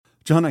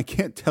John, I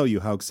can't tell you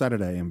how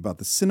excited I am about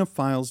the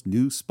Cinephiles'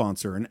 new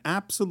sponsor, an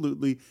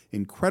absolutely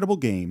incredible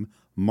game,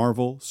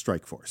 Marvel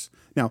Strike Force.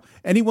 Now,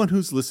 anyone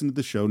who's listened to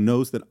the show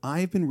knows that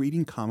I've been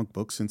reading comic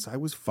books since I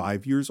was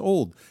 5 years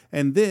old,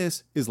 and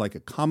this is like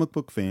a comic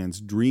book fan's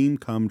dream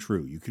come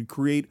true. You could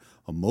create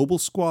a mobile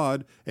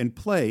squad and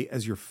play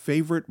as your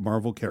favorite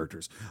Marvel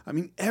characters. I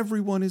mean,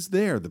 everyone is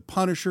there. The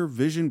Punisher,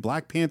 Vision,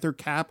 Black Panther,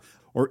 Cap,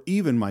 or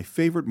even my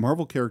favorite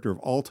Marvel character of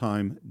all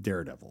time,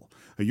 Daredevil.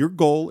 Your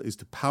goal is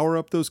to power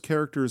up those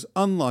characters,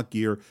 unlock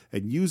gear,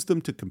 and use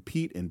them to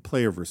compete in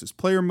player versus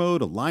player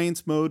mode,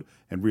 alliance mode,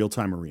 and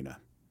real-time arena.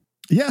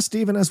 Yes,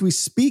 Stephen, as we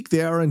speak,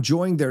 they are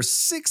enjoying their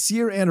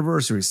 6-year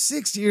anniversary.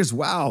 6 years,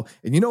 wow.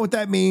 And you know what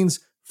that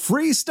means?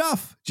 Free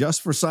stuff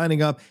just for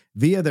signing up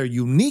via their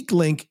unique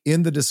link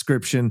in the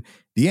description.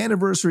 The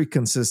anniversary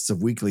consists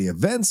of weekly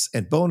events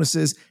and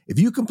bonuses. If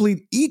you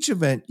complete each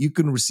event, you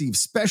can receive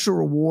special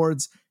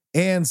rewards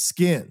and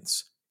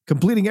skins.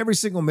 Completing every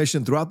single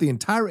mission throughout the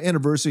entire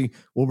anniversary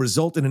will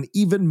result in an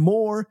even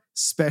more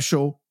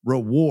special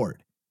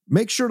reward.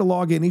 Make sure to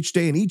log in each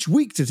day and each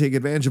week to take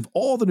advantage of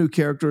all the new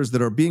characters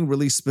that are being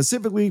released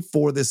specifically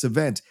for this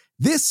event.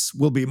 This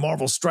will be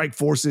Marvel Strike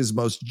Force's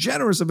most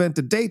generous event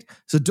to date,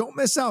 so don't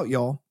miss out,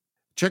 y'all.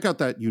 Check out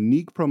that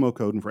unique promo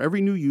code, and for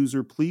every new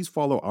user, please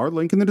follow our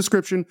link in the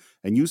description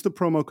and use the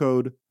promo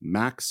code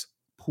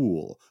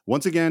MAXPOOL.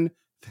 Once again,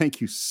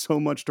 thank you so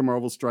much to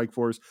Marvel Strike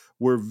Force.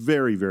 We're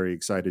very, very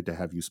excited to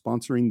have you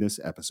sponsoring this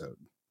episode.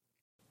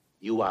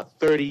 You are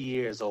 30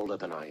 years older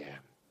than I am.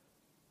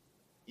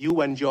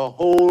 You and your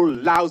whole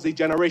lousy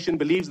generation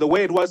believes the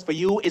way it was for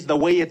you is the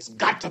way it's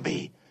got to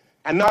be.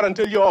 And not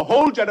until your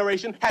whole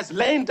generation has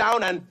lain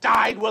down and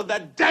died will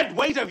the dead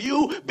weight of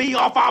you be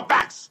off our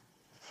backs.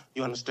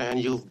 You understand?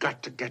 You've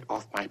got to get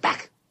off my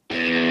back.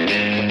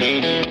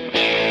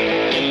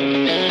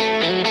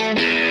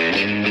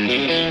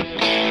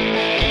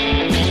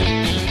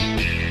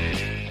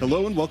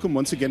 Hello and welcome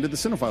once again to the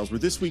Cinephiles, where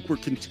this week we're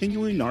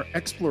continuing our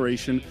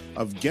exploration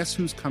of Guess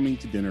Who's Coming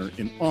to Dinner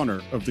in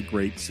honor of the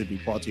great Sidney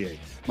Poitier.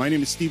 My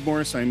name is Steve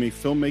Morris. I am a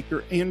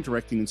filmmaker and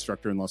directing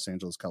instructor in Los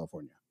Angeles,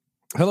 California.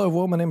 Hello,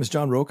 everyone. My name is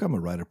John Roca. I'm a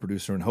writer,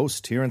 producer, and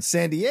host here in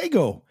San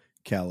Diego,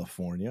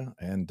 California.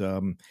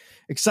 And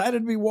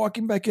excited to be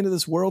walking back into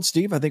this world,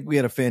 Steve. I think we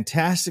had a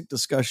fantastic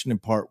discussion in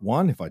part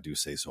one, if I do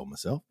say so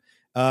myself.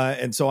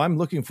 And so I'm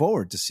looking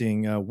forward to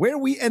seeing where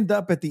we end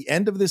up at the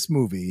end of this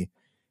movie.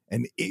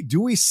 And do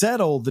we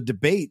settle the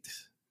debate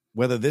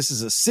whether this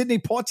is a Sidney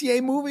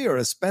Poitier movie or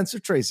a Spencer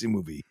Tracy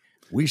movie?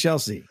 We shall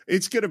see.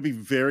 It's going to be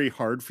very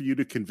hard for you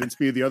to convince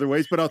me of the other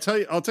ways, but I'll tell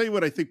you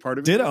what I think part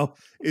of it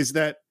is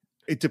that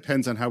it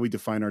depends on how we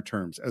define our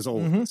terms, as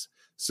always.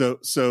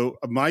 So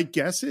my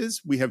guess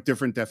is we have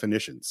different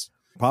definitions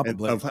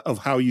probably of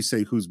how you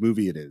say whose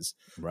movie it is.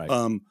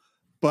 Right.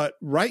 But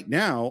right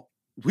now,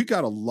 we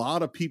got a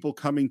lot of people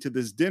coming to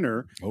this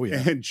dinner. Oh,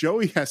 yeah. And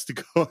Joey has to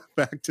go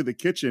back to the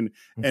kitchen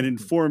and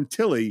inform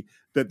Tilly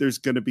that there's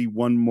going to be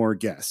one more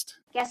guest.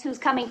 Guess who's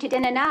coming to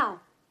dinner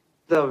now?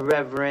 The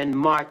Reverend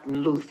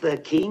Martin Luther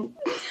King.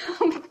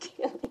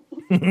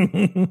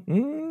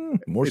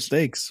 More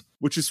steaks.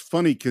 Which is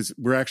funny because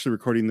we're actually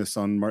recording this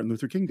on Martin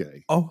Luther King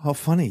Day. Oh, how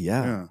funny.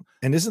 Yeah.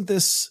 And isn't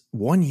this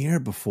 1 year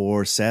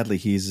before, sadly,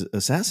 he's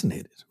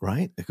assassinated,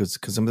 right? Because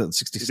I'm at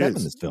 67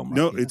 in this film. Right?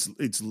 No,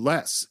 it's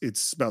less.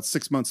 It's about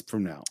 6 months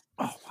from now.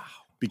 Oh, wow.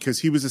 Because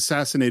he was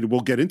assassinated.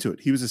 We'll get into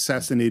it. He was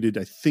assassinated,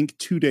 I think,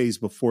 2 days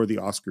before the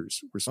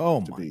Oscars were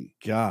supposed to be. Oh, my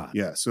God.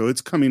 Yeah, so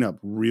it's coming up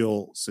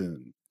real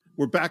soon.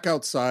 We're back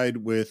outside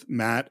with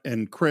Matt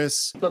and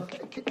Chris. Look,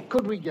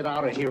 could we get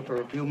out of here for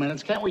a few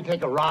minutes? Can't we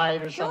take a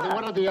ride or something?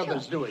 What are the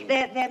others doing?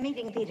 They're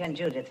meeting Peter and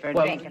Judith for a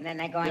drink, and then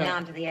they're going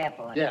on to the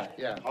airport. Yeah.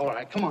 All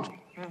right, come on.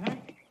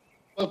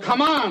 Well,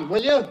 come on,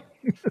 will you?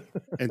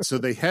 And so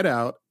they head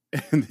out,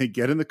 and they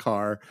get in the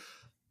car.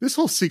 This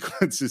whole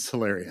sequence is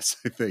hilarious,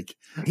 I think.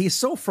 He's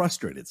so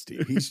frustrated,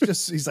 Steve.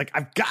 He's like,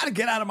 I've got to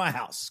get out of my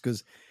house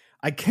because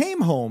I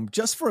came home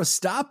just for a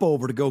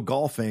stopover to go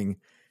golfing.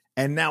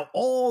 And now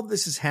all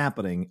this is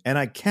happening, and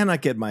I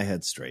cannot get my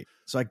head straight.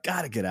 So I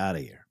got to get out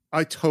of here.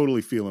 I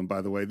totally feel him,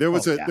 by the way. There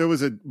was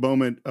a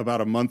moment about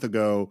a month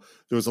ago.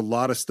 There was a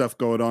lot of stuff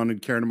going on in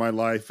Karen and my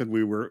life, and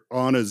we were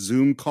on a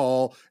Zoom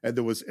call, and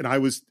I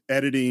was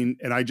editing,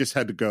 and I just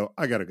had to go.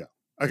 I gotta go.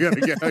 I can't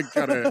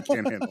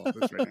handle all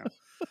this right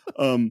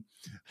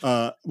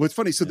now. What's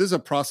funny? So there's a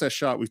process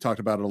shot. We've talked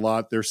about it a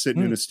lot. They're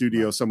sitting in a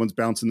studio. Someone's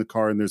bouncing the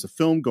car, and there's a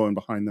film going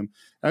behind them.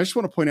 And I just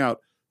want to point out,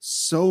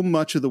 so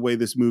much of the way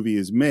this movie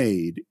is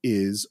made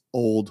is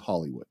old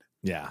Hollywood.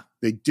 Yeah.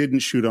 They didn't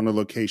shoot on a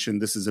location.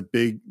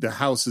 The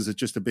house is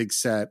just a big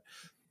set.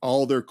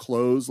 All their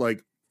clothes,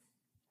 like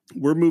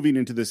we're moving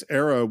into this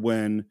era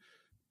when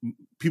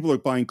people are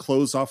buying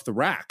clothes off the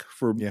rack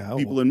for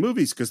people in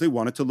movies because they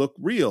want it to look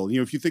real. You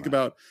know, if you think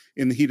about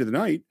In the Heat of the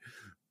Night,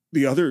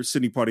 the other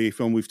Sidney Poitier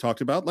film we've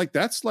talked about, like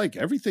that's like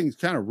everything's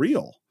kind of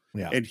real.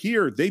 Yeah. And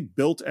here they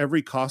built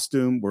every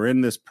costume. We're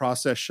in this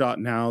process shot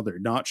now. They're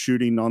not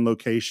shooting on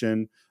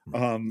location.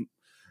 And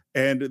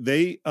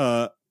they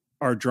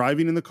are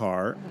driving in the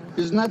car.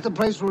 Isn't that the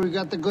place where we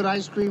got the good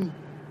ice cream?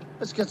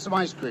 Let's get some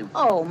ice cream.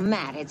 Oh,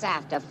 Matt, it's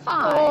after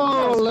 5.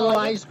 Oh, a Let's little go.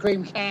 ice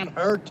cream can't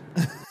hurt.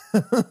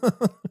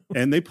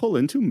 And they pull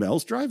into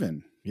Mel's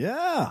Drive-In.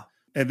 Yeah.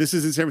 And this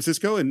is in San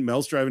Francisco, and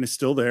Mel's Drive-In is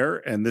still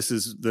there. And this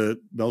is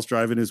Mel's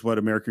Drive-In is what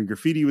American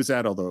Graffiti was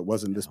at, although it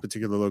wasn't this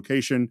particular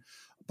location.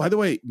 By the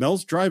way,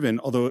 Mel's Drive-In,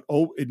 although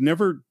it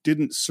never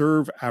didn't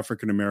serve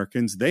African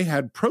Americans, they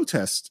had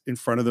protests in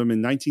front of them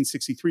in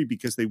 1963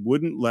 because they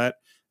wouldn't let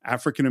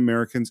African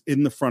Americans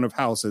in the front of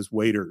house as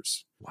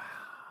waiters. Wow.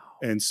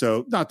 And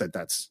so, not that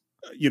that's,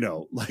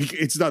 like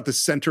it's not the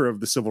center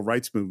of the civil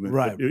rights movement.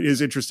 Right. It is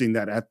interesting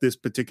that at this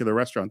particular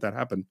restaurant that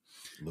happened.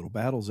 Little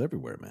battles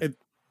everywhere, man.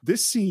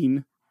 This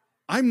scene,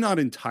 I'm not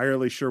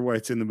entirely sure why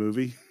it's in the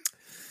movie,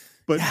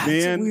 but yeah, man,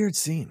 it's a weird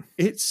scene.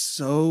 It's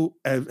so,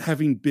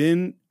 having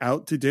been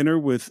out to dinner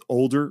with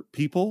older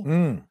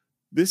people,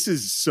 this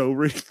is so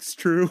it's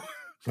true.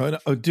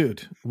 Oh,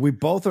 dude, we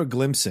both are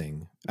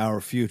glimpsing our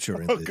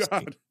future in this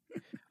scene.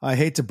 I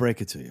hate to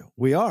break it to you.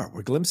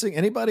 We're glimpsing.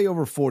 Anybody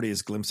over 40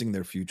 is glimpsing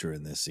their future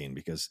in this scene,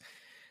 because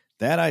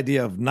that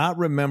idea of not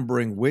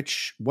remembering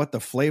what the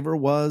flavor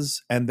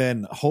was and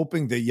then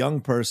hoping the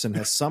young person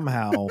has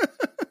somehow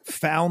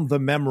found the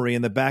memory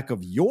in the back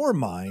of your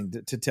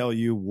mind to tell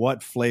you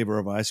what flavor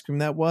of ice cream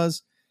that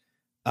was.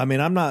 I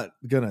mean, I'm not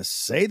going to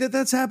say that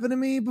that's happened to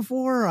me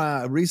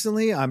before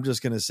recently. I'm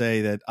just going to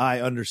say that I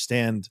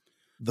understand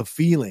the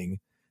feeling,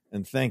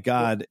 and thank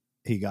God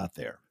he got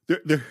there.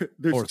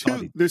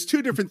 There's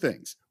two different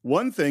things.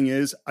 One thing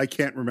is I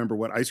can't remember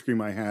what ice cream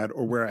I had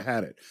or where I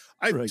had it.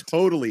 I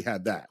totally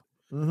had that.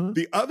 Mm-hmm.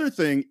 The other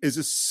thing is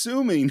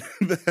assuming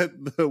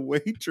that the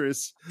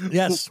waitress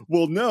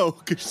will know,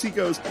 because she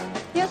goes,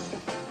 Yes.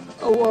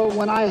 Oh, well,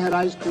 when I had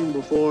ice cream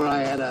before, I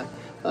had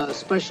a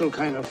special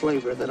kind of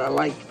flavor that I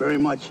liked very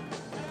much,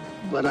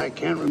 but I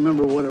can't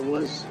remember what it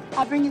was.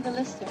 I'll bring you the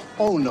list, sir.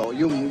 Oh, no,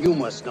 you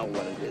must know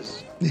what it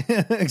is.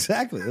 Yeah,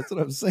 exactly. That's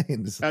what I'm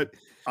saying.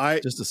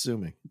 I just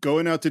assuming.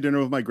 Going out to dinner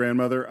with my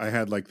grandmother, I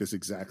had like this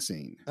exact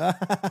scene.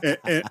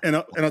 and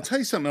I'll tell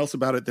you something else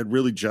about it that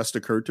really just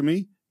occurred to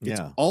me.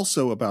 It's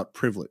also about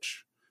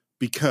privilege,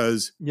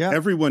 because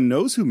everyone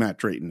knows who Matt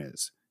Drayton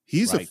is.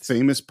 He's a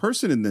famous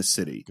person in this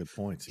city. Good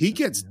point. He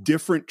gets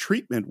different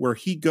treatment where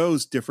he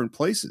goes different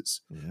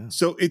places. Yeah.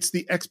 So it's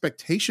the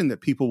expectation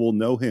that people will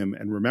know him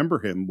and remember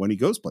him when he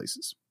goes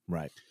places.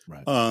 Right.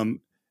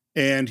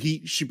 And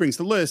she brings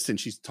the list, and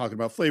she's talking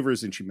about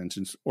flavors, and she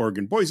mentions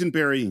Oregon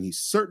boysenberry, and he's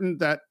certain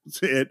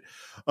that's it.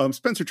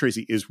 Spencer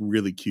Tracy is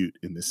really cute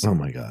in this scene. Oh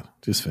my God.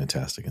 Just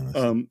fantastic in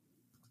this.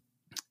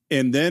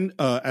 And then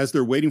as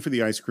they're waiting for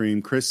the ice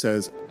cream, Chris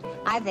says,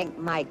 I think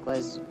Mike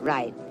was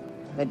right,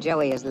 that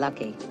Joey is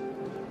lucky.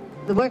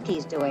 The work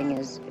he's doing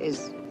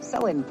is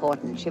so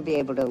important. She'll be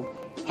able to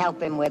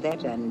help him with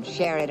it and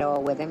share it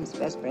all with him. It's the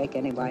best break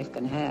any wife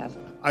can have.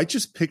 I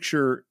just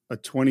picture a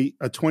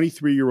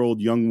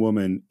 23-year-old young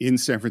woman in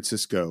San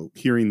Francisco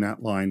hearing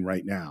that line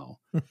right now.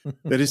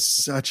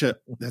 That's such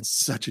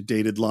a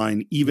dated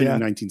line, even in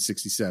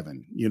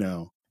 1967,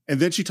 And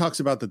then she talks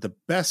about that the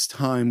best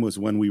time was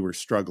when we were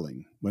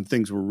struggling, when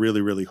things were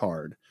really, really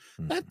hard.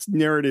 That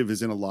narrative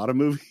is in a lot of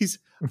movies.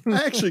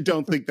 I actually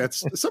don't think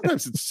that's,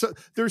 sometimes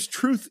there's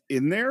truth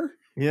in there.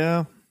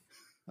 Yeah.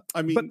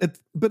 I mean,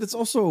 but it's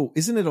also,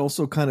 isn't it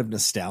also kind of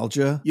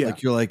nostalgia? Yeah.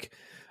 Like you're like,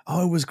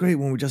 oh, it was great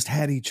when we just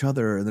had each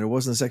other and there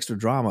wasn't this extra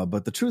drama.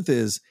 But the truth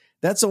is,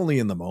 that's only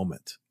in the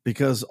moment,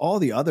 because all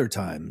the other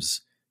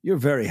times you're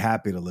very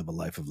happy to live a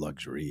life of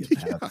luxury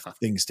and have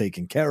things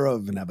taken care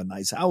of and have a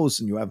nice house,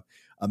 and you have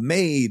a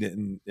maid,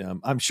 and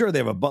I'm sure they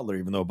have a butler,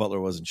 even though a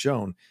butler wasn't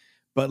shown.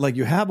 But like,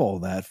 you have all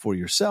that for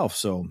yourself,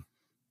 so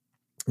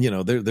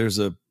there's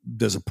a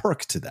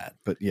perk to that.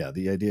 But yeah,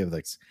 the idea of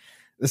like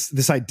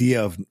this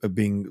idea of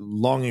being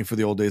longing for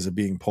the old days of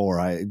being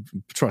poor,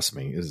 trust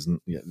me,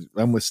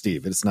 I'm with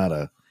Steve. It's not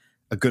a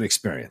good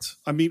experience.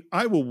 I mean,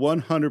 I will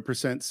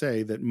 100%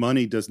 say that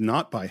money does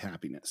not buy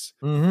happiness.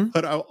 Mm-hmm.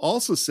 But I'll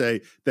also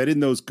say that in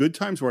those good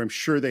times where I'm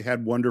sure they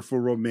had wonderful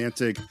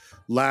romantic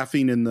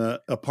laughing in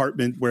the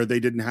apartment where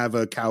they didn't have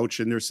a couch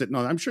and they're sitting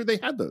on, I'm sure they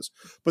had those.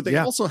 But they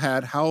also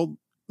had, how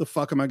the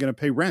fuck am I going to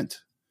pay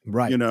rent?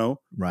 Right.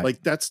 Right.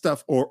 Like that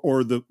stuff,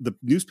 or the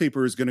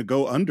newspaper is going to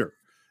go under.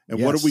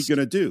 And what are we going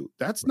to do?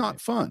 That's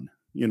not fun,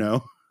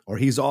 Or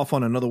he's off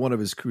on another one of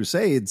his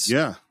crusades.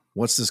 Yeah.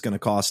 What's this going to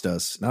cost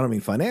us? Not only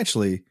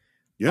financially,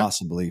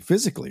 possibly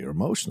physically or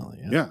emotionally.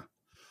 Yeah.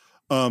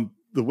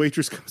 The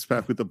waitress comes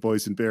back with the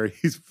boysenberry.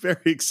 He's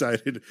very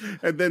excited.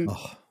 And then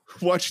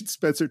watching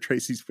Spencer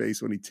Tracy's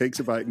face when he takes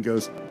a bite and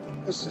goes,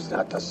 This is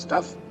not the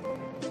stuff.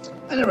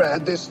 I never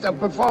had this stuff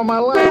before in my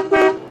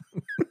life.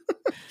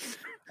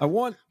 I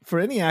want, for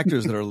any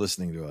actors that are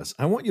listening to us,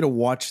 I want you to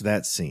watch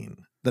that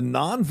scene. The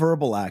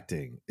nonverbal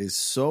acting is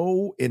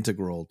so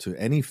integral to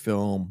any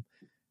film,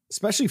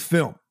 especially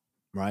film.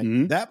 Right.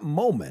 Mm-hmm. That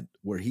moment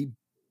where he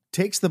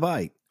takes the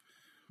bite,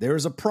 there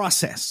is a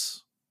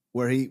process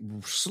where he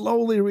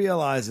slowly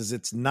realizes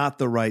it's not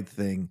the right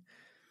thing,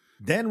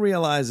 then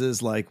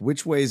realizes like,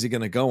 which way is he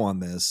going to go on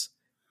this?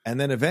 And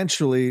then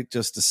eventually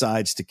just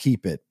decides to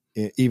keep it,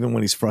 even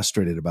when he's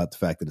frustrated about the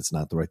fact that it's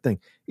not the right thing.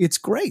 It's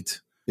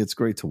great. It's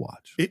great to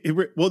watch.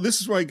 Well, this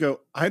is where I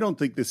go, I don't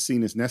think this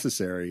scene is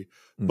necessary,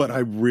 but I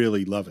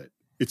really love it.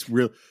 It's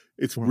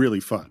really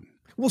fun.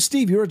 Well,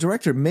 Steve, you're a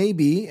director.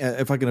 Maybe,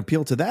 if I can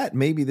appeal to that,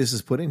 maybe this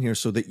is put in here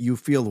so that you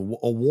feel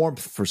a warmth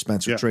for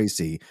Spencer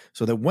Tracy,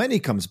 so that when he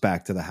comes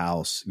back to the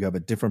house, you have a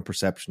different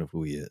perception of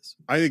who he is.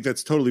 I think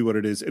that's totally what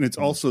it is. And it's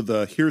also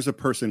here's a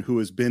person who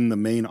has been the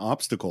main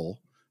obstacle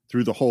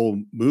through the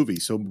whole movie.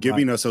 So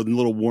giving us a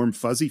little warm,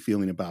 fuzzy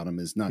feeling about him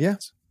is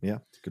nice. Yeah.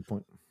 Good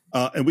point.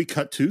 And we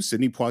cut to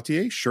Sidney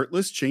Poitier,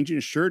 shirtless, changing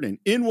his shirt, and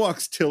in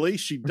walks Tilly.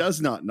 She does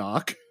not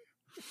knock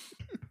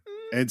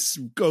and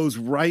goes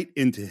right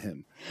into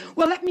him.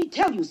 Well, let me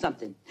tell you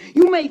something.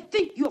 You may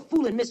think you're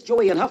fooling Miss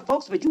Joey and her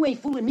folks, but you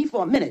ain't fooling me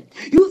for a minute.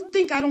 You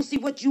think I don't see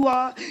what you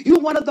are? You're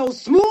one of those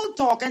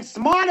smooth-talking,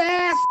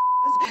 smart-ass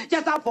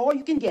just out for all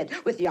you can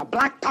get with your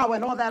black power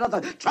and all that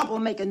other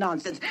troublemaking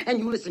nonsense. And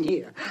you listen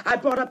here. I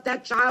brought up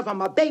that child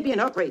from a baby in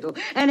her cradle,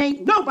 and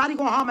ain't nobody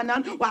gonna harm her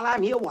none while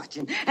I'm here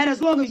watching. And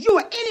as long as you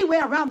are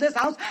anywhere around this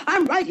house,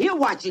 I'm right here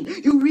watching.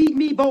 You read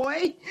me,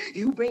 boy?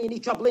 You bring any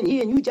trouble in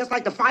here, and you just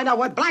like to find out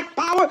what black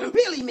power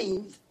really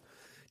means.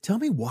 Tell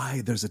me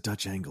why there's a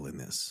Dutch angle in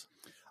this.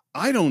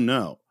 I don't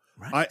know.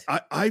 Right.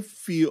 I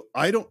feel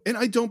I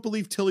don't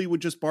believe Tilly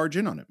would just barge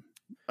in on him.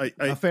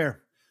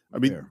 Fair. I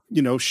mean,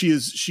 she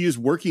is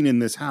working in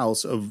this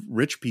house of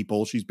rich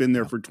people. She's been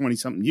there for 20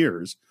 something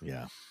years.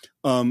 Yeah.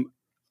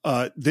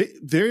 They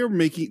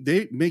make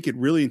it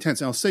really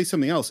intense. And I'll say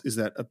something else is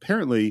that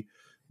apparently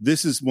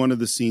this is one of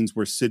the scenes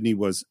where Sidney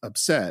was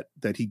upset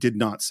that he did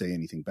not say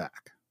anything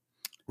back.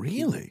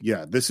 Really?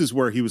 Yeah. This is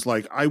where he was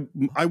like,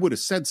 I would have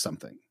said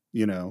something,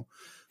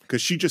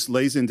 because she just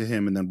lays into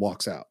him and then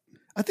walks out.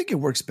 I think it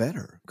works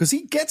better because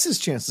he gets his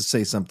chance to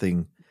say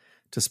something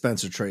to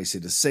Spencer Tracy,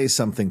 to say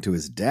something to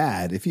his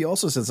dad. If he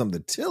also said something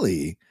to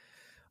Tilly,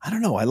 I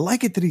don't know. I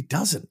like it that he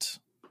doesn't.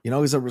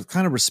 He's a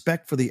kind of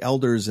respect for the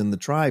elders in the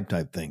tribe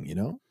type thing,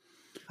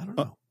 I don't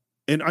know.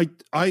 And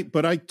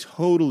I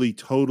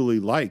totally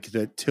like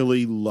that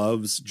Tilly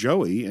loves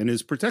Joey and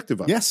is protective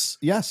of him.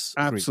 Yes.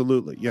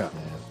 Absolutely. Yeah.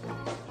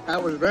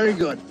 That was very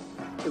good.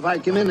 If I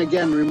come in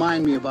again,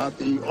 remind me about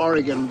the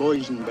Oregon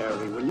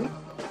boysenberry, will you?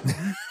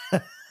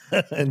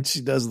 And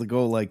she does the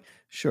go like,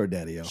 sure,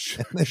 Daddy-o.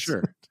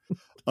 Sure.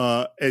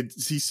 And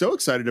he's so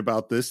excited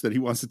about this that he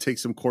wants to take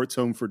some quartz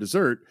home for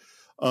dessert.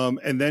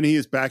 And then he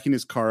is backing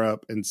his car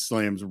up and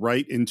slams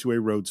right into a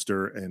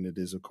roadster. And it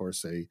is, of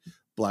course, a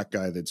black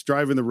guy that's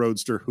driving the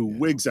roadster who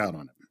wigs out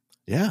on him.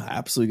 Yeah,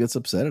 absolutely gets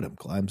upset at him,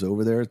 climbs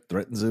over there,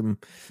 threatens him.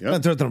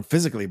 Not threatens him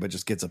physically, but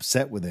just gets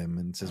upset with him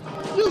and says,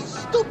 "You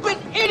stupid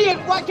idiot!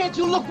 Why can't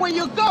you look where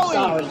you're going?"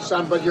 Sorry,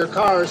 son, but your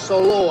car is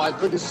so low I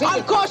couldn't see it.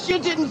 Of course you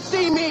didn't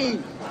see me!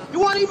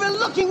 You weren't even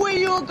looking where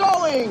you were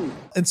going!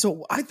 And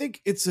so I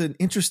think it's an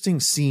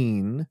interesting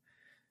scene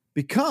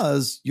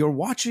because you're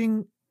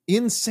watching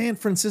in San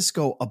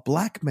Francisco a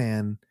black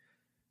man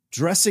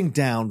dressing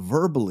down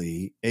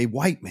verbally a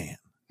white man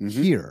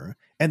here.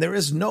 And there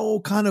is no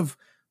kind of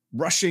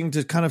rushing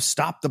to kind of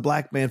stop the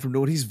black man from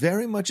doing it. He's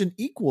very much an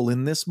equal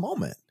in this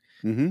moment.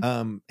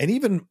 And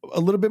even a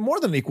little bit more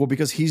than equal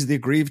because he's the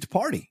aggrieved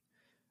party.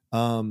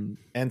 And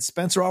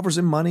Spencer offers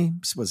him money.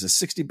 Was it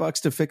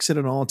 $60 to fix it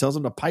and all? Tells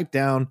him to pipe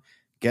down,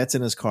 gets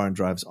in his car and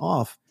drives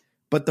off.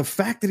 But the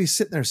fact that he's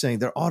sitting there saying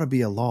there ought to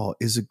be a law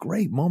is a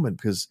great moment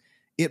because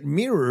it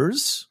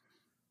mirrors,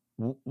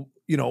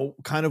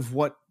 kind of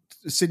what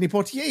Sidney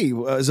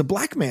Poitier as a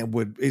black man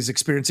is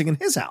experiencing in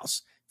his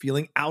house,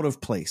 feeling out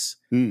of place,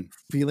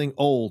 feeling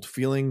old,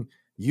 feeling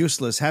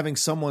useless, having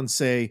someone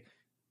say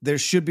there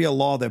should be a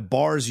law that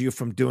bars you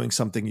from doing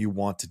something you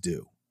want to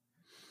do.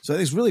 So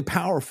it's really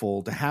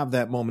powerful to have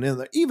that moment in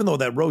there, even though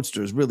that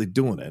roadster is really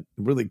doing it,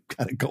 really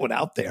kind of going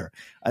out there.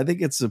 I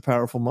think it's a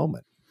powerful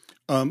moment.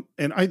 And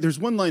there's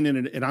one line in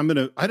it, and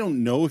I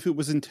don't know if it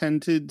was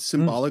intended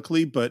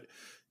symbolically, but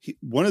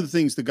one of the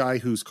things the guy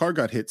whose car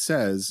got hit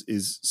says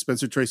is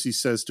Spencer Tracy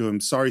says to him,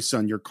 "Sorry,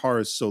 son, your car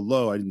is so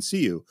low. I didn't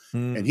see you."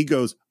 And he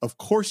goes, "Of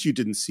course you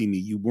didn't see me.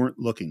 You weren't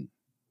looking."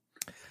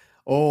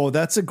 Oh,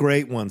 that's a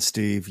great one,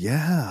 Steve.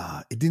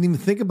 Yeah. I didn't even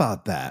think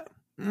about that.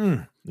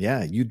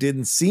 Yeah. You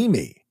didn't see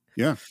me.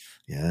 Yeah.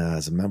 Yeah.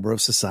 As a member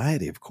of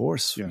society, of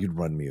course, you'd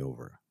run me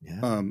over.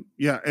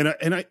 Yeah.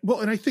 And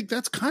I think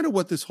that's kind of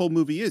what this whole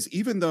movie is,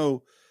 even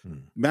though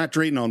Matt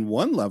Drayton on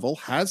one level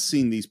has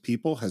seen these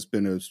people, has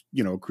been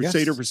a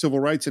crusader for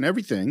civil rights and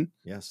everything.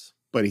 Yes.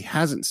 But he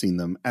hasn't seen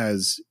them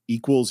as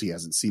equals. He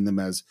hasn't seen them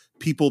as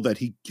people that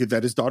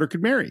his daughter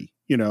could marry,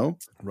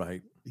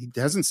 Right. He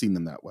hasn't seen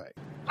them that way.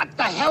 What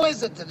the hell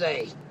is it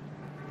today?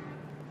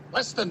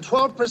 Less than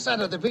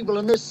 12% of the people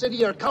in this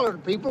city are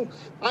colored people.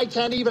 I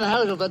can't even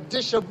handle a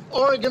dish of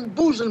Oregon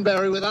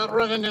boysenberry without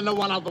running into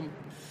one of them.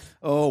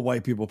 Oh,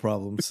 white people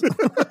problems.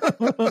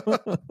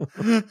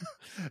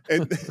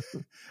 and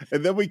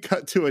then we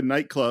cut to a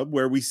nightclub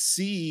where we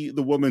see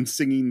the woman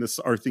singing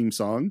our theme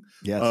song,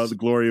 The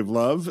Glory of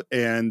Love,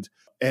 and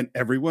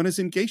everyone is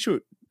in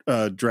geisha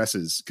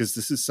dresses because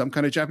this is some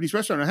kind of Japanese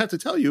restaurant. I have to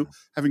tell you,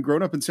 having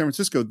grown up in San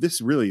Francisco, this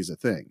really is a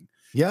thing.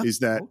 Yeah. Is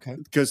that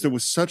because there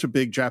was such a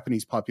big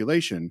Japanese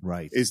population,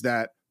 right? Is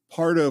that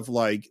part of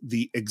like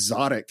the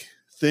exotic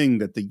thing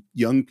that the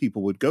young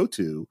people would go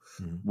to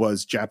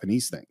was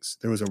Japanese things.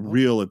 There was a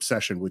real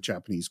obsession with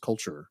Japanese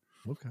culture.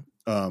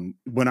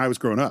 When I was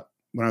growing up,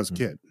 when I was a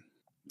kid.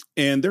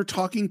 And they're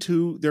talking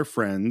to their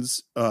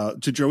friends, to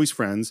Joey's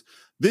friends.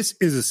 This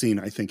is a scene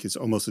I think is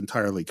almost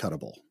entirely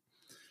cuttable.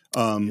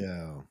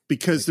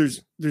 Because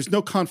there's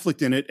no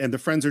conflict in it, and the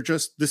friends are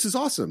just, this is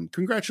awesome,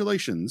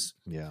 congratulations.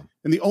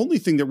 And the only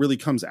thing that really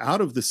comes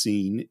out of the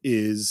scene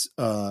is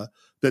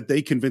that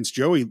they convince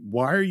Joey,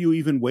 why are you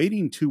even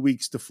waiting 2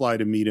 weeks to fly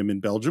to meet him in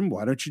Belgium?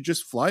 Why don't you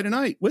just fly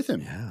tonight with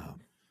him?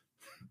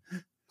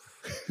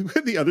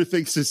 The other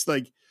things is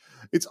like,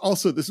 it's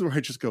also, this is where I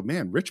just go,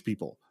 man, rich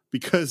people,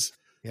 because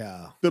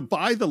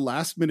buy the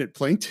last minute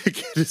plane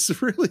ticket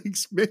is really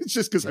expensive. It's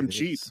just because I'm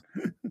cheap.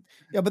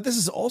 But this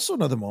is also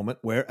another moment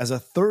where, as a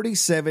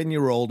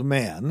 37-year-old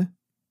man,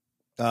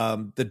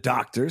 the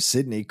doctor,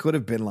 Sidney, could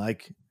have been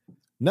like,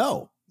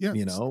 no,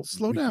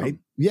 slow down.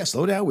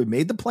 Slow down. We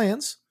made the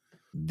plans.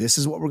 This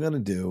is what we're going to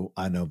do.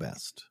 I know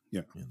best.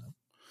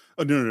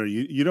 Oh, no.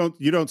 You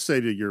don't say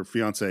to your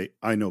fiance,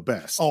 I know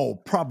best. Oh,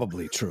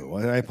 probably true.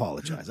 I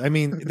apologize. I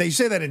mean, they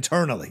say that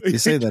internally. You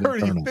say that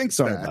internally. You think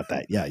Sorry that. about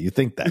that. Yeah, you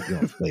think that. You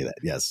don't say that.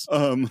 Yes.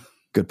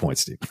 Good point,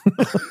 Steve.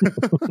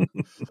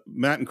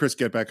 Matt and Chris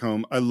get back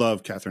home. I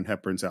love Katharine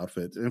Hepburn's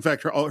outfit. In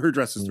fact, all her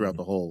dresses throughout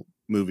the whole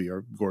movie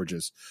are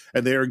gorgeous.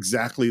 And they are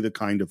exactly the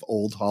kind of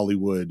old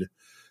Hollywood.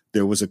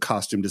 There was a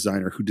costume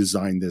designer who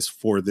designed this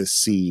for this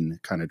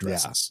scene kind of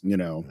dresses,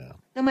 No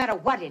matter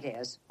what it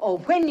is, or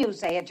when you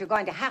say it, you're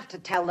going to have to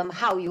tell them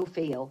how you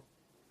feel.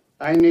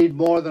 I need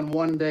more than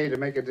 1 day to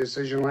make a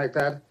decision like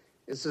that.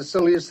 It's the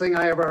silliest thing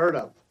I ever heard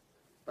of.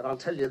 But I'll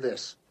tell you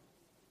this.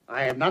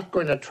 I am not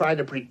going to try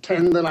to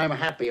pretend that I'm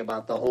happy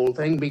about the whole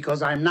thing,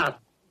 because I'm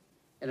not.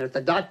 And if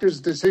the doctor's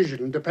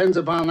decision depends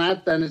upon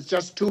that, then it's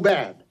just too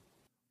bad.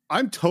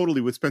 I'm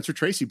totally with Spencer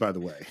Tracy, by the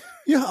way.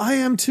 Yeah, I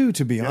am too,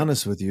 to be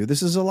honest with you.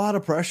 This is a lot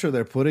of pressure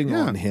they're putting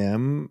on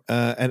him.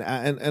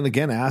 And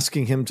again,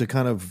 asking him to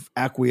kind of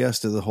acquiesce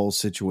to the whole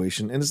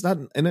situation. And it's not,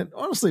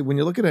 honestly, when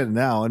you look at it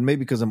now, and maybe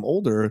because I'm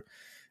older,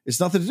 it's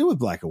nothing to do with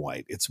black and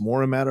white. It's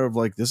more a matter of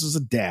like, this is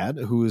a dad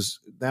who is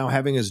now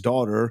having his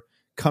daughter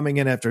coming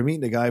in after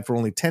meeting a guy for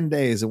only 10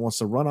 days and wants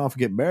to run off and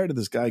get married to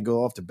this guy,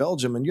 go off to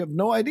Belgium. And you have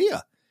no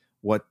idea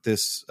what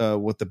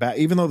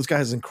even though this guy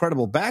has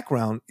incredible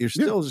background, you're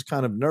still just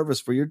kind of nervous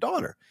for your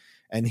daughter,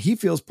 and he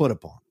feels put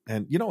upon.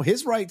 And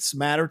his rights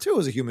matter too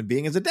as a human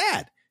being, as a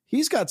dad.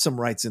 He's got some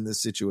rights in this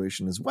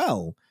situation as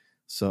well.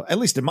 So at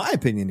least in my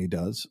opinion, he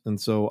does. And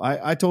so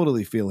I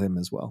totally feel him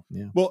as well.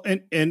 Yeah. Well,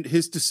 and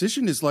his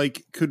decision is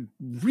like, could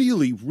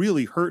really,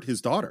 really hurt his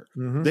daughter.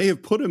 They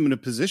have put him in a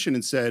position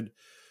and said,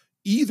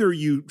 either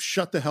you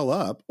shut the hell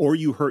up or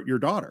you hurt your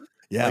daughter.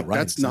 Yeah, like,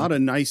 that's not a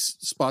nice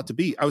spot to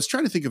be. I was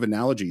trying to think of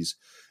analogies,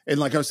 and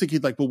like I was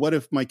thinking, like, well, what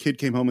if my kid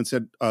came home and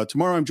said,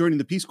 "Tomorrow I'm joining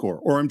the Peace Corps,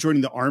 or I'm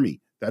joining the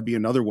Army"? That'd be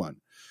another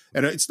one.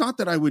 And it's not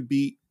that I would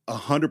be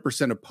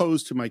 100%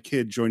 opposed to my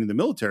kid joining the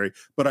military,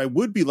 but I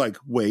would be like,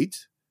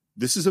 wait,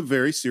 this is a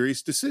very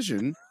serious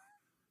decision,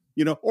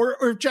 Or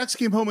if Jax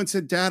came home and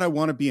said, "Dad, I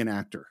want to be an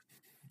actor,"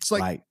 it's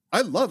like,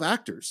 I love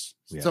actors.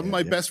 Some of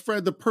my best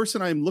friend, the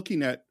person I'm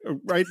looking at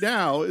right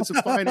now, is a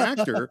fine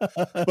actor.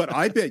 But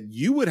I bet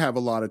you would have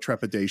a lot of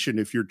trepidation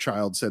if your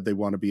child said they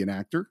want to be an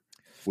actor,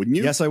 wouldn't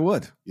you? Yes, I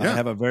would. Yeah. I'd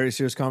have a very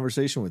serious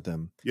conversation with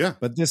them. Yeah.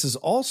 But this is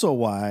also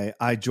why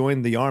I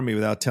joined the Army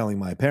without telling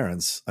my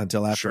parents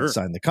until after I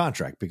signed the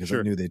contract, because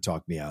I knew they'd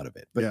talk me out of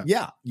it. But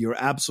you're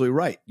absolutely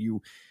right.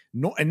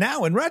 And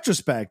now in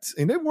retrospect,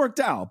 and it worked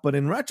out, but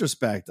in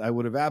retrospect, I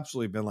would have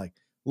absolutely been like,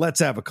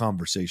 let's have a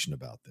conversation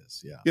about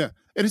this. Yeah. Yeah.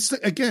 And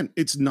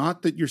it's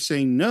not that you're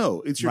saying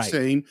no. It's you're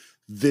saying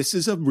this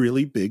is a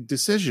really big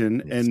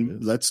decision,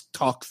 and let's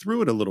talk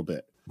through it a little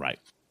bit. Right.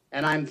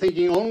 And I'm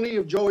thinking only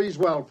of Joey's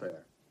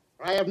welfare.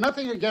 I have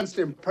nothing against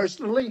him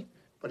personally,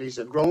 but he's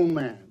a grown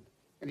man.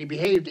 And he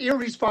behaved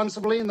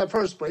irresponsibly in the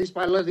first place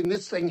by letting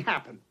this thing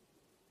happen.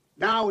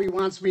 Now he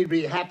wants me to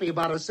be happy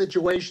about a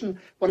situation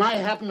when I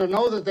happen to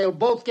know that they'll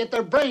both get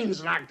their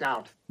brains knocked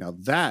out. Now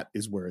that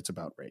is where it's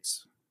about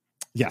race.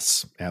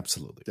 Yes,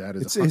 absolutely. That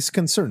is he's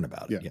concerned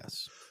about it.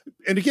 Yes.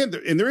 And again,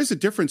 there is a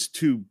difference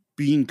to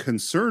being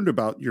concerned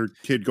about your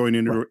kid going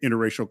into an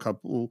interracial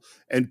couple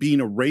and being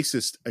a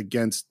racist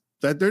against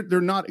that. They're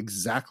not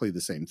exactly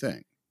the same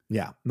thing.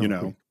 Yeah.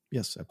 No,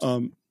 Yes,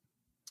 absolutely.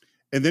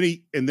 And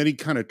then he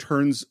kind of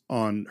turns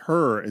on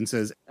her and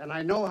says, "And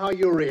I know how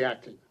you're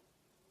reacting.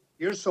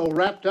 You're so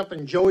wrapped up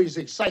in Joey's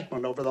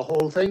excitement over the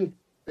whole thing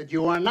that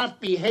you are not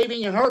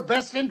behaving in her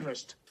best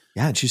interest."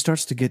 Yeah, and she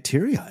starts to get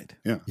teary-eyed.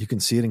 Yeah. You can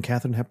see it in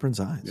Katharine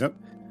Hepburn's eyes. Yep.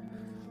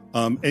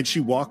 And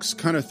she walks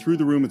kind of through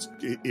the room.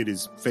 It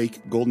is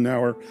fake golden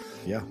hour.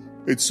 Yeah.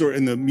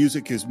 And the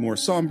music is more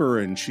somber,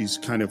 and she's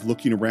kind of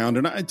looking around.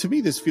 And to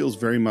me, this feels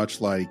very much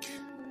like,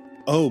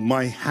 oh,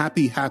 my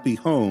happy, happy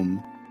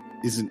home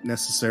isn't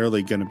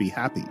necessarily going to be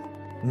happy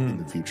in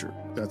the future.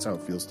 That's how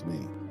it feels to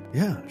me.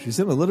 Yeah. She's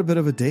in a little bit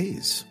of a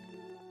daze.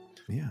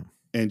 Yeah.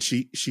 And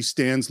she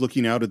stands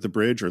looking out at the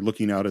bridge, or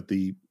looking out at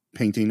the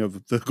painting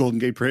of the Golden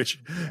Gate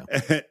Bridge,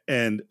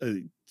 and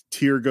a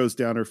tear goes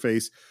down her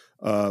face.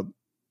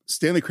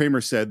 Stanley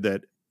Kramer said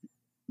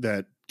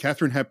that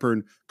Katharine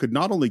Hepburn could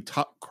not only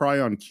cry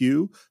on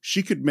cue,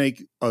 she could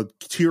make a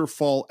tear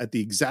fall at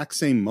the exact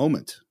same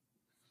moment.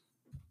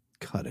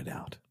 Cut it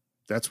out.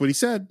 That's what he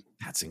said.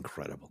 That's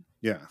incredible.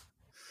 Yeah.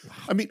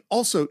 I mean,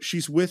 also,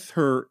 she's with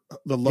the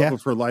love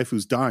of her life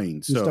who's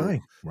dying.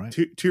 Right.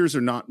 Tears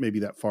are not maybe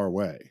that far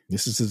away.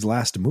 This is his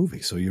last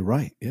movie, so you're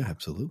right. Yeah,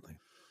 absolutely.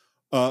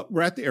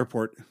 We're at the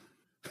airport.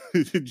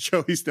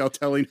 Joey's now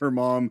telling her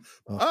mom,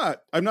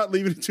 I'm not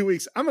leaving in 2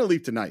 weeks. I'm going to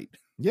leave tonight.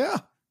 Yeah.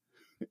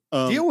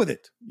 Deal with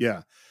it.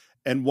 Yeah.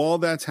 And while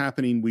that's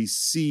happening, we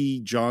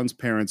see John's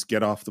parents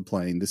get off the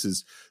plane. This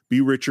is B.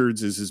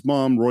 Richards is his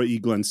mom. Roy E.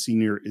 Glenn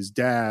Sr. is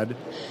dad.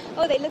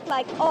 Oh, they look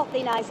like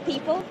awfully nice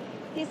people.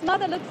 His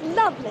mother looks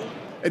lovely.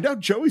 And now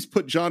Joey's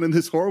put John in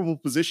this horrible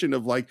position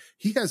of like,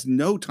 he has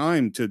no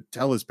time to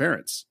tell his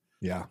parents.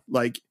 Yeah.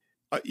 Like,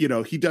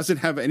 he doesn't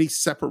have any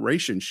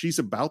separation. She's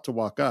about to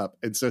walk up.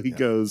 And so he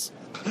goes,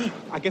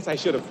 I guess I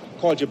should have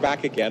called you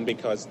back again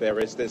because there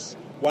is this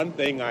one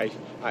thing I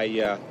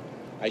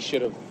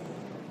should have,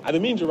 I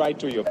didn't mean to write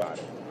to you about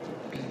it.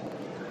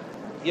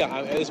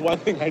 Yeah, there's one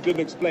thing I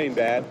didn't explain,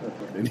 Dad.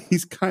 And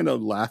he's kind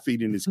of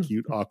laughing in his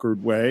cute,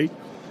 awkward way.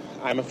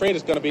 I'm afraid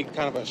it's going to be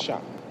kind of a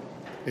shock.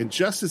 And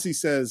just as he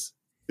says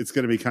it's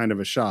going to be kind of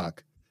a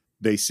shock,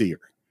 they see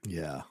her.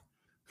 Yeah.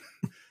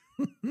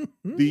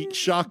 The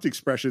shocked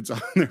expressions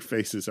on their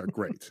faces are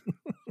great.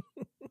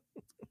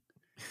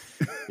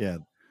 Yeah,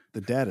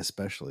 the dad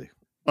especially.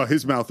 Oh,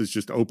 his mouth is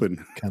just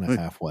open. Kind of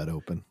half wide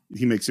open.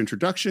 He makes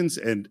introductions,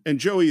 and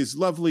Joey is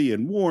lovely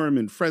and warm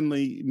and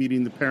friendly,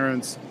 meeting the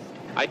parents.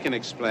 I can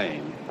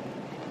explain.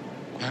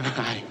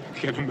 I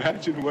can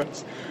imagine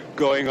what's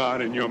going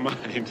on in your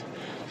mind.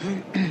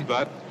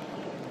 But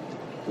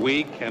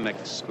we can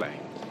explain.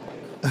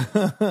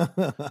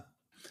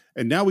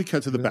 And now we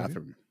cut to the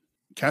bathroom.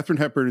 Katharine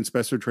Hepburn and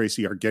Spencer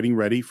Tracy are getting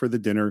ready for the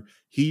dinner.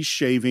 He's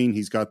shaving.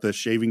 He's got the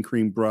shaving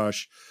cream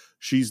brush.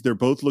 They're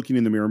both looking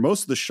in the mirror.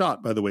 Most of the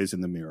shot, by the way, is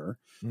in the mirror.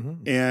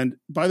 Mm-hmm. And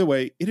by the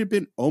way, it had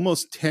been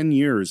almost 10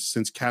 years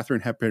since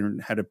Katharine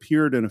Hepburn had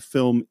appeared in a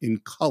film in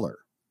color.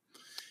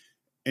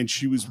 And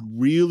she was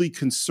really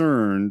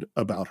concerned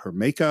about her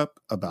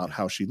makeup, about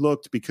how she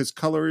looked, because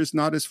color is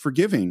not as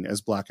forgiving as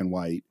black and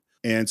white.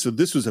 And so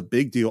this was a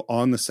big deal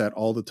on the set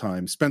all the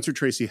time. Spencer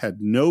Tracy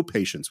had no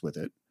patience with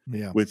it.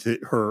 Yeah. With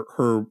it,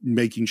 her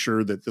making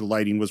sure that the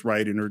lighting was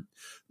right and her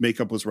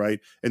makeup was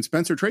right. And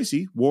Spencer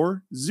Tracy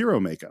wore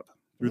zero makeup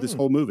through this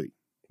whole movie.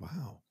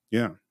 Wow.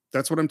 Yeah,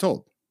 that's what I'm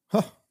told.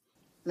 Huh.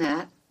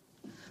 Matt,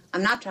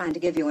 I'm not trying to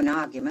give you an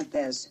argument.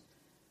 There's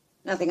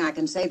nothing I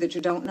can say that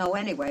you don't know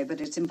anyway,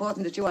 but it's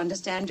important that you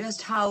understand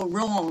just how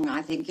wrong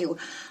I think you.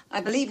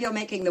 I believe you're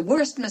making the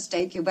worst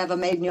mistake you've ever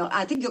made, and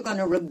I think you're going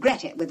to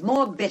regret it with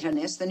more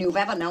bitterness than you've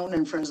ever known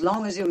and for as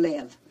long as you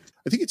live.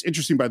 I think it's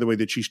interesting, by the way,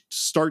 that she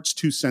starts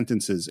two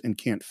sentences and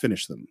can't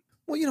finish them.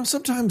 Well,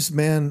 sometimes,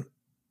 man,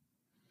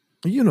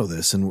 you know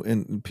this,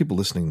 and people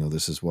listening know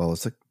this as well.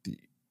 It's like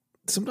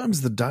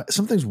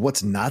sometimes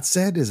what's not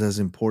said is as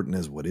important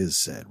as what is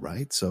said,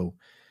 right? So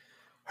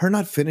her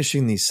not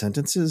finishing these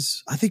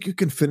sentences, I think you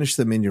can finish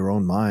them in your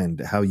own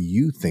mind, how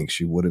you think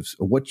she would have,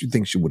 or what you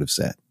think she would have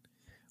said,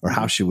 or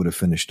how she would have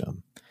finished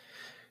them.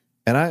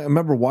 And I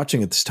remember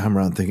watching it this time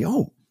around thinking,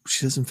 oh,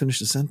 she doesn't finish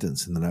the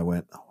sentence. And then I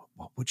went, oh,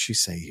 what would she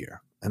say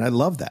here? And I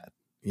love that.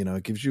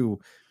 It gives you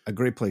a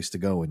great place to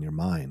go in your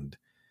mind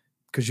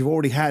because you've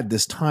already had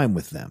this time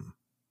with them,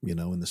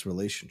 in this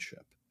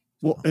relationship.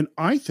 Well, and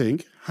I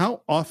think,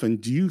 how often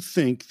do you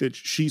think that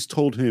she's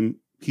told him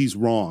he's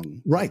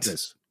wrong? Right. Like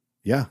this?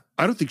 Yeah.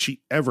 I don't think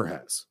she ever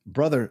has.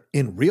 Brother,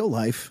 in real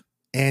life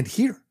and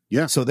here.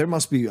 Yeah. So there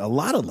must be a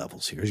lot of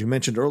levels here. As you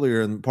mentioned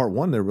earlier in part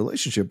one, their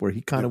relationship where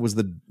he kind of was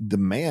the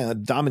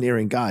man,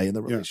 domineering guy in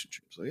the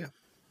relationship. So, yeah.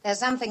 There's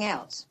something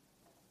else.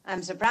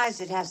 I'm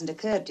surprised it hasn't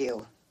occurred to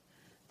you.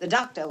 The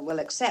doctor will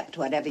accept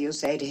whatever you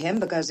say to him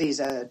because he's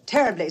a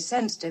terribly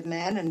sensitive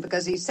man and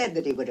because he said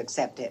that he would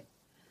accept it.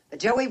 But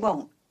Joey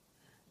won't.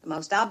 The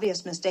most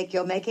obvious mistake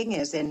you're making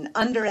is in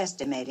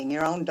underestimating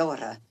your own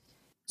daughter.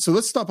 So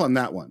let's stop on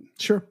that one.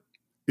 Sure.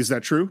 Is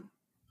that true?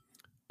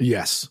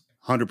 Yes.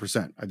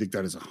 100%. I think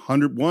that is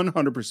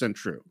 100%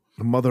 true.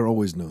 The mother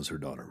always knows her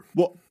daughter.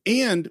 Well,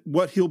 and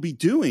what he'll be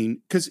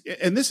doing,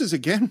 and this is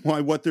again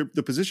why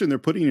the position they're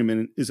putting him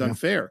in is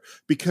unfair,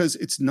 because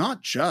it's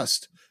not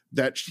just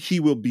that he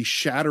will be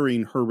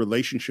shattering her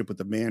relationship with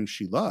the man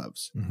she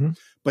loves,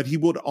 but he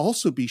would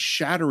also be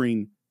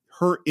shattering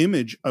her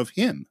image of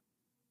him.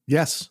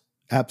 Yes,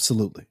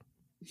 absolutely.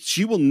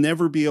 She will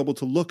never be able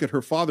to look at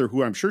her father,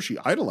 who I'm sure she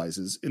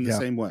idolizes, in the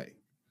same way.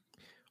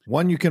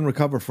 One you can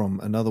recover from,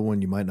 another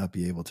one you might not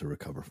be able to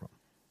recover from.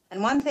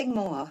 And one thing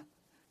more.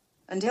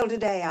 Until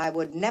today, I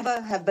would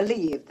never have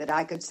believed that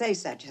I could say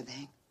such a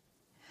thing.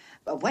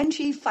 But when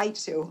she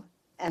fights you,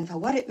 and for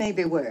what it may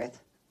be worth,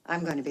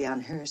 I'm going to be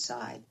on her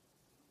side.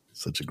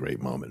 Such a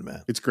great moment,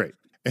 man. It's great.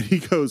 And he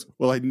goes,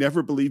 well, I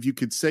never believe you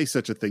could say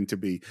such a thing to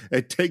me.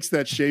 And takes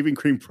that shaving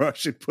cream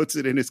brush and puts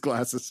it in his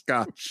glass of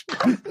scotch.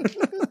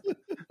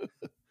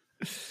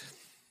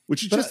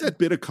 Which is just that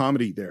bit of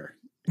comedy there.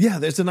 Yeah,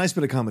 there's a nice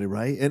bit of comedy,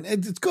 right? And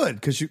it's good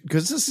because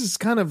this is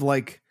kind of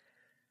like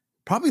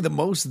probably the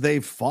most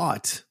they've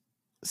fought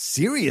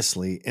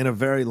seriously in a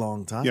very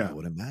long time, I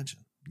would imagine,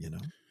 you know?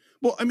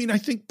 Well, I mean, I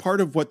think part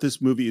of what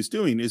this movie is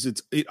doing is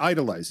it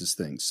idolizes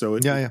things. So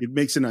it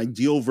makes an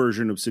ideal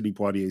version of Sidney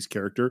Poitier's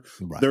character.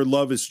 Right. Their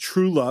love is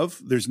true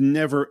love. There's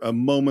never a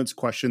moment's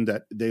question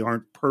that they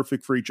aren't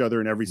perfect for each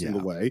other in every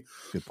single way.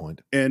 Good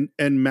point. And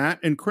Matt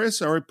and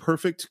Chris are a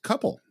perfect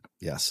couple.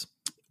 Yes.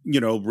 You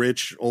know,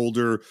 rich,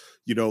 older,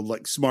 you know,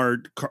 like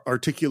smart,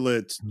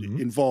 articulate,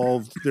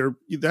 involved.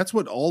 That's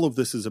what all of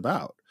this is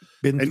about.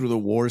 Been through the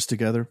wars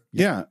together.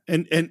 Yeah.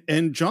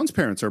 And John's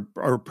parents are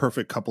a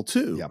perfect couple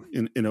too,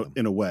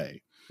 in a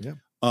way. Yeah.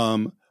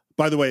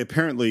 By the way,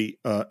 apparently,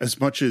 as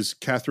much as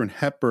Katharine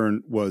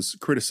Hepburn was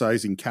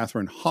criticizing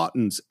Catherine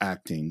Houghton's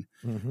acting,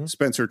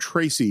 Spencer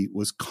Tracy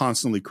was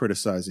constantly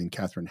criticizing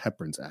Katharine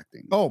Hepburn's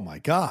acting. Oh my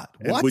God.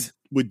 What? And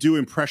would do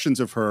impressions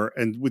of her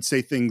and would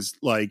say things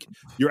like,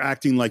 you're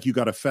acting like you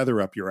got a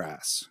feather up your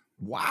ass.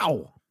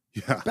 Wow.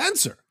 Yeah.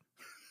 Spencer.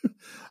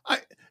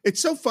 It's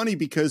so funny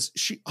because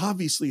she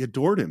obviously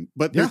adored him,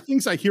 but there are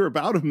things I hear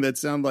about him that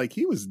sound like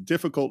he was a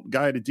difficult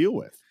guy to deal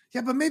with.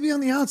 Yeah, but maybe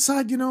on the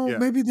outside, you know,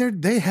 maybe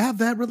they have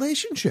that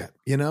relationship,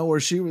 you know, or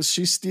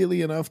she's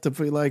steely enough to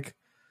feel like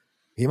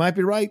he might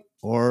be right,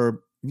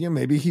 or you know,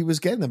 maybe he was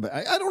getting them. But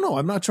I don't know.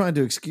 I'm not trying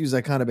to excuse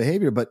that kind of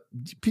behavior, but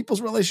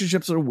people's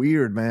relationships are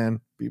weird, man.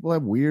 People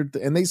have weird,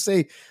 and they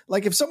say,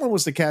 like, if someone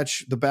was to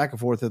catch the back and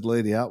forth that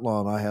Lady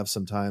Outlaw and I have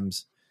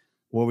sometimes,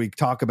 where we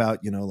talk about,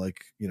 you know, like,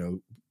 you know,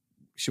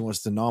 she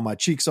wants to gnaw my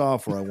cheeks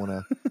off, or I want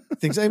to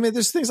things. I mean,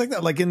 there's things like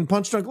that, like in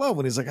Punch Drunk Love,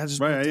 when he's like, I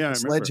just want to take a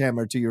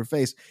sledgehammer to your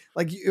face.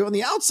 Like on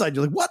the outside,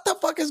 you're like, what the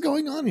fuck is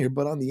going on here?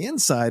 But on the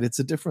inside, it's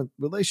a different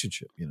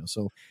relationship, you know?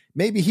 So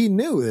maybe he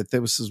knew that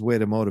there was his way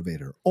to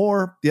motivate her,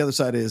 or the other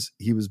side is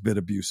he was a bit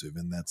abusive,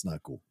 and that's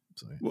not cool.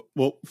 So,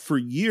 well, for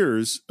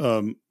years,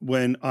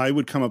 when I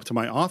would come up to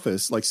my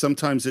office, like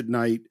sometimes at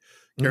night,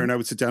 Karen and I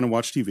would sit down and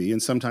watch TV,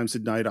 and sometimes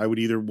at night I would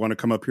either want to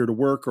come up here to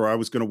work, or I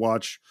was going to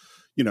watch,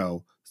 you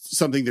know,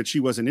 something that she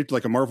wasn't into,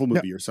 like a Marvel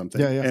movie or something.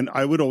 And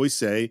I would always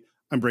say,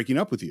 I'm breaking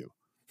up with you.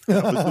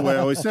 That was the way I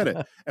always said it.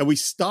 And we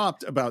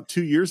stopped about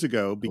 2 years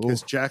ago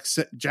because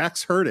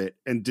Jax heard it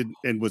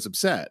and was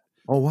upset.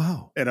 Oh,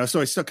 wow. And so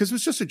I stuck, because it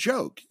was just a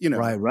joke, you know.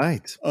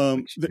 Right.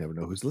 You never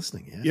know who's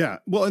listening. Yeah.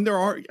 Well, and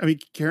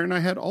Karen and I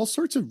had all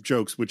sorts of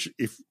jokes, which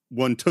if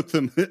one took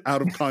them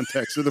out of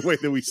context or the way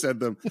that we said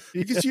them,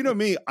 because you know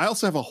me, I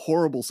also have a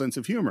horrible sense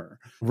of humor.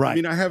 Right. I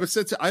mean, I have a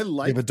sense, I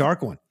like a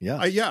dark one. Yeah.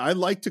 I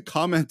like to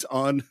comment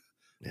on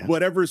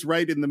whatever's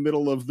right in the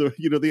middle of the,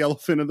 you know, the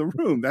elephant in the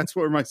room. That's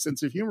where my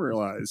sense of humor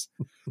lies,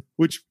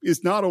 which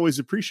is not always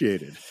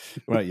appreciated.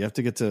 Right. You have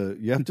to get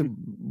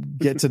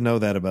to know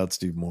that about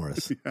Steve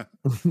Morris. Yeah.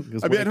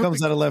 Because when it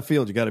comes out of left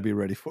field, you got to be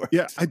ready for it.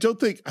 Yeah. I don't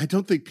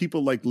think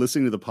people like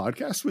listening to the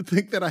podcast would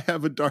think that I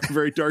have a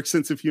very dark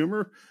sense of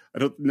humor. I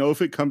don't know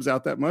if it comes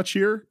out that much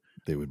here.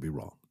 They would be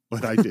wrong.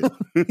 But I do.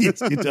 Yes,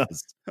 he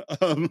does.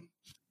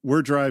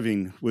 We're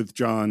driving with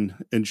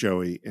John and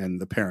Joey and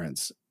the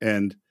parents,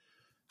 and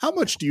how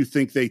much do you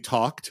think they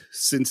talked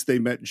since they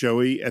met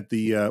Joey at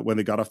the when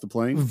they got off the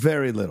plane?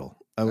 Very little.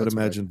 I would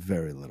imagine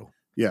very little.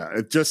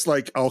 Yeah, just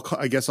like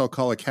I guess I'll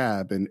call a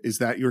cab, and is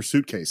that your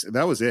suitcase? And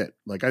that was it.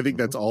 Like, I think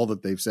that's all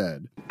that they've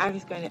said. I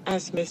was going to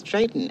ask Miss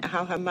Drayton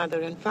how her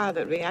mother and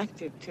father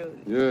reacted to.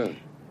 Yeah,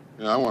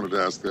 I wanted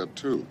to ask that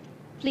too.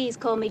 Please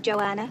call me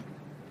Joanna.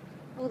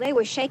 Oh, they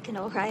were shaken,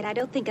 all right. I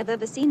don't think I've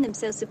ever seen them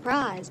so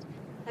surprised.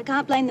 I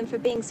can't blame them for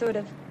being sort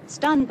of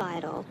stunned by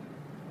it all.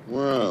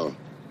 Well,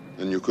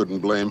 then you couldn't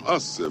blame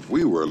us if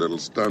we were a little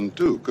stunned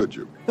too, could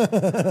you?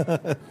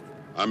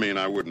 I mean,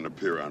 I wouldn't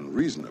appear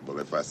unreasonable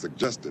if I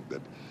suggested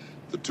that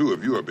the two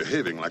of you are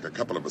behaving like a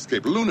couple of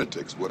escaped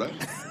lunatics, would I?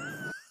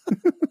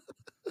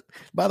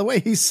 By the way,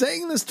 he's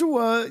saying this to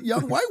a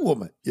young white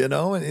woman, you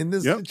know, in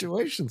this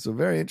situation. So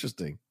very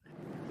interesting.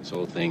 This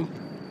whole thing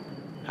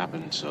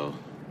happened so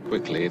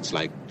quickly. It's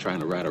like trying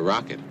to ride a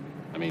rocket.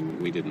 I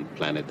mean, we didn't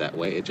plan it that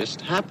way. It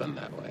just happened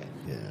that way.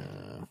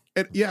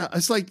 Yeah.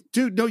 It's like,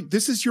 dude, no,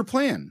 this is your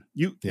plan.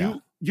 You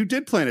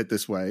did plan it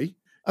this way.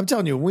 I'm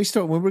telling you, we made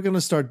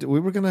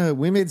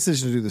the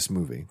decision to do this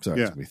movie.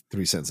 Sorry, it took me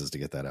 3 sentences to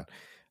get that out.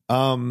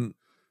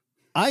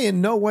 I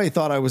in no way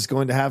thought I was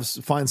going to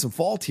find some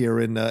fault here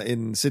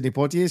in Sidney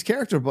Poitier's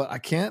character, but I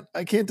can't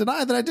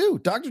deny that I do.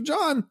 Dr.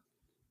 John.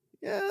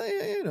 Yeah,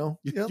 you know,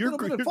 you're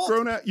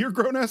a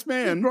grown ass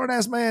man. Grown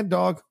ass man,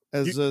 dog.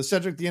 As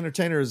Cedric the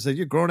Entertainer said,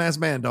 you're grown ass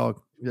man, dog.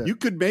 Yeah. You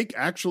could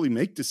actually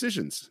make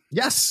decisions.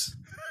 Yes.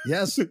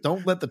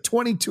 Don't let the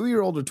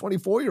 22-year-old or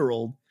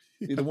 24-year-old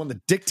be the one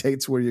that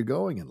dictates where you're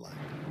going in life.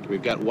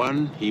 We've got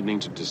one evening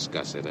to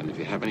discuss it, and if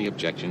you have any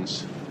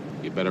objections,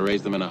 you'd better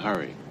raise them in a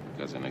hurry,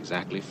 because in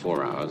exactly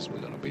 4 hours, we're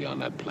going to be on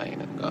that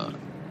plane and gone.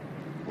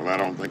 Well, I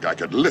don't think I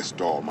could list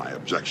all my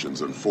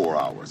objections in 4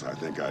 hours. I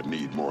think I'd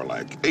need more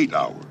like 8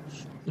 hours.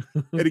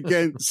 And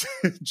again,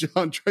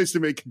 John tries to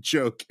make a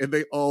joke, and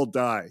they all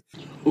die.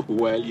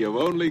 Well, you've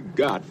only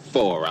got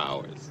 4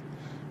 hours,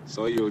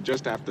 so you'll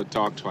just have to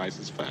talk twice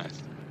as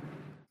fast.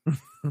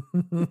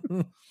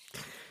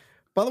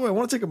 By the way, I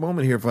want to take a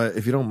moment here,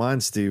 if you don't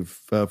mind, Steve,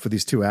 for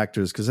these two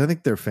actors, because I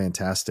think they're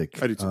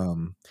fantastic. I do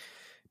too.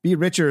 Bea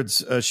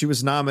Richards, she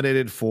was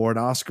nominated for an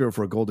Oscar,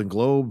 for a Golden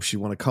Globe. She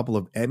won a couple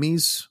of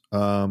Emmys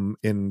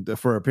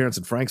for her appearance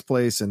in Frank's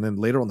Place, and then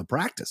later on The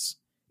Practice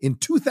in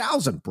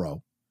 2000,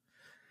 bro.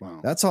 Wow.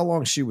 That's how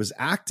long she was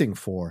acting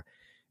for.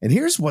 And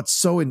here's what's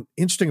so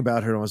interesting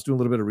about her. I was doing a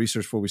little bit of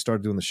research before we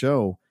started doing the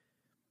show.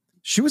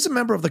 She was a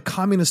member of the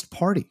Communist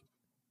Party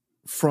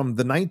from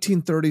the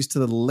 1930s to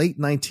the late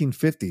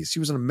 1950s. She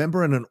was a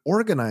member and an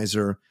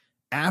organizer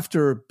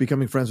after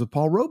becoming friends with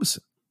Paul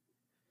Robeson.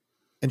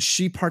 And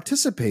she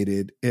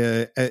participated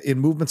in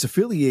movements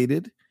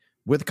affiliated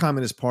with the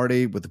Communist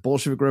Party, with the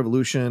Bolshevik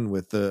Revolution,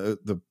 with the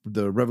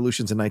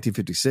revolutions in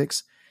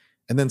 1956,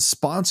 and then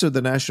sponsored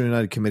the National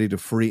United Committee to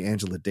free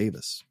Angela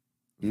Davis.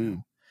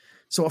 Mm.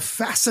 So a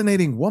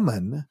fascinating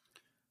woman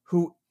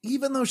who,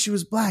 even though she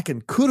was black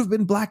and could have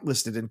been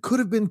blacklisted and could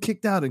have been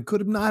kicked out and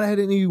could have not had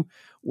any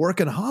work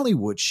in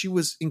Hollywood, she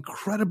was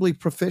incredibly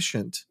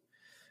proficient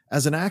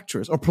as an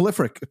actress, or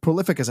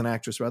prolific as an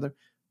actress, rather,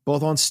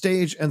 both on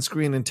stage and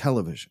screen and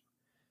television,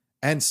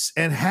 and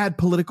had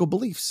political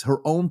beliefs,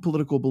 her own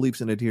political beliefs,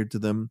 and adhered to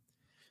them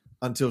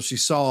until she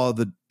saw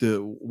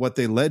what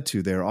they led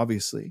to there,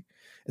 obviously.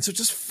 And so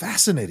just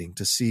fascinating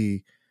to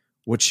see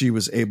what she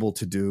was able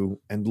to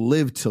do and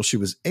live till she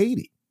was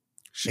 80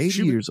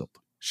 years old.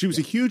 She was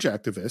a huge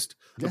activist.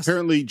 Yes.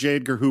 Apparently, J.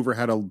 Edgar Hoover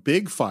had a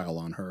big file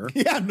on her.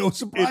 Yeah, no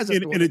surprise.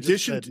 In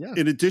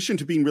addition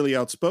to being really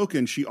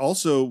outspoken, she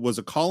also was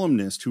a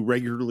columnist who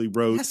regularly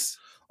wrote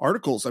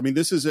articles. I mean,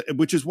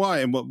 which is why,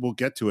 and we'll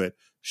get to it,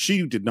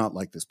 she did not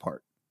like this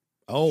part.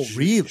 Oh,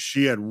 really?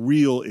 She had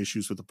real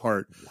issues with the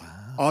part.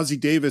 Wow. Ozzie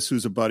Davis,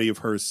 who's a buddy of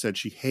hers, said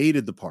she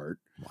hated the part.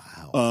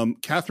 Wow.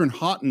 Catherine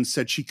Houghton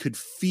said she could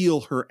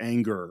feel her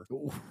anger.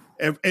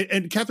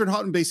 And Catherine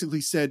Houghton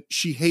basically said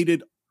she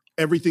hated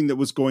everything that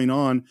was going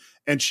on,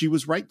 and she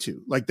was right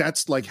to. Like,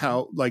 that's like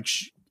how, like,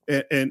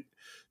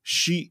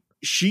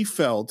 she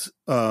felt,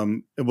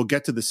 and we'll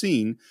get to the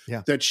scene,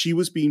 that she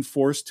was being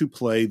forced to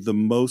play the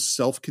most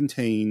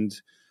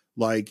self-contained,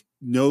 like,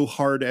 no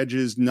hard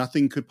edges,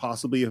 nothing could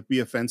possibly be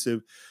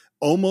offensive,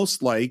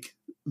 almost like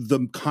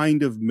the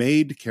kind of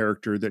maid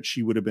character that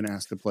she would have been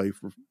asked to play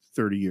for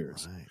 30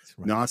 years.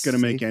 Right. Not going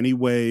to make any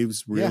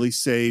waves, really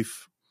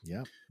safe.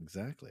 Yeah,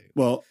 exactly.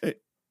 Well,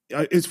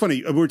 it's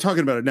funny. We're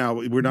talking about it now.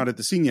 We're not at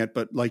the scene yet,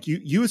 but like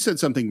you said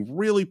something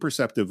really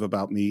perceptive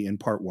about me in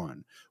part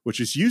one, which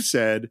is you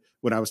said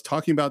when I was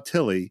talking about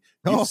Tilly,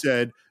 you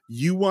said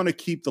you want to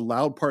keep the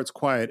loud parts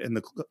quiet and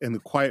the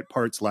quiet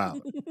parts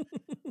loud.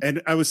 And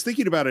I was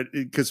thinking about it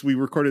because we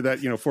recorded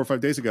that 4 or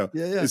 5 days ago.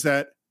 Yeah. Is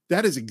that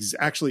is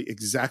actually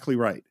exactly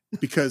right,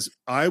 because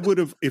I would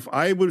have, if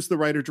I was the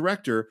writer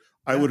director,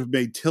 I would have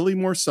made Tilly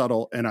more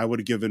subtle, and I would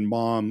have given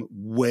Mom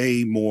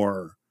way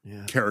more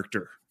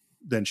character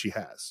than she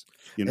has.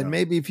 And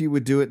maybe if you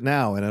would do it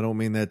now, and I don't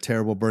mean that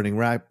terrible Burning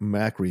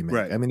Mac remake.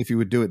 Right. I mean, if you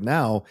would do it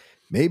now,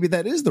 maybe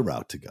that is the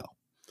route to go.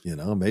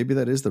 Maybe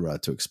that is the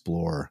route to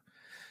explore,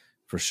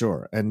 for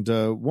sure. And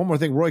one more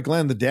thing, Roy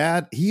Glenn, the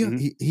dad,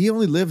 he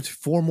only lived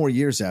 4 more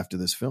years after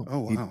this film. Oh,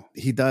 wow.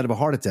 He died of a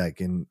heart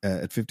attack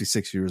at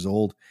 56 years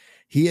old.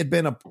 He had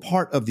been a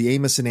part of the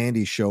Amos and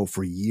Andy show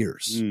for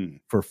years,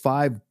 for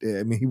 5.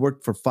 I mean, he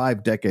worked for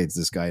 5 decades,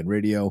 this guy, in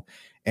radio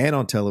and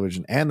on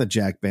television, and the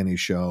Jack Benny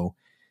show.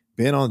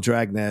 Been on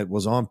Dragnet,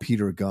 was on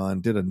Peter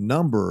Gunn, did a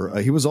number.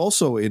 He was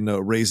also in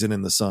Raisin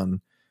in the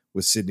Sun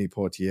with Sidney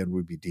Poitier and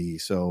Ruby Dee.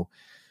 So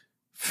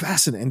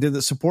fascinating. And did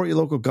the Support Your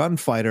Local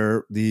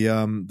Gunfighter,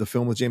 the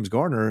film with James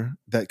Garner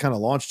that kind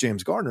of launched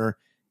James Garner.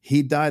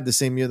 He died the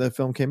same year that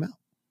film came out.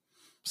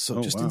 So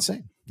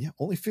insane. Yeah,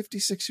 only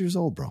 56 years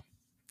old, bro.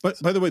 But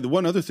by the way, the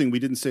one other thing we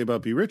didn't say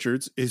about Bea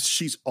Richards is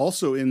she's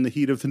also in The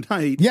Heat of the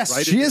Night. Yes,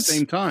 right she at is. the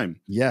same time.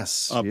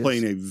 Yes,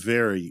 playing a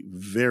very,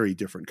 very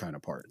different kind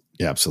of part.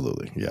 Yeah,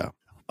 absolutely. Yeah.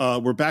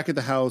 We're back at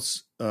the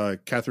house.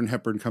 Katharine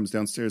Hepburn comes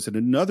downstairs in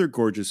another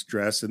gorgeous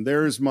dress, and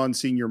there's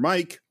Monsignor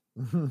Mike.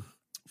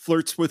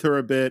 Flirts with her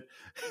a bit,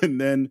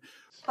 and then...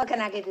 What can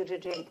I give you to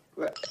drink?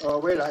 Well,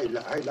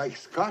 I like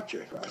scotch,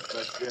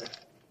 but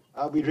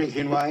I'll be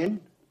drinking wine.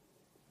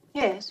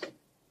 Yes.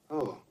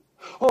 Oh,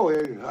 I'll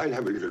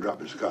have a little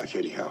drop of scotch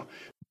anyhow.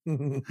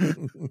 And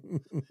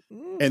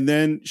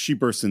then she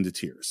bursts into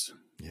tears.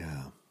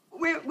 Yeah.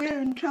 We're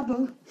in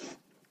trouble,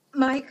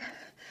 Mike.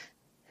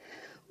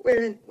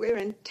 We're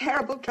in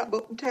terrible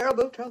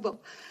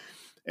trouble.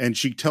 And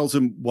she tells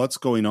him what's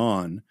going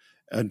on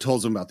and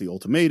tells him about the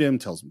ultimatum,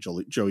 tells him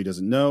Joey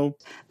doesn't know.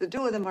 The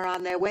 2 of them are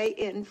on their way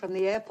in from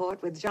the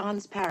airport with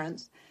John's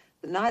parents,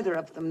 but neither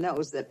of them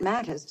knows that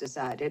Matt has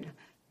decided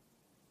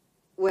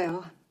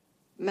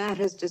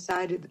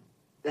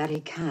that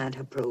he can't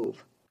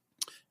approve.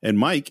 And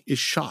Mike is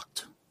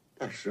shocked.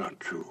 That's not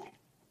true.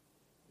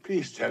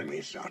 Please tell me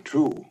it's not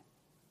true.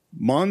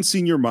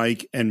 Monsignor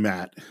Mike and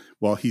Matt,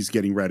 while he's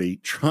getting ready,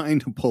 trying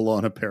to pull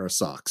on a pair of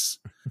socks.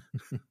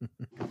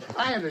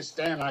 I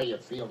understand how you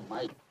feel,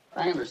 Mike.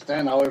 I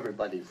understand how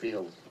everybody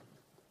feels.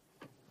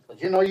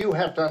 But you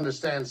have to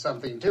understand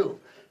something, too.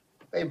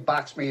 They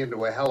boxed me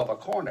into a hell of a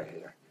corner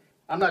here.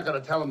 I'm not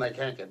going to tell them they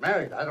can't get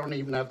married. I don't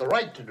even have the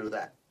right to do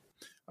that.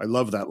 I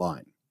love that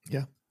line.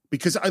 Yeah.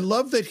 Because I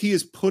love that he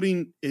is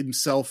putting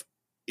himself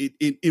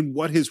in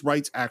what his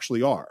rights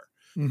actually are.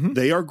 Mm-hmm.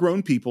 They are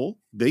grown people.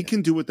 They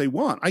can do what they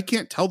want. I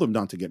can't tell them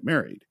not to get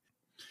married.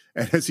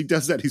 And as he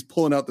does that, he's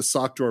pulling out the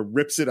sock drawer,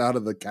 rips it out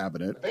of the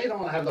cabinet. They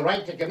don't have the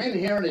right to come in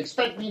here and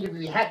expect me to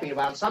be happy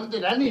about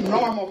something any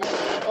normal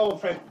man. Oh,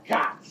 for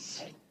God's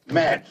sake.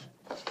 Matt,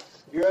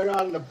 you're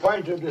on the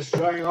point of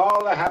destroying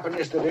all the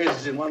happiness that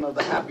is in one of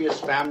the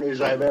happiest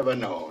families I've ever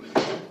known.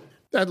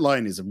 That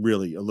line is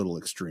really a little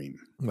extreme.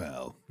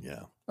 Well,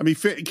 yeah. I mean,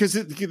 because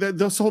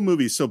this whole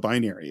movie is so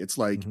binary. It's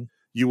like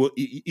you will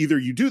either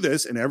you do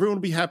this and everyone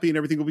will be happy and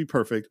everything will be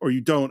perfect, or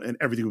you don't and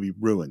everything will be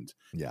ruined.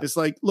 Yeah. It's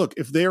like, look,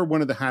 if they are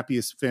one of the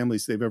happiest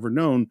families they've ever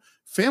known,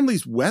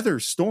 families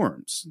weather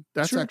storms.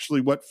 That's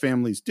actually what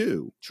families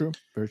do. True.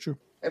 Very true.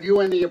 Have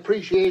you any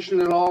appreciation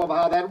at all of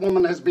how that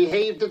woman has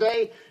behaved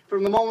today?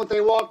 From the moment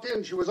they walked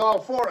in, she was all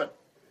for it.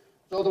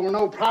 So there were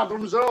no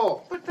problems at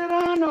all. But there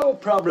are no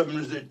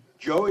problems that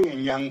Joey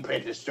and young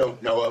Prentice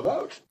don't know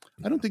about.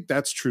 I don't think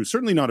that's true.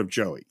 Certainly not of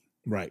Joey.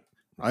 Right.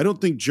 I don't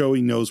think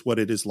Joey knows what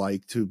it is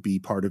like to be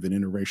part of an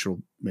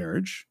interracial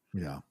marriage.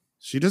 Yeah.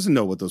 She doesn't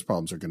know what those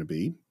problems are going to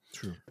be.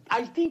 True.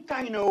 I think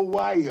I know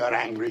why you're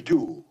angry,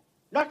 too.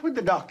 Not with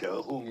the doctor,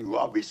 whom you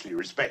obviously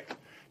respect.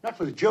 Not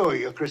with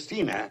Joey or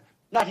Christina.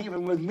 Not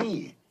even with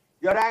me.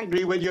 You're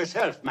angry with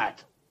yourself,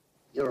 Matt.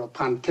 You're a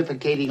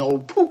pontificating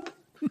old poop.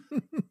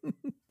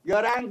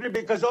 You're angry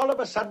because all of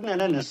a sudden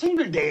and in a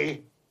single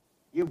day,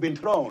 you've been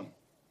thrown.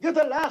 You're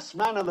the last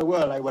man in the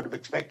world I would have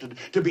expected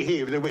to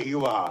behave the way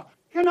you are.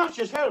 You're not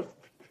yourself.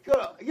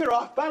 You're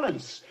off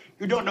balance.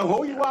 You don't know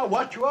who you are,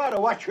 what you are,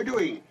 or what you're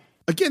doing.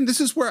 Again, this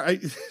is where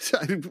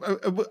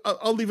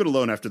I'll leave it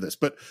alone after this.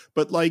 But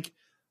like,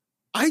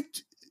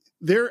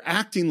 they're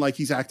acting like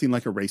he's acting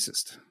like a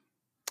racist.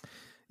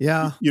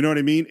 Yeah. You know what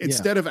I mean?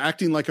 Instead of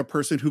acting like a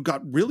person who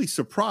got really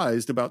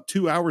surprised about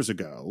 2 hours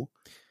ago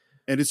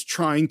and is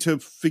trying to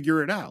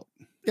figure it out.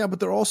 Yeah, but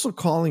they're also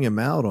calling him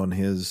out on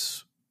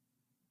his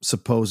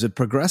supposed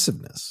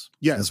progressiveness.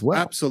 Yes, as well.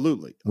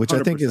 Absolutely. 100%. Which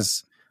I think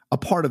is a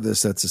part of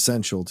this that's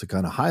essential to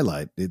kind of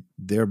highlight it.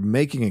 They're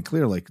making it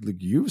clear, like, look,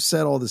 you've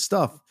said all this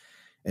stuff,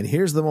 and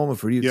here's the moment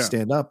for you to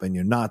stand up, and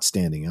you're not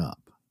standing up.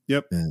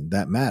 Yep. And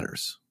that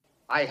matters.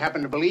 I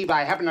happen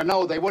to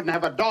know they wouldn't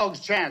have a dog's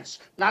chance.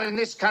 Not in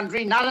this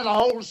country, not in the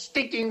whole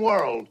stinking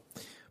world.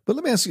 But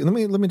let me ask you,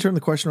 let me turn the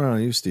question around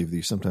on you, Steve, that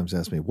you sometimes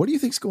ask me. What do you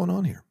think's going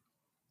on here?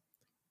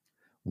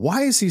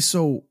 Why is he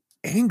so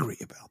angry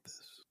about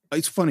this?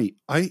 It's funny.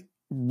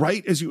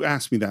 Right as you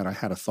asked me that, I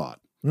had a thought.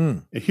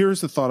 And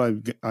here's the thought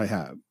I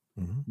have.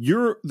 Mm-hmm.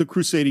 You're the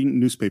crusading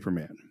newspaper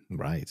man.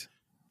 Right.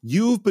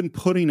 You've been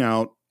putting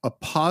out a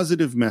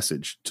positive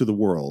message to the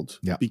world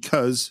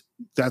because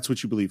that's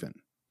what you believe in.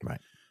 Right.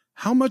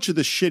 How much of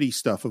the shitty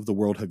stuff of the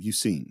world have you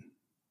seen?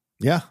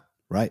 Yeah,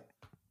 right.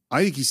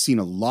 I think he's seen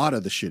a lot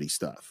of the shitty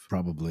stuff.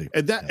 Probably.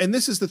 And and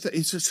this is the thing.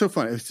 It's just so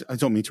funny. I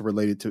don't mean to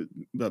relate it to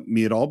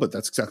me at all, but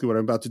that's exactly what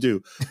I'm about to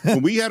do.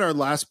 When we had our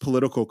last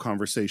political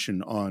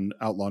conversation on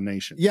Outlaw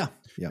Nation. Yeah.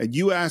 And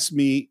you asked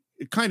me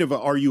kind of a,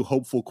 are you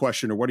hopeful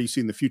question, or what do you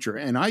see in the future?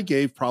 And I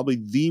gave probably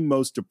the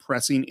most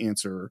depressing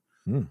answer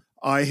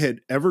I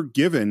had ever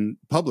given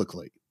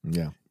publicly.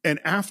 Yeah. And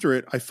after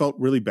it, I felt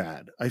really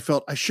bad. I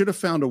felt I should have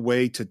found a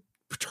way to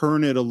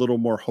turn it a little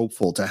more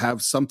hopeful, to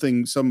have some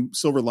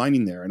silver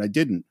lining there. And I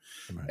didn't.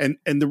 Right.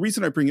 And the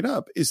reason I bring it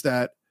up is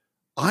that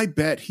I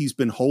bet he's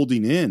been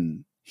holding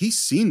in. He's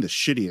seen the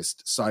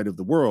shittiest side of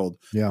the world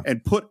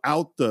and put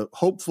out the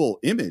hopeful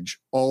image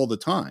all the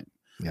time.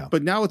 Yeah.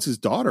 But now it's his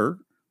daughter.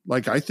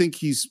 Like, I think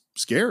he's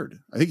scared.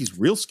 I think he's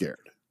real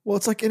scared. Well,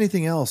 it's like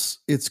anything else.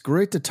 It's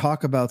great to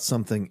talk about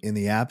something in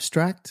the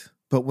abstract,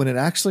 but when it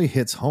actually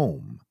hits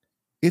home,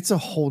 it's a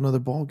whole nother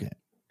ballgame.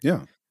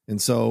 Yeah.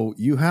 And so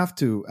you have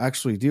to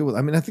actually deal with,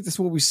 I mean, I think that's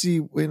what we see.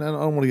 And I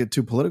don't want to get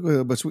too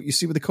political, but it's what you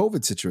see with the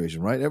COVID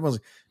situation, right? Everyone's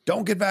like,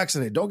 don't get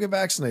vaccinated. Don't get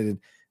vaccinated.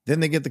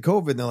 Then they get the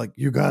COVID and they're like,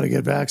 you got to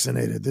get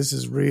vaccinated. This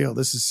is real.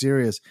 This is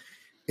serious.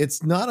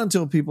 It's not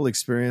until people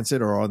experience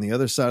it or are on the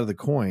other side of the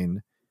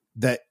coin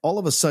that all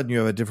of a sudden you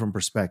have a different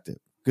perspective.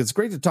 Because it's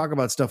great to talk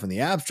about stuff in the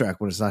abstract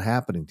when it's not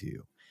happening to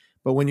you.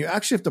 But when you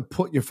actually have to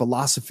put your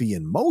philosophy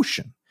in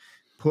motion,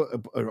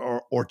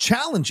 or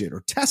challenge it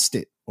or test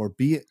it or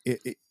be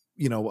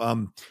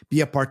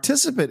a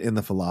participant in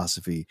the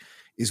philosophy,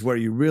 is where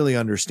you really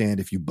understand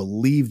if you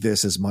believe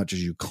this as much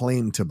as you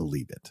claim to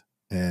believe it.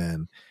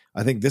 And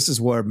I think this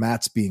is where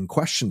Matt's being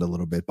questioned a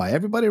little bit by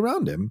everybody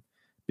around him,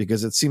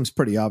 because it seems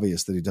pretty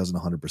obvious that he doesn't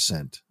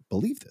 100%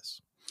 believe this.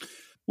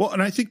 Well,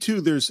 and I think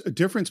too, there's a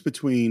difference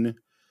between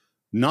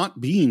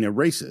not being a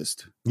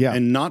racist Yeah.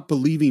 and not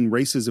believing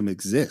racism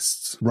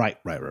exists. Right.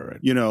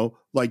 You know,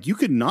 like you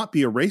could not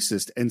be a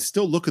racist and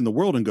still look in the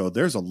world and go,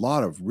 there's a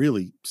lot of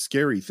really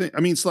scary things.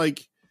 I mean, it's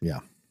like, yeah.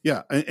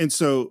 And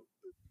so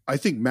I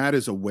think Matt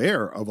is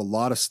aware of a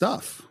lot of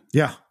stuff.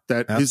 Yeah.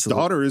 That his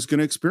daughter is going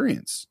to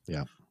experience.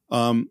 Yeah.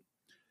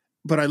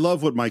 But I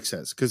love what Mike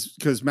says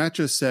because Matt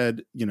just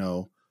said, you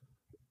know,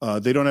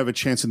 they don't have a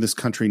chance in this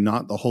country,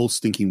 not the whole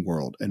stinking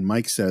world. And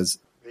Mike says,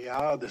 They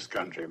are this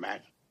country,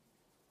 Matt.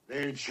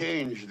 They'll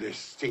change this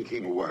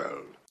stinking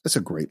world. That's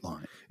a great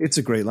line. It's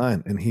a great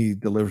line, and he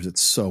delivers it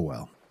so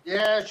well.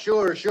 Yeah,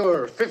 sure.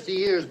 50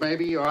 years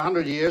maybe, or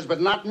 100 years,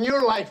 but not in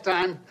your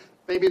lifetime.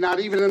 Maybe not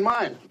even in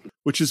mine.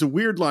 Which is a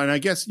weird line. I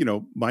guess, you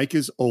know, Mike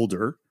is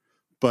older,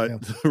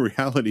 but the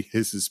reality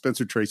is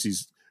Spencer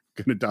Tracy's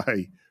going to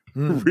die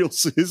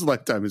his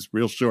lifetime is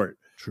real short.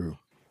 True.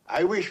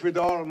 I wish with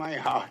all my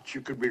heart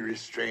you could be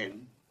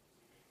restrained.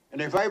 And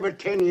if I were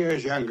 10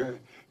 years younger,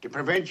 to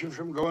prevent you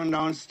from going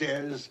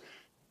downstairs,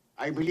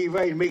 I believe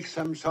I'd make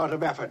some sort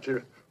of effort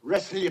to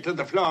wrestle you to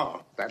the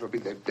floor. That'll be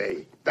the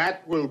day.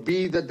 That will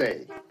be the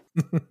day.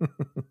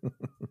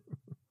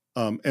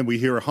 And we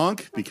hear a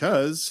honk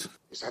because...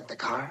 Is that the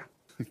car?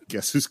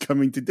 Guess who's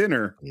coming to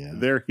dinner? Yeah.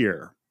 They're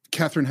here.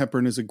 Katharine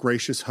Hepburn is a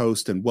gracious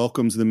host and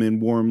welcomes them in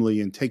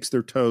warmly and takes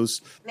their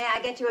toast. May I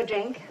get you a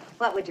drink?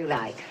 What would you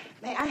like?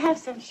 May I have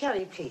some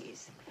sherry,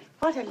 please?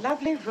 What a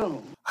lovely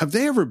room. Have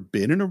they ever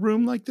been in a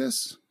room like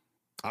this?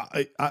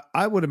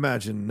 I would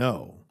imagine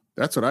no.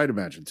 That's what I'd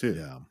imagine too.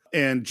 Yeah.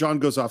 And John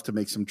goes off to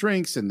make some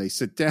drinks and they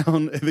sit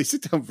down and they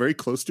sit down very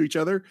close to each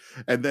other.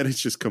 And then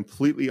it's just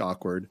completely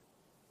awkward.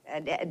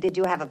 Did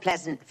you have a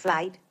pleasant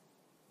flight?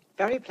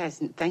 Very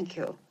pleasant, thank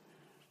you.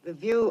 The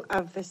view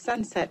of the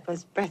sunset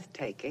was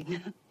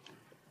breathtaking.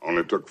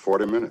 Only took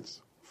 40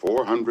 minutes,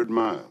 400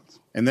 miles.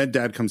 And then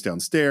Dad comes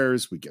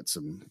downstairs. We get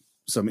some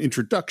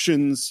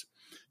introductions.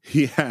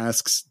 He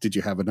asks, did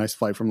you have a nice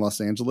flight from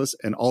Los Angeles?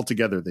 And all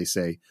together they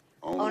say,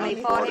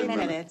 only 40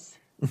 minutes.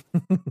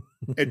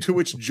 And to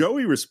which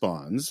Joey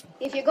responds,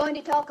 If you're going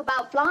to talk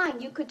about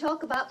flying, you could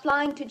talk about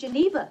flying to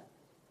Geneva.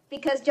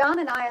 Because John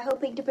and I are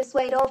hoping to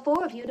persuade all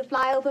four of you to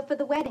fly over for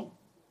the wedding.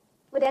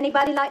 Would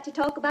anybody like to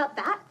talk about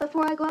that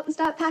before I go up and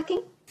start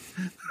packing?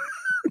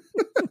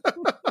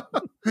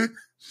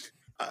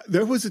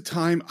 There was a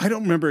time, I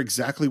don't remember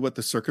exactly what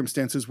the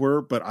circumstances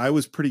were, but I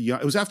was pretty young.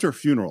 It was after a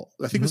funeral.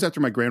 I think it was after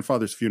my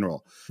grandfather's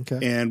funeral. Okay.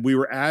 And we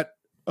were at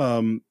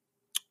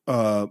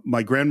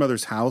my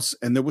grandmother's house,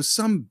 and there was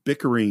some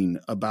bickering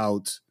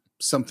about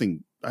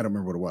something. I don't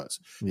remember what it was.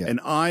 Yeah. And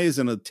I, as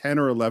a 10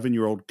 or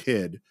 11-year-old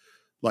kid,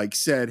 like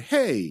said,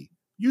 hey,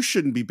 you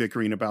shouldn't be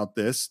bickering about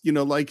this. You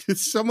know, like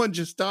someone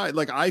just died.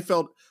 Like I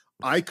felt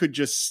I could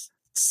just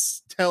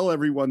tell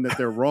everyone that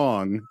they're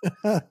wrong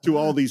to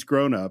all these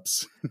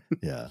grown-ups.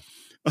 Yeah.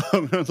 I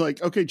was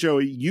like, okay,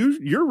 Joey,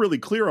 you're really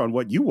clear on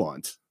what you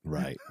want.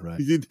 Right.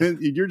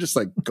 You're just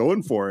like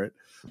going for it.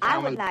 I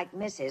would like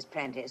Mrs.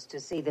 Prentice to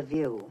see the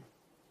view.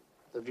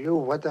 The view?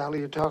 What the hell are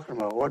you talking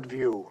about? What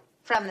view?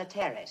 From the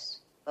terrace,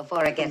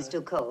 before it gets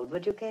too cold.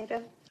 Would you,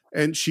 Cater?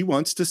 And she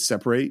wants to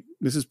separate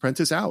Mrs.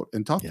 Prentice out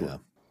and talk to her.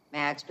 May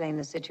I explain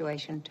the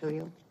situation to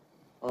you?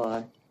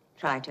 Or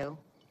try to?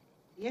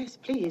 Yes,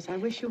 please. I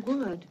wish you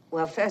would.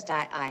 Well, first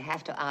I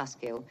have to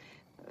ask you,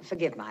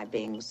 forgive my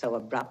being so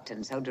abrupt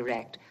and so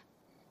direct.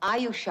 Are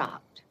you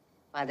shocked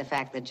by the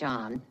fact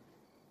that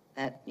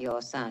that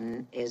your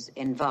son is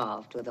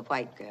involved with a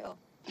white girl?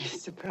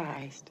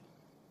 Surprised.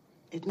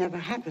 It never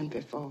happened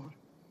before.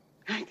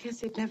 I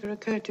guess it never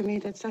occurred to me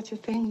that such a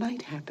thing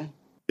might happen.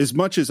 As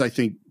much as I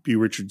think B.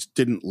 Richards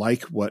didn't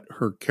like what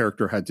her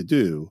character had to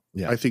do,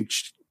 I think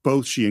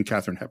both she and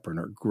Katharine Hepburn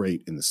are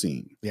great in the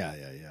scene. Yeah.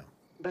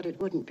 But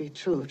it wouldn't be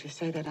true to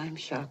say that I'm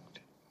shocked.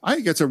 I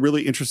think it's a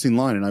really interesting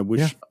line, and I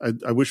wish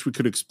I wish we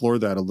could explore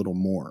that a little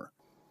more.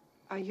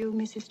 Are you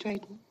Mrs.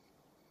 Drayton?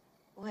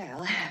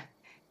 Well,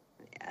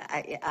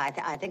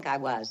 I think I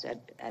was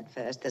at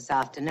first this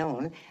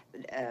afternoon,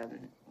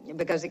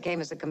 because it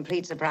came as a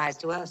complete surprise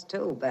to us,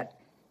 too. But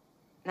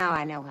now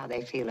I know how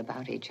they feel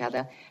about each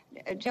other.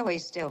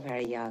 Joey's still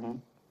very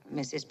young,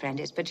 Mrs.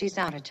 Prentice, but she's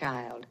not a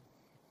child.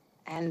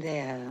 And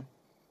they're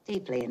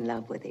deeply in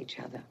love with each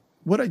other.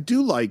 What I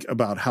do like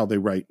about how they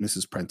write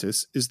Mrs.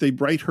 Prentice is they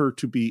write her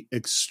to be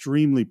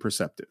extremely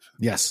perceptive.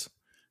 Yes.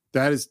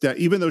 That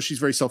even though she's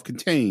very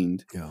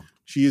self-contained,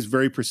 she is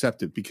very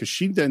perceptive, because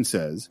she then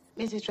says,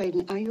 Mrs.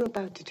 Drayton, are you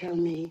about to tell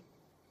me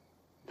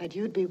that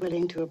you'd be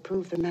willing to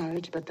approve the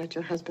marriage, but that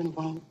your husband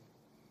won't?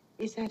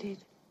 Is that it?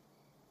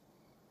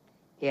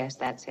 Yes,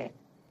 that's it.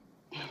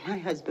 My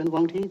husband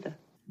won't either.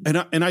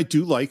 And I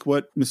do like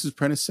what Mrs.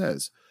 Prentice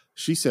says.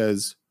 She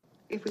says,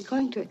 if we're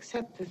going to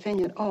accept the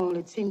thing at all,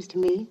 it seems to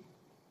me,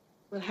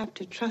 we'll have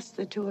to trust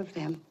the two of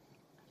them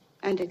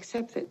and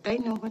accept that they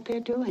know what they're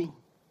doing.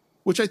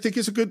 Which I think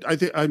is a good,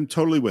 I'm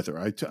totally with her.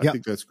 I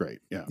think that's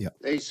great. Yeah.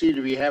 They seem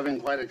to be having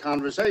quite a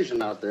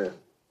conversation out there.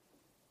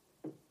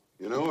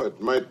 You know,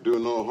 it might do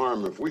no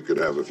harm if we could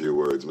have a few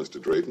words,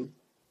 Mr. Drayton.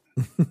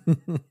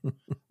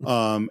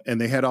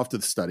 And they head off to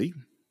the study.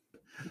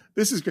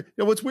 This is great. You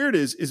know, what's weird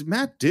is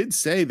Matt did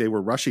say they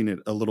were rushing it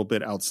a little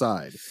bit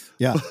outside.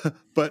 Yeah.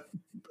 But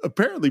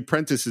apparently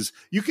Prentice is,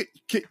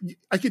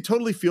 I could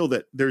totally feel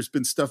that there's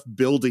been stuff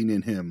building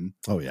in him.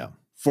 Oh, yeah.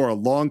 For a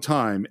long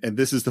time. And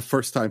this is the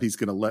first time he's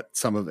going to let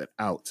some of it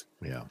out.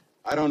 Yeah.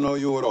 I don't know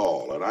you at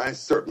all, and I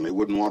certainly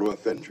wouldn't want to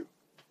offend you.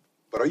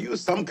 But are you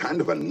some kind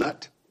of a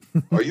nut?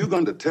 Are you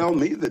going to tell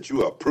me that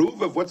you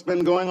approve of what's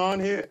been going on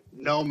here?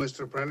 No,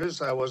 Mr.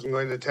 Prentice, I wasn't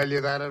going to tell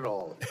you that at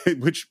all.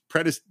 Which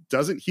Prentice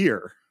doesn't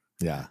hear.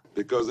 Yeah.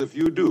 Because if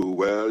you do,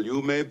 well,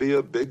 you may be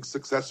a big,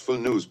 successful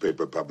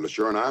newspaper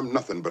publisher, and I'm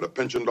nothing but a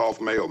pensioned-off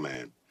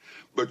mailman.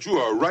 But you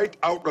are right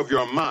out of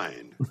your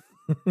mind.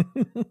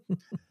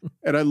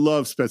 And I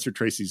love Spencer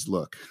Tracy's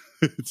look.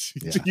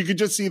 You could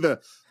just see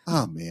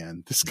oh,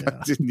 man, this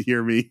guy didn't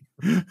hear me.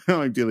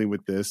 How I'm dealing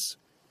with this.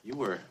 You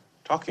were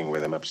talking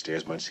with him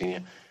upstairs,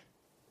 Monsignor.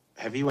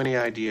 Have you any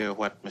idea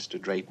what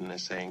Mr. Drayton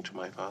is saying to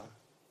my father?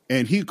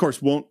 And he, of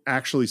course, won't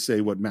actually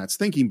say what Matt's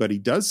thinking, but he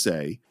does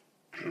say...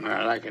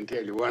 Well, I can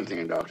tell you one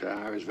thing, Doctor.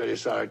 I was very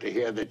sorry to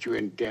hear that you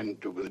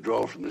intend to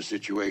withdraw from the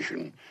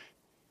situation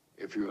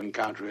if you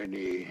encounter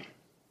any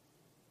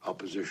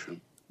opposition.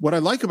 What I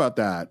like about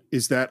that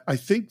is that I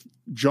think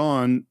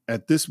John,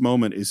 at this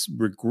moment, is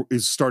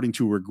starting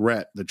to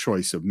regret the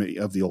choice of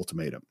the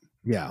ultimatum.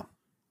 Yeah.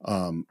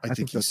 I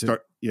think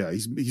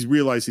he's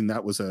realizing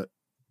that was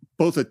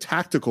both a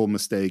tactical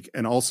mistake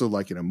and also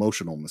like an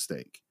emotional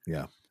mistake.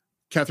 Yeah.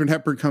 Katharine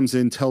Hepburn comes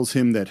in, tells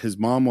him that his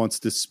mom wants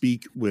to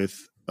speak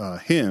with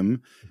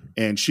him,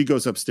 and she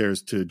goes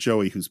upstairs to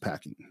Joey, who's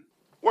packing.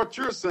 What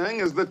you're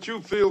saying is that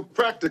you feel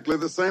practically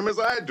the same as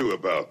I do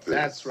about this.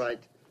 That's right.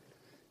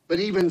 But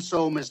even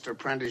so, Mr.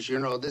 Prentice, you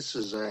know, this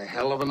is a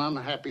hell of an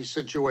unhappy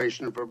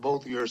situation for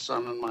both your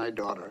son and my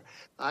daughter.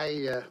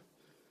 I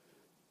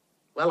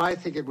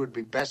think it would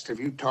be best if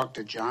you talked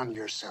to John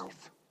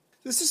yourself.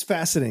 This is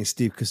fascinating,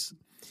 Steve, because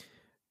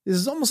this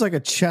is almost like a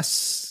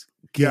chess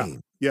game.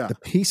 Yeah. The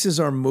pieces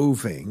are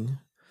moving,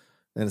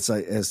 and it's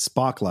like, as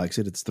Spock likes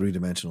it, it's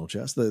three-dimensional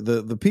chess.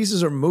 The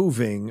pieces are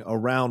moving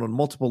around on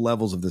multiple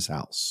levels of this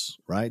house,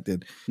 right?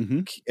 That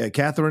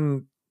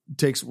Catherine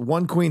takes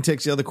one queen,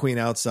 takes the other queen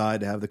outside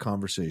to have the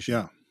conversation.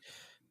 Yeah.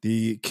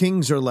 The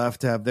kings are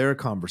left to have their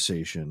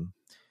conversation.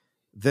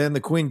 Then the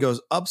queen goes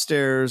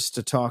upstairs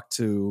to talk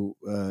to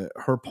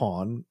her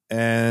pawn,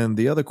 and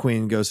the other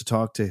queen goes to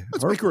talk to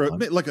Let's her make her pawn.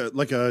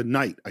 like a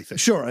knight, I think.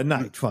 Sure, a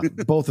knight. Fine.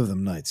 Both of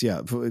them knights, yeah.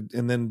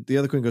 And then the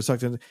other queen goes to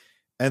talk to him.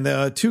 And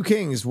the two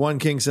kings, one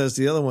king says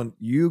to the other one,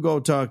 you go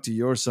talk to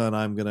your son.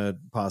 I'm going to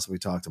possibly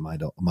talk to my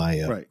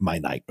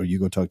knight. Or you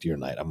go talk to your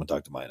knight. I'm going to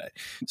talk to my knight.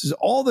 So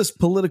all this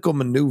political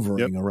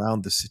maneuvering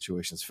around this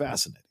situation is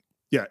fascinating.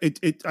 Yeah,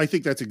 I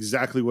think that's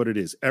exactly what it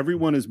is.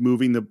 Everyone is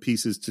moving the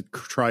pieces to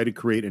try to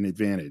create an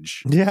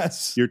advantage.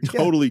 Yes. You're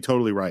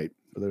totally right.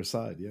 For their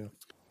side, yeah.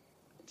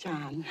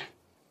 John,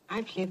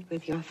 I've lived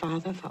with your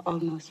father for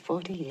almost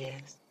 40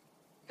 years.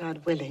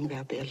 God willing,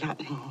 there'll be a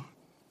lot more.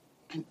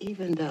 And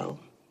even though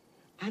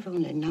I've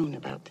only known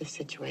about this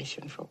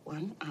situation for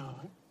 1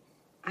 hour,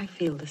 I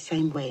feel the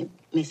same way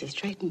Mrs.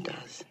 Drayton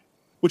does.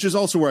 Which is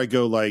also where I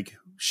go, like,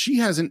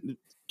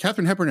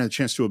 Katharine Hepburn had a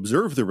chance to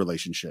observe the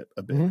relationship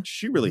a bit. Mm-hmm.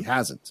 She really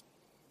hasn't.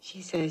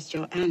 She says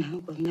Joanna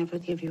will never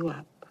give you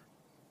up.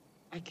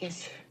 I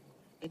guess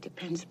it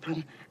depends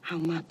upon how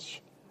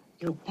much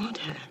you want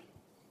her.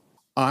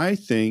 I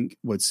think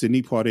what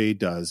Sidney Poitier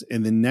does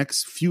in the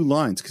next few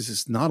lines, because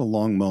it's not a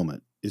long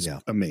moment, is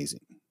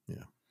amazing.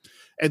 Yeah.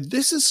 And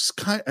this is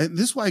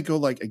why I go,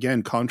 like,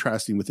 again,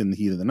 contrasting within the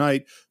heat of the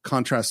night,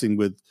 contrasting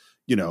with,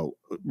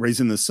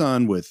 Raising the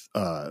Sun, with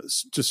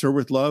To Sir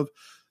With Love.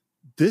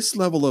 This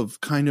level of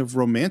kind of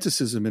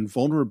romanticism and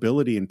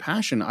vulnerability and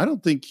passion, I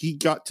don't think he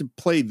got to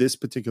play this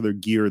particular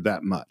gear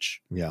that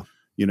much. Yeah.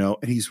 And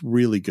he's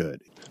really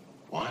good.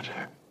 Want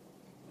her?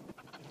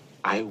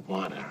 I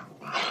want her.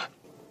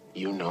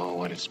 You know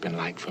what it's been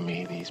like for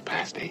me these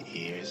past 8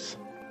 years.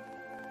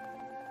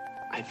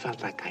 I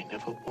felt like I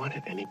never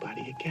wanted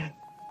anybody again.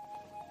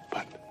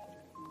 But,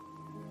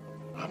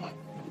 Mama,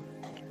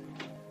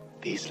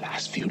 these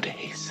last few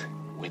days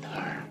with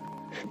her,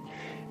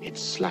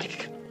 it's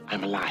like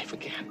I'm alive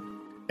again.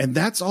 And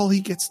that's all he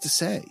gets to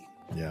say.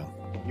 Yeah.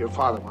 Your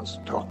father wants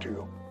to talk to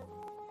you.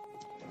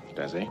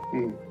 Does he?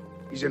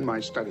 He's in my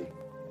study.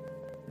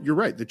 You're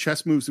right. The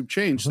chess moves have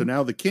changed. So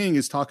now the king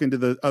is talking to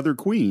the other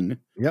queen.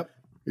 Yep.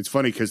 It's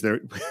funny because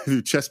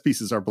the chess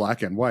pieces are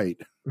black and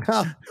white.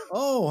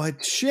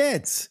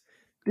 Shit.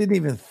 Didn't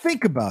even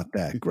think about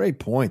that. Great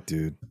point,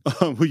 dude.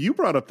 Well, you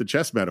brought up the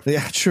chess metaphor.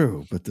 Yeah,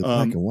 true. But the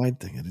black and white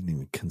thing, I didn't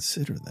even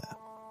consider that.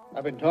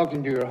 I've been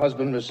talking to your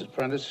husband, Mrs.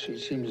 Prentice. He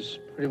seems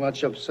pretty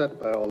much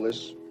upset by all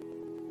this.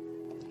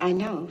 I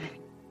know.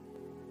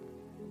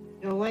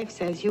 Your wife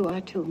says you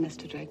are too,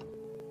 Mr. Drake.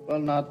 Well,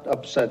 not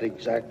upset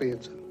exactly.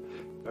 It's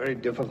a very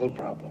difficult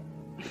problem.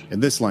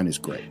 And this line is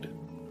great.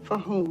 For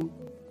whom?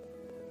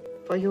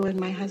 For you and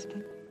my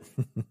husband?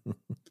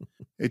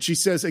 And she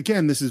says,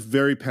 again, this is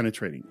very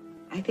penetrating.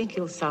 I think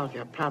you'll solve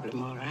your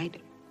problem, all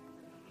right?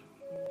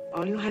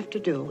 All you have to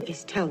do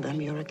is tell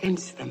them you're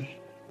against them.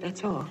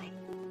 That's all.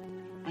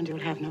 and you'll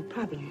have no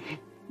problem.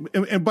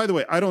 And by the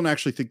way, I don't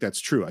actually think that's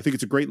true. I think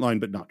it's a great line,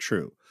 but not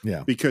true.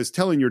 Yeah. Because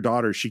telling your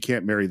daughter she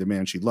can't marry the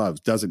man she loves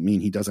doesn't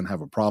mean he doesn't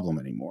have a problem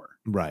anymore.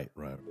 Right.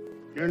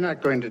 You're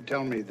not going to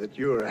tell me that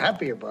you're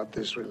happy about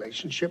this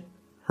relationship.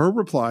 Her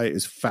reply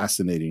is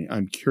fascinating.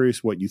 I'm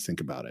curious what you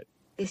think about it.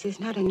 This is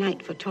not a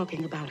night for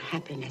talking about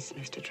happiness,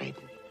 Mr.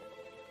 Drayton.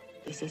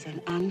 This is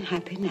an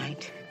unhappy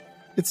night.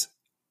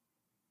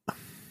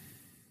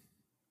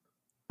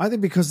 I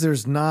think because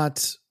there's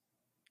not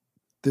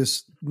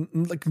this,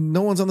 like,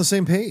 no one's on the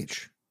same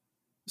page.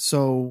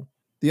 So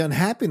the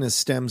unhappiness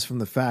stems from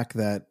the fact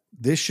that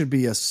this should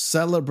be a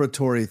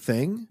celebratory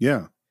thing.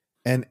 Yeah.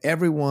 And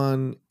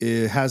everyone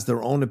has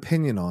their own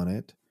opinion on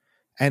it.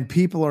 And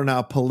people are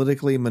now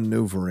politically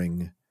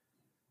maneuvering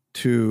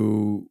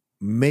to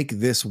make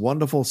this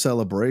wonderful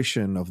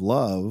celebration of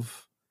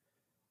love.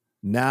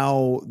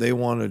 Now they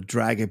want to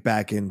drag it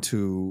back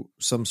into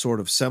some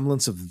sort of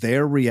semblance of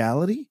their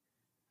reality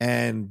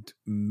and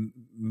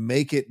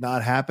make it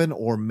not happen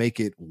or make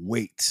it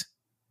wait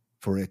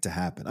for it to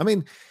happen. I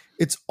mean,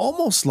 it's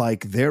almost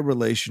like their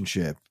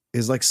relationship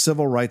is like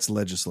civil rights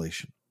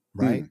legislation,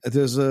 right?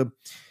 There's a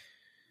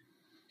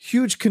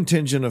huge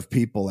contingent of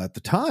people at the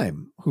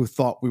time who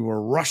thought we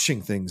were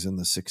rushing things in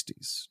the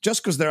 60s.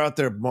 Just because they're out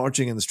there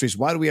marching in the streets,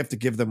 why do we have to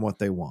give them what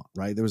they want,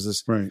 right? There was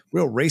this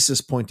real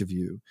racist point of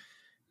view.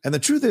 And the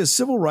truth is,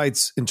 civil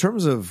rights, in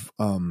terms of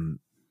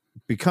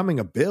becoming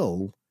a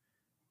bill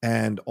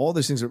and all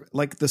these things, are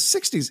like the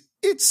 60s,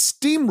 it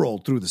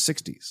steamrolled through the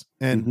 60s.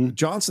 And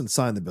Johnson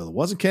signed the bill. It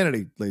wasn't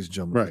Kennedy, ladies and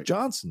gentlemen, it was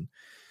Johnson.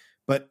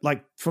 But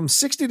like from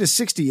 60 to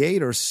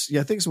 68, or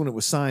I think it's when it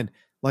was signed,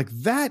 like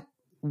that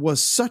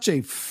was such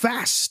a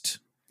fast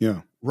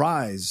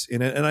rise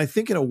in it. And I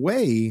think in a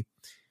way,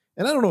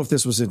 and I don't know if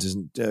this was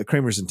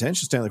Kramer's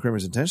intention, Stanley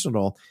Kramer's intention at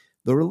all,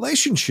 the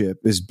relationship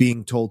is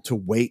being told to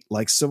wait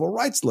like civil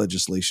rights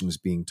legislation is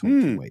being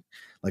told to wait.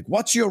 Like,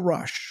 what's your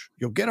rush?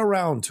 You'll get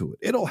around to it.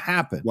 It'll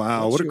happen.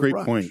 Wow, What's what a your great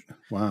rush? point.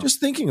 Wow. Just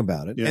thinking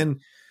about it. Yeah.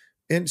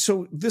 And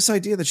so this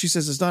idea that she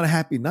says it's not a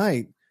happy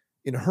night,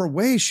 in her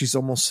way, she's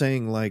almost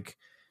saying like,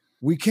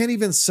 we can't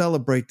even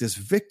celebrate this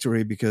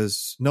victory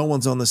because no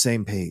one's on the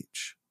same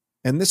page.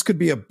 And this could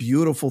be a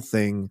beautiful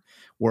thing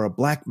where a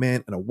black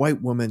man and a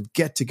white woman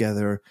get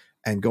together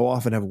and go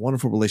off and have a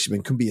wonderful relationship,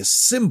 and can be a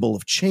symbol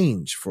of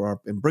change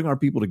and bring our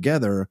people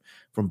together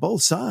from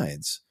both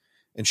sides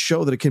and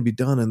show that it can be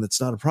done and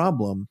it's not a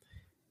problem.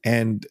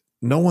 And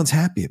no one's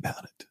happy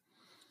about it.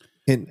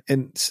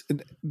 And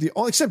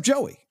all except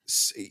Joey,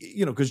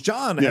 you know, because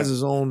John has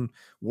his own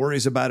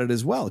worries about it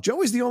as well.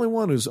 Joey's the only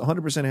one who's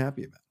 100%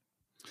 happy about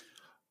it.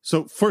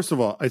 So first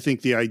of all, I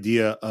think the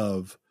idea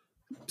of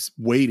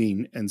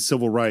waiting and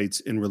civil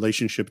rights in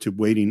relationship to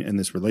waiting in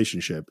this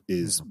relationship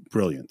is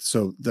brilliant.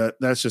 So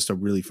that's just a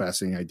really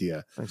fascinating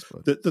idea. Thanks,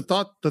 bud.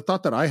 The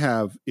thought that I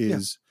have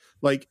is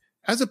like,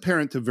 as a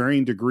parent to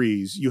varying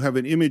degrees, you have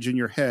an image in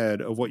your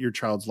head of what your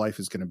child's life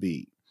is going to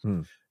be.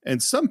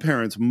 And some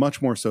parents much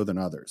more so than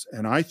others.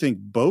 And I think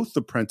both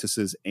the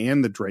Prentices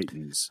and the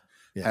Draytons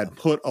had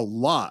put a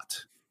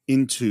lot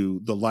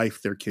into the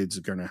life their kids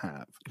are going to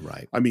have.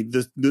 Right. I mean,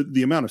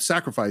 the amount of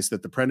sacrifice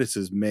that the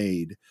Prentices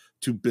made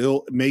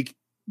to make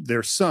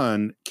their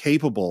son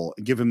capable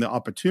and give him the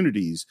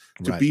opportunities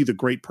to be the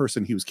great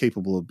person he was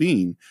capable of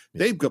being.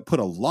 They've put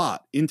a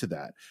lot into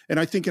that. And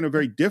I think in a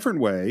very different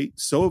way,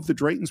 so have the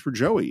Draytons for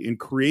Joey, in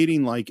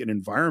creating like an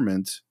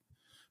environment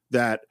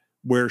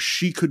where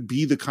she could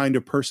be the kind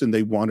of person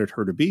they wanted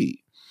her to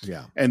be.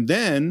 Yeah. And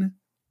then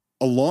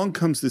along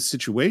comes this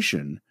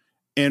situation.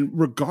 And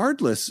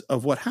regardless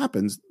of what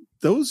happens,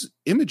 those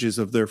images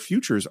of their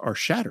futures are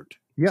shattered.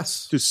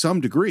 Yes. To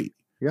some degree.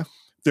 Yeah.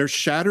 They're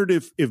shattered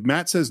if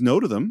Matt says no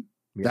to them.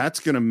 That's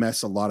going to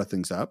mess a lot of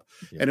things up.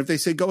 And if they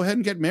say, go ahead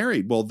and get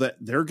married, well,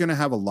 they're going to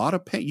have a lot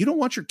of pain. You don't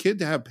want your kid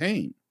to have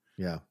pain.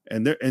 Yeah.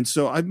 And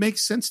so it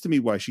makes sense to me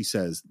why she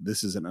says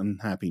this is an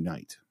unhappy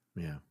night.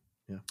 Yeah.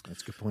 Yeah.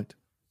 That's a good point.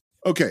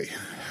 Okay.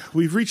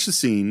 We've reached the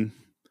scene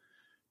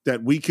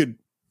that we could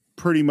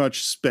pretty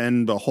much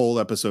spend the whole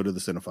episode of the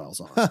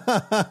Cinephiles on.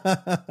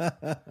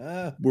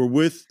 We're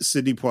with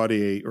Sidney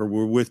Poitier, or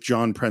we're with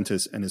John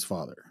Prentice and his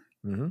father.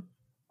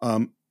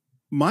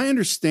 My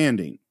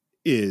understanding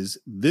is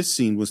this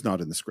scene was not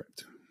in the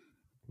script.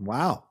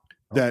 Wow.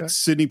 That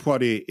Sidney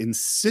Poitier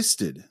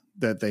insisted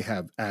that they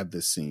add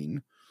this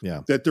scene.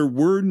 Yeah. That there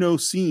were no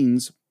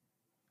scenes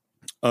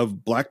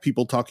of black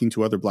people talking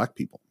to other black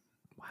people.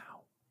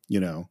 Wow. You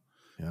know?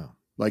 Yeah.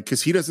 Like,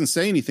 because he doesn't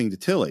say anything to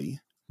Tilly.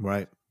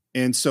 Right.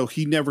 And so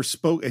he never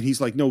spoke. And he's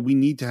like, no, we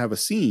need to have a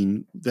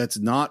scene that's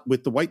not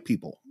with the white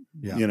people.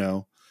 Yeah. You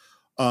know?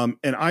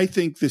 And I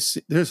think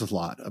there's a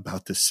lot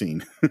about this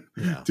scene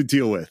to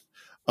deal with.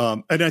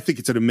 And I think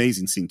it's an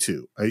amazing scene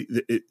too.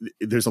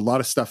 There's a lot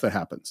of stuff that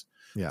happens.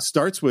 Yeah. It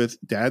starts with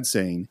Dad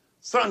saying,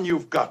 son,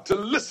 you've got to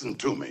listen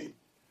to me.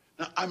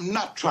 Now, I'm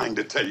not trying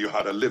to tell you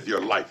how to live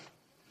your life,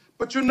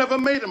 but you never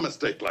made a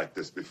mistake like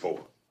this before.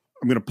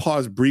 I'm going to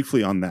pause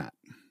briefly on that.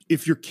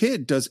 If your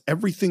kid does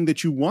everything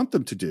that you want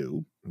them to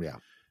do,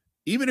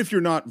 even if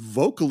you're not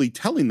vocally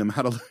telling them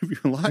how to live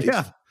your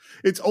life,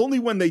 it's only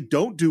when they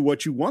don't do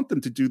what you want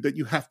them to do that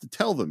you have to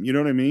tell them. You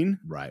know what I mean?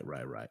 Right.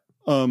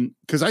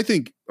 Because I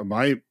think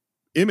my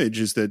image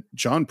is that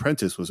John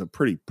Prentice was a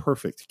pretty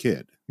perfect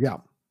kid. Yeah.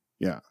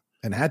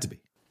 And had to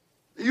be.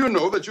 You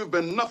know that you've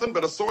been nothing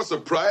but a source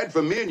of pride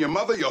for me and your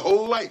mother your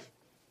whole life.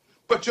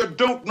 But you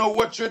don't know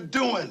what you're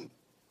doing.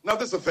 Now,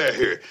 this affair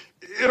here,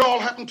 it all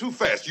happened too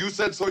fast. You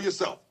said so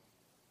yourself.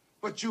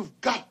 But you've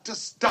got to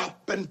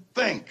stop and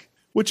think.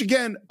 Which,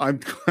 again, I'm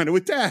kind of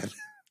with Dad.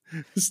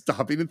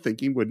 Stopping and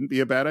thinking wouldn't be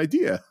a bad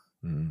idea.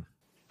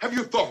 Have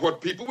you thought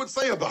what people would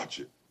say about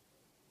you?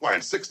 Why,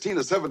 in 16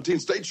 or 17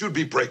 states, you'd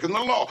be breaking the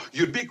law.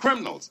 You'd be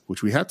criminals.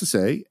 Which we have to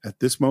say,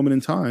 at this moment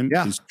in time,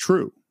 is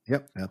true.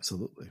 Yep,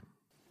 absolutely.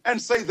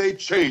 And say they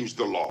changed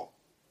the law.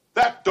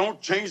 That don't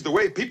change the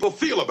way people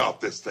feel about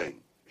this thing.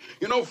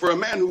 You know, for a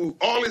man who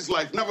all his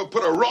life never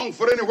put a wrong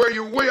foot anywhere,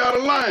 you're way out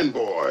of line,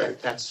 boy.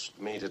 That's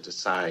me to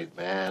decide,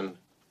 man.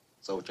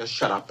 So just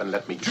shut up and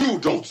let me... You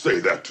don't say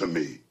that to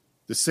me.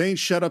 The saying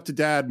shut up to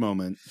Dad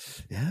moment.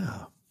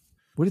 Yeah.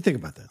 What do you think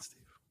about that,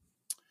 Steve?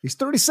 He's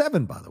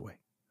 37, by the way.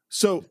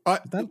 So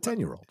not a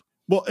 10-year-old.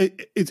 Well,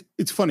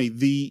 it's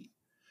funny.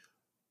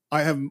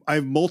 I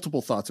have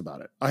multiple thoughts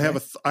about it. I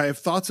have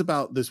thoughts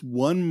about this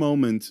one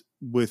moment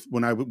with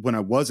when I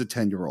was a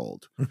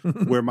 10-year-old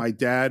where my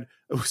dad,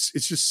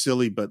 it's just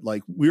silly, but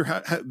like we're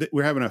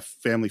having a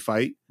family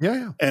fight.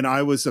 Yeah. And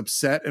I was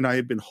upset, and I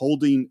had been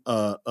holding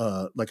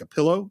like a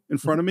pillow in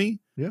front of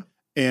me. Yeah.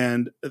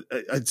 And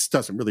it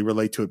doesn't really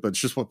relate to it, but it's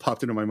just what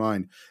popped into my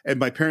mind. And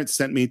my parents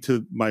sent me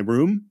to my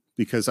room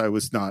because I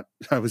was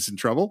in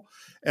trouble.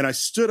 And I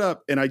stood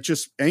up and I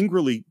just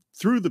angrily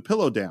threw the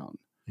pillow down.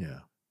 Yeah.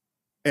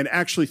 And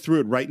actually threw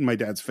it right in my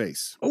dad's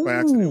face by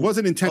accident. It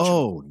wasn't intentional.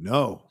 Oh,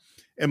 no.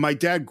 And my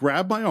dad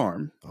grabbed my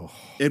arm,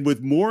 and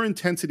with more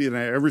intensity than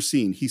I ever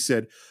seen, he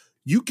said,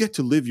 "You get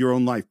to live your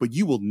own life, but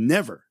you will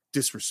never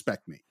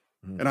disrespect me."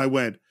 And I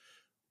went,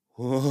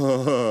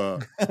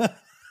 and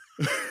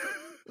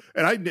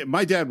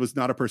my dad was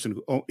not a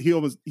person who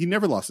he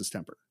never lost his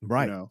temper.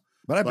 Right. You know?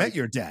 But I bet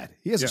your dad,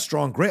 he has a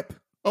strong grip.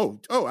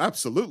 Oh,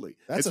 absolutely.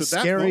 That's a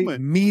scary,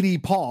 meaty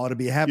paw to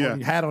be had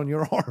on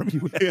your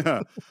arm.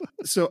 Yeah.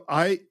 So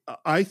I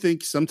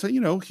think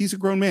sometimes, he's a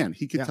grown man.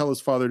 He could tell his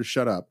father to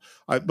shut up.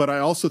 But I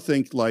also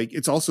think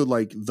it's also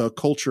like the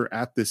culture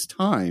at this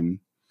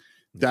time,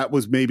 that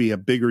was maybe a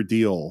bigger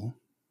deal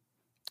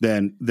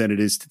than it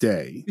is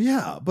today.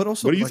 Yeah. But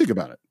also, what do you think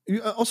about it?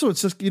 Also,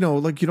 it's just, you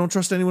don't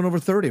trust anyone over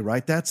 30,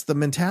 right? That's the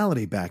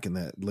mentality back in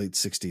the late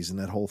 60s and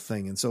that whole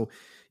thing. And so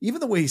even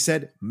the way he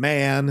said,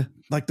 man,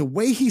 like the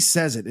way he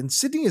says it, and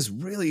Sidney is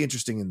really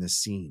interesting in this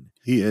scene.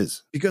 He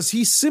is. Because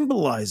he's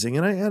symbolizing,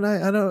 and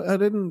I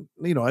didn't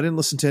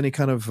listen to any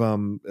kind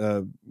of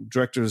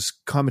director's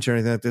commentary or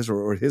anything like this,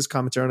 or his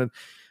commentary on it.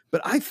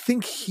 But I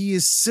think he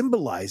is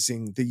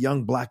symbolizing the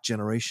young black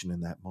generation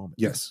in that moment.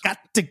 Yes. You've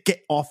got to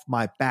get off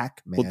my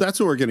back, man. Well, that's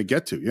what we're going to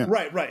get to. Yeah.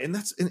 Right. And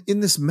that's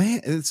in this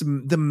man. It's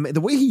the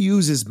way he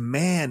uses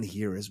man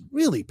here is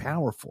really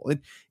powerful.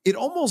 It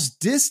almost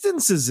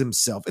distances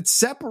himself. It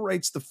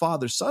separates the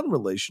father-son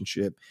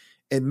relationship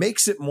and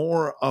makes it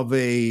more of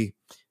a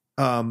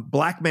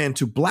black man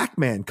to black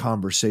man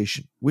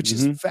conversation, which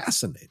is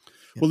fascinating.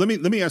 Well,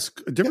 let me ask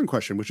a different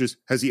question, which is,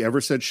 has he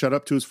ever said shut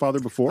up to his father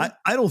before?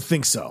 I don't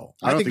think so.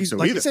 I don't think so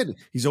like either. I said,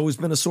 he's always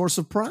been a source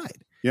of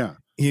pride. Yeah.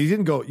 He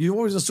didn't go, you're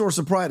always a source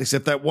of pride,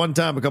 except that one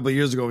time a couple of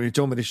years ago when you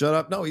told me to shut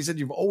up. No, he said,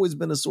 you've always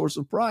been a source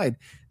of pride.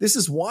 This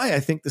is why I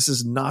think this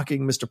is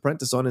knocking Mr.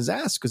 Prentice on his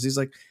ass, because he's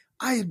like,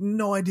 I had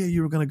no idea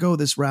you were going to go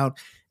this route.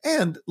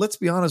 And let's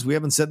be honest, we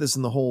haven't said this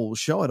in the whole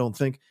show, I don't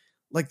think.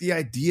 Like the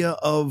idea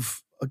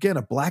of, again,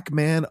 a black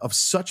man of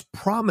such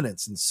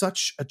prominence and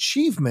such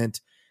achievement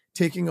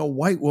taking a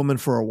white woman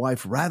for a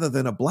wife rather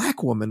than a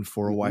black woman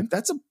for a wife.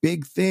 That's a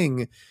big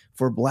thing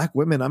for black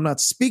women. I'm not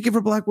speaking for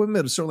black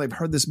women, but certainly I've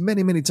heard this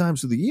many, many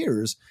times through the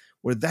years,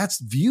 where that's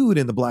viewed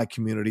in the black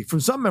community, from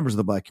some members of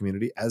the black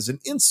community, as an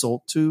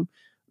insult to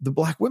the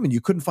black women.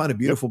 You couldn't find a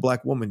beautiful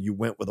black woman. You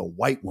went with a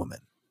white woman,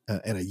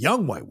 and a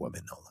young white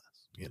woman, no less.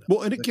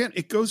 Well, and again,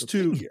 it goes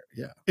to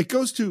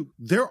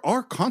there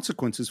are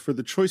consequences for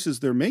the choices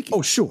they're making.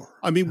 Oh, sure.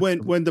 I mean,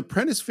 when the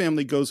Prentice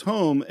family goes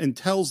home and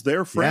tells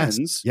their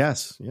friends,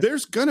 yes.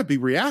 there's going to be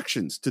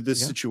reactions to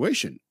this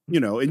situation,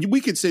 and we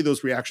could say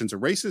those reactions are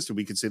racist, and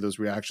we could say those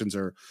reactions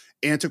are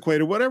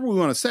antiquated, whatever we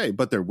want to say,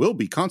 but there will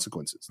be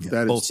consequences.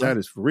 Yeah, that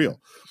is for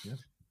real. Yeah.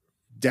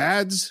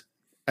 Dad's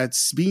at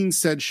being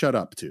said shut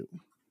up to,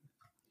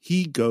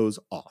 he goes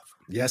off.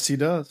 Yes, he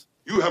does.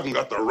 You haven't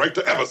got the right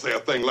to ever say a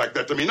thing like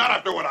that to me, not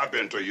after what I've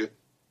been to you.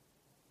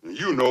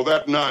 You know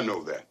that, and I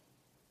know that.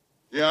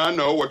 Yeah, I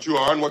know what you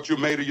are and what you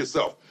made of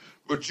yourself.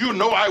 But you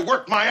know I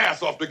worked my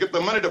ass off to get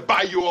the money to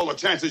buy you all the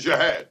chances you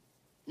had.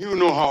 You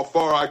know how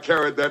far I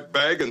carried that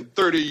bag in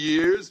 30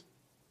 years?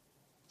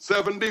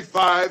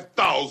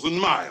 75,000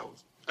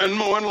 miles. And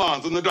mowing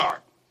lawns in the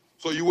dark.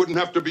 So you wouldn't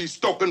have to be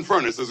stoking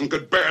furnaces and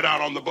could bear it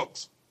out on the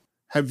books.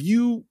 Have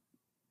you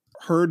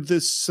heard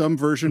some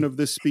version of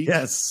this speech?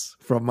 Yes,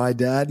 from my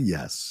dad.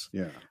 Yes,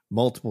 Yeah.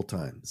 multiple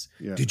times.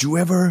 Yeah. Did you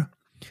ever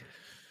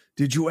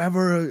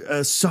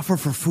suffer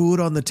for food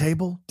on the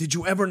table? Did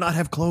you ever not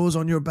have clothes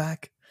on your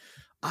back?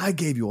 I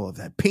gave you all of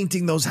that.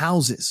 Painting those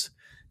houses.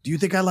 Do you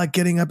think I like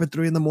getting up at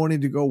 3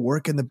 a.m. to go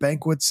work in the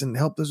banquets and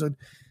help those?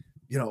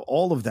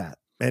 All of that.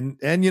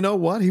 And you know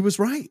what? He was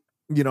right.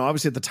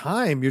 Obviously at the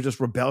time you're just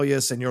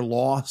rebellious and you're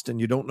lost and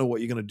you don't know what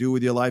you're going to do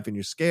with your life and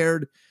you're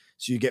scared.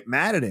 So you get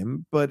mad at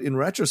him. But in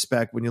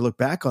retrospect, when you look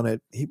back on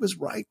it, he was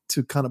right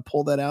to kind of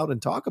pull that out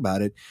and talk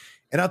about it.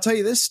 And I'll tell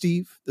you this,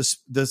 Steve,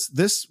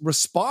 this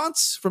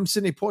response from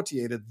Sidney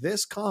Poitier to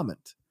this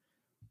comment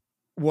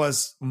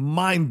was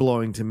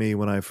mind-blowing to me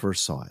when I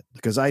first saw it,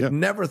 because I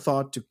never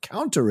thought to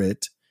counter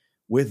it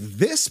with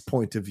this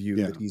point of view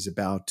that he's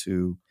about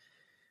to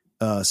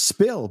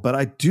spill. But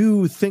I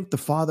do think the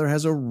father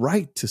has a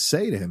right to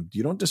say to him,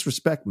 you don't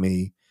disrespect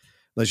me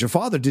as your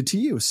father did to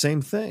you.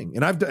 Same thing.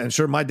 And I'm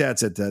sure my dad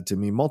said that to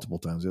me multiple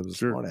times. It was a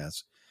smart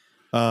ass.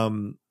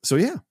 So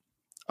yeah.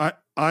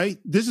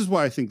 This is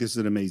why I think this is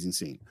an amazing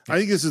scene. I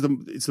think this is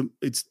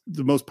it's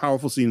the most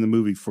powerful scene in the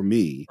movie for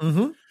me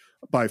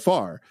by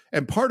far.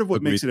 And part of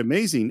what makes it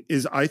amazing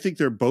is I think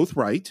they're both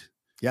right.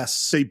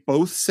 Yes. They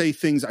both say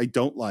things I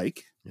don't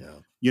like. Yeah.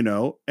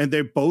 And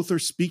they both are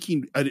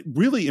speaking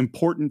really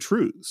important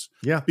truths.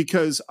 Yeah.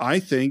 Because I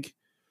think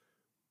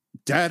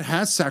Dad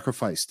has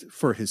sacrificed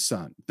for his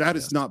son. That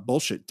is not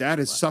bullshit. Dad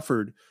has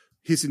suffered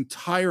his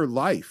entire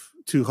life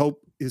to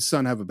hope his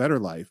son have a better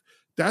life.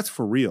 That's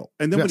for real.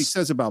 And then what he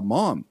says about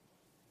Mom.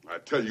 I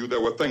tell you, there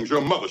were things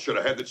your mother should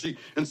have had that she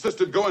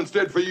insisted go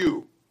instead for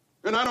you.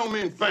 And I don't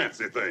mean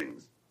fancy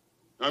things.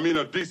 I mean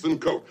a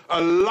decent coat,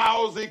 a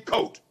lousy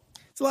coat.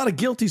 It's a lot of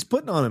guilt he's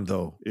putting on him,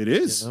 though. It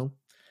is.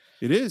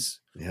 It is.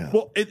 Yeah.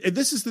 Well,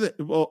 this is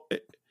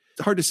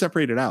it's hard to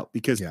separate it out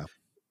because it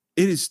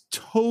is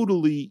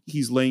totally,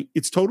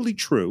 it's totally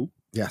true.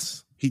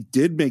 Yes. He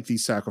did make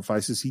these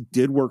sacrifices. He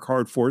did work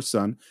hard for his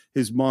son.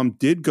 His mom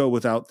did go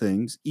without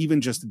things,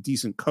 even just a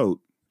decent coat.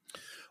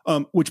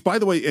 Which, by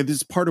the way, this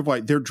is part of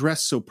why they're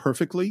dressed so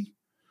perfectly.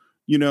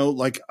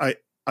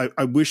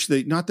 I wish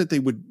not that they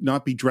would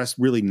not be dressed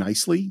really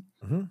nicely,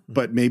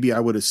 but maybe I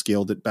would have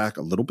scaled it back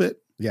a little bit.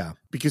 Yeah.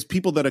 Because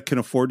people that can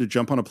afford to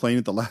jump on a plane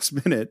at the last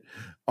minute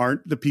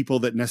aren't the people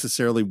that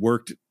necessarily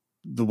worked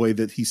the way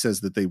that he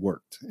says that they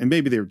worked. And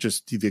maybe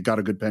they got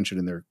a good pension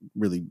and they're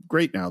really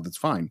great now. That's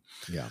fine.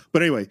 Yeah.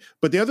 But anyway,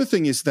 the other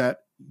thing is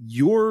that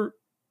your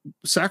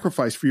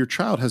sacrifice for your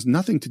child has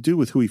nothing to do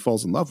with who he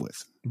falls in love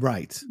with.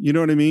 Right. You know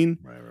what I mean?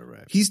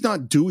 Right. He's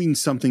not doing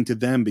something to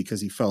them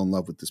because he fell in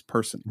love with this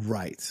person.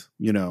 Right.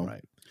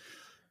 Right.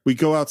 We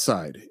go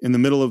outside in the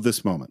middle of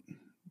this moment,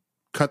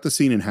 cut the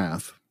scene in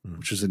half,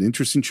 which is an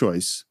interesting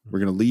choice. We're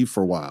going to leave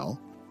for a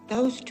while.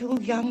 Those two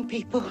young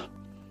people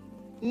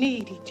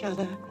need each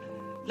other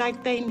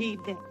like they need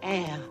the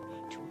air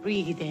to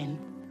breathe in.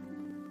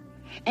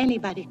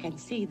 Anybody can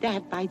see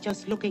that by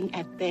just looking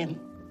at them.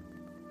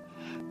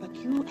 But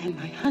you and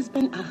my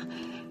husband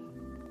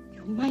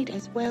you might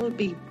as well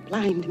be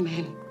blind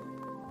men.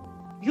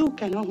 You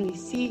can only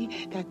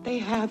see that they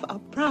have a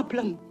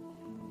problem.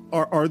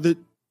 Are the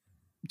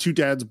two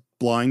dads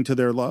blind to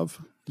their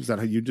love? Is that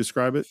how you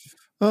describe it?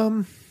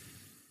 What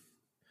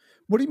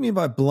do you mean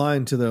by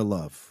blind to their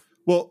love?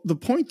 Well, the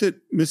point that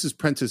Mrs.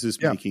 Prentice is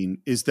making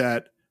is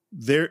that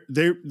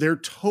they're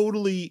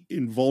totally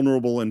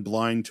invulnerable and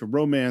blind to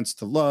romance,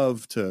 to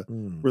love, to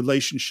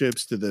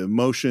relationships, to the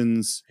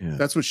emotions. Yeah.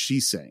 That's what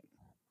she's saying.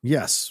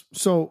 Yes.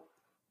 So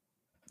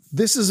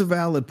this is a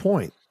valid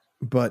point,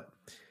 but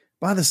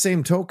by the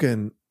same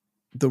token,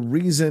 the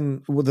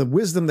wisdom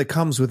that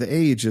comes with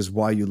age is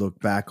why you look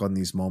back on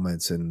these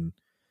moments and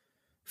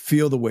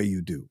feel the way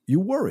you do. You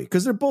worry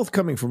because they're both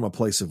coming from a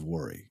place of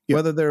worry,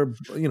 whether they're,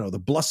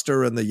 the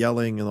bluster and the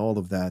yelling and all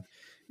of that.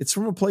 It's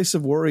from a place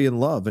of worry and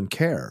love and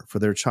care for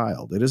their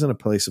child. It isn't a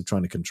place of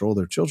trying to control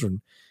their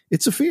children.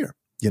 It's a fear,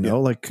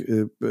 like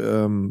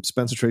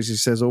Spencer Tracy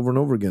says over and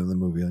over again in the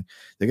movie, like,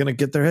 they're going to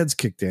get their heads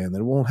kicked in.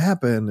 It won't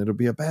happen. It'll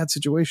be a bad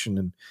situation.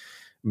 And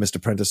Mr.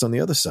 Prentice on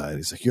the other side,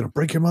 he's like, you're going to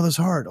break your mother's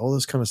heart, all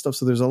this kind of stuff.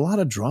 So there's a lot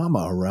of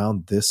drama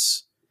around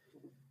this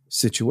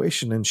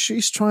situation. And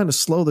she's trying to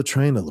slow the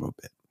train a little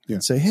bit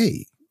and say,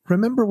 hey,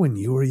 remember when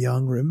you were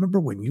young? Remember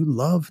when you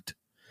loved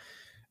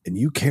and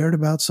you cared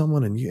about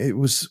someone and it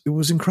was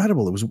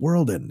incredible. It was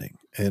world ending.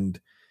 And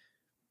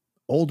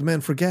old men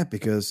forget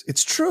because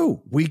it's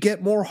true. We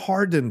get more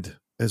hardened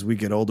as we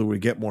get older. We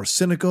get more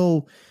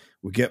cynical.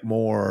 We get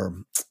more,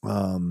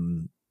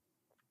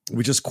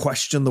 we just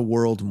question the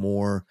world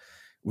more.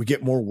 We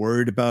get more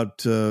worried about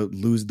the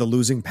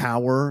losing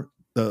power.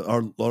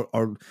 Our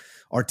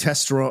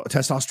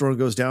testosterone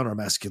goes down. Our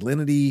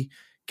masculinity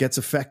gets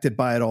affected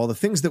by it all. The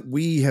things that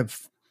we have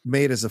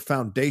made as a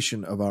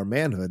foundation of our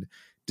manhood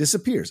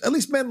disappears. At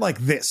least men like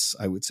this,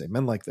 I would say,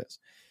 men like this.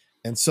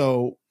 And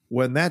so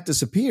when that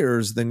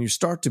disappears, then you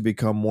start to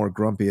become more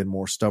grumpy and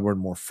more stubborn,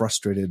 more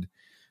frustrated.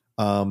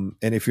 And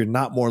if you're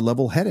not more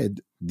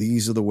level-headed,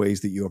 these are the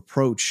ways that you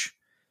approach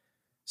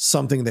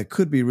something that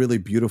could be really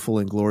beautiful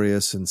and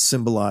glorious and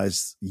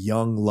symbolize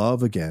young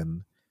love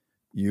again,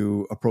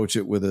 you approach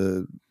it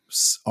with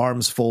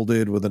arms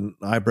folded, with an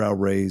eyebrow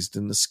raised,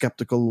 and a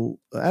skeptical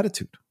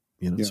attitude.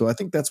 So I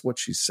think that's what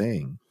she's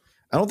saying.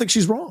 I don't think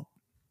she's wrong.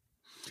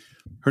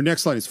 Her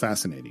next line is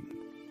fascinating.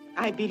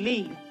 I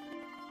believe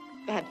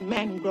that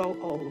men grow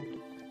old.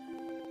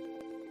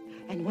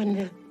 And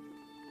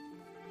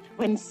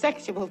when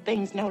sexual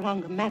things no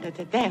longer matter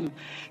to them,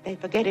 they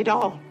forget it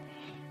all.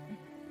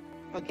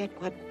 Forget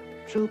what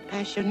true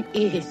passion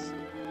is.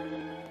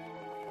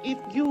 If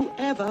you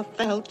ever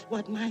felt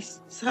what my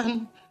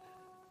son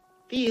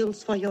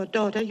feels for your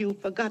daughter,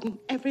 you've forgotten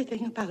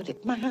everything about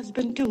it. My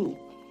husband, too.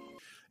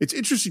 It's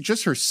interesting,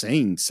 just her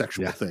saying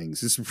sexual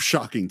things is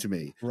shocking to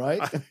me. Right?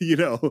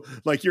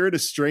 Like you're in a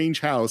strange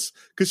house,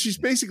 because she's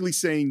basically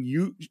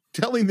saying,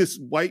 telling this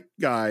white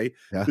guy,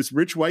 this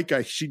rich white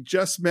guy she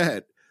just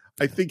met,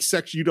 I think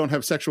you don't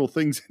have sexual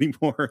things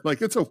anymore. Like,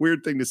 that's a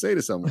weird thing to say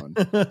to someone.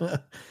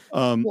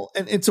 Well,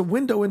 and it's a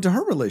window into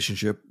her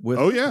relationship with.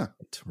 Oh, yeah.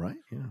 Right?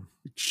 Yeah.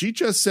 She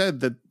just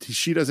said that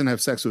she doesn't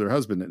have sex with her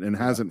husband and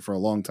hasn't for a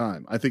long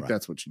time. I think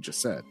that's what she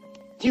just said.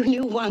 You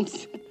knew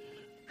once.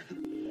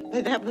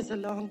 But that was a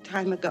long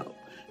time ago.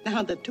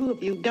 Now the two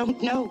of you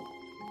don't know.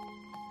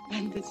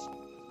 And this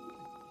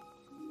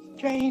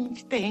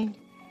strange thing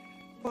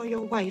for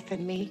your wife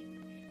and me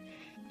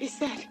is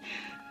that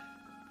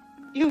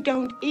you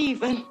don't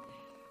even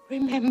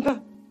remember.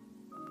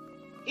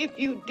 If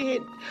you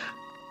did,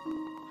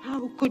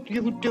 how could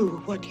you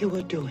do what you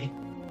were doing?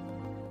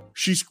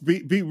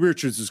 Beat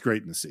Richards is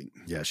great in the scene.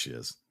 Yeah, she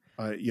is.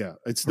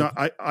 It's not.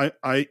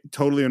 I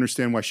totally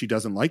understand why she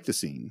doesn't like the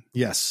scene.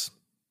 Yes.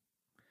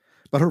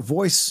 But her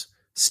voice,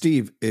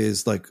 Steve,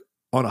 is like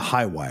on a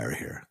high wire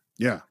here.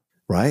 Yeah.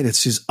 Right?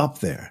 She's up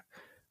there.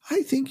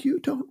 I think you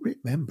don't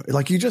remember.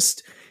 Like, you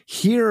just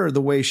hear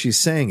the way she's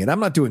saying it. I'm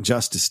not doing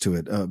justice to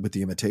it with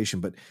the imitation,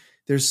 but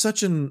there's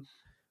such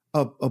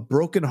a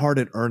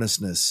brokenhearted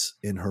earnestness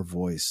in her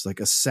voice, like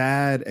a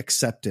sad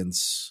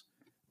acceptance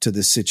to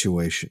this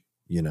situation,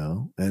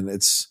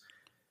 and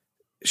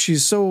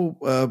she's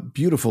so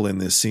beautiful in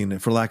this scene,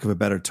 for lack of a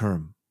better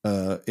term,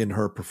 in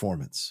her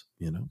performance,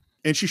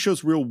 And she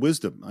shows real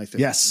wisdom, I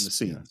think, in the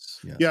scene.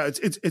 Yes. Yeah,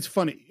 it's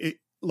funny.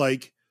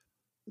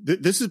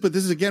 This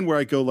is again where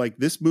I go, like,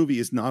 this movie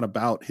is not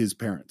about his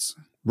parents.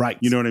 Right.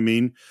 You know what I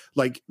mean?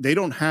 Like, they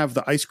don't have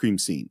the ice cream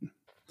scene.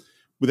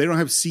 They don't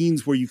have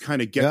scenes where you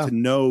kind of get to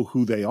know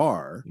who they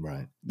are.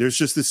 Right. There's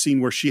just this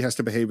scene where she has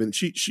to behave, and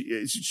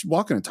she's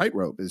walking a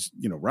tightrope is,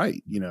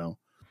 right.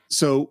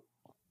 So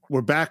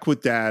we're back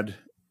with Dad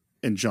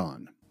and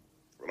John.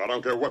 Well, I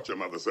don't care what your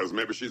mother says.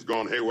 Maybe she's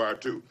gone haywire,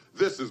 too.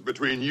 This is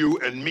between you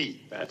and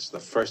me. That's the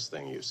first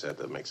thing you said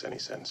that makes any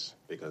sense,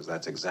 because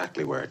that's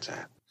exactly where it's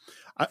at.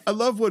 I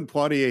love when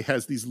Poitier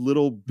has these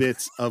little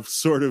bits of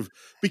sort of,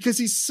 because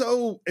he's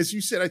so, as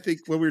you said, I think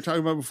when we were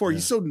talking about before,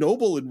 he's so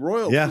noble and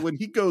royal. Yeah. When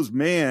he goes,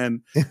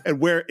 man, and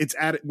where it's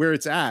at,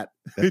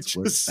 That's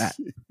where it's at.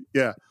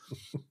 Yeah.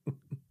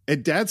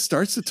 And Dad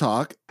starts to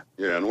talk.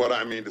 Yeah, and what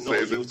I mean to say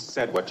is you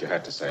said what you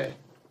had to say.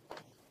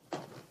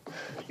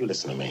 You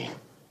listen to me.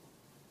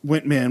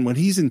 When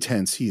he's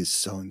intense, he is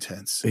so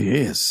intense. He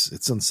is.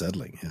 It's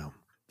unsettling. Yeah.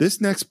 This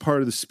next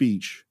part of the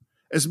speech,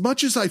 as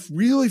much as I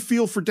really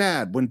feel for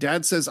Dad, when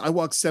Dad says, I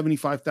walked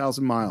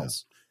 75,000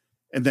 miles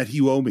and that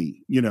you owe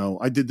me,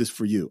 I did this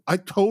for you. I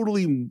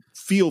totally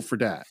feel for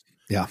Dad.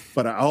 Yeah.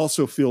 But I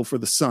also feel for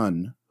the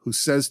son who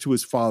says to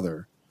his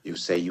father, You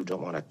say you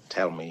don't want to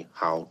tell me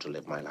how to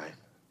live my life.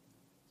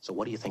 So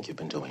what do you think you've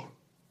been doing?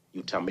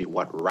 You tell me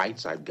what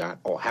rights I've got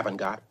or haven't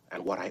got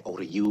and what I owe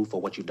to you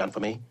for what you've done for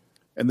me?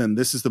 and then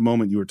this is the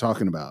moment you were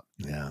talking about.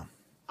 Yeah.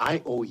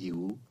 I owe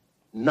you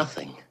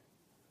nothing.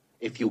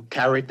 If you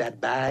carried that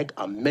bag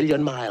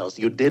 1,000,000 miles,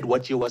 you did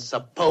what you were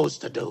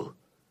supposed to do.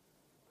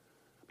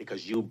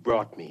 Because you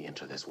brought me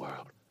into this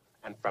world.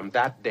 And from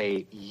that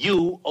day,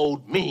 you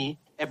owed me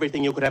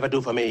everything you could ever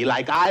do for me,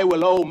 like I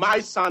will owe my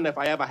son if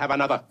I ever have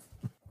another.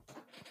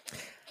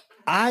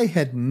 I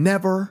had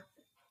never,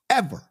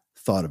 ever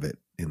thought of it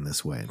in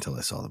this way until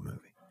I saw the movie.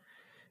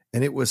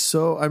 And it was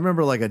so, I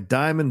remember like a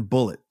diamond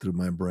bullet through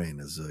my brain,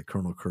 as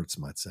Colonel Kurtz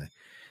might say.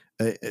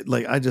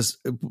 I just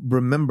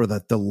remember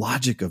that the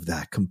logic of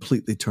that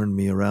completely turned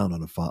me around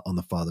on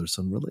the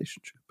father-son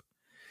relationship.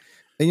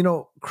 And, you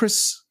know,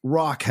 Chris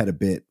Rock had a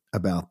bit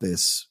about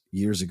this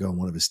years ago in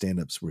one of his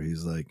stand-ups where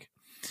he's like,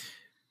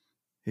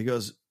 he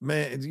goes,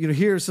 man, you know,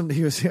 here's some, I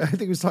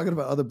think he was talking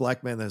about other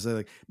black men that say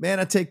like,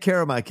 man, I take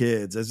care of my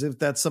kids, as if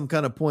that's some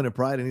kind of point of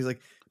pride. And he's like,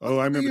 oh,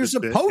 I remember you're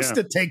supposed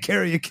to take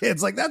care of your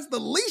kids. Like, that's the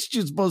least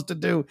you're supposed to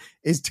do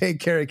is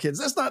take care of kids.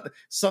 That's not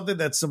something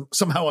that's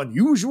somehow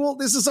unusual.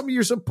 This is something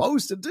you're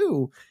supposed to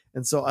do.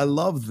 And so I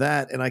love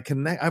that. And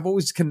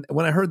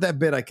when I heard that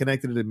bit, I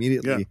connected it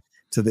immediately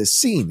to this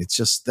scene. It's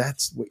just,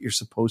 that's what you're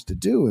supposed to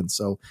do. And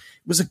so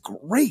it was a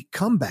great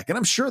comeback. And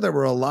I'm sure there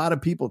were a lot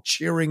of people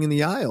cheering in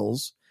the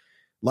aisles,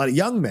 a lot of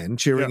young men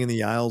cheering in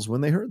the aisles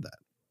when they heard that.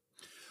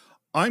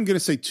 I'm going to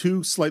say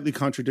two slightly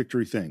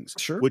contradictory things.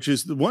 Sure. Which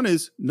is, the one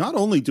is, not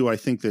only do I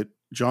think that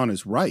John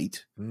is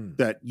right,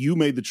 that you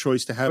made the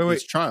choice to have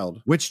this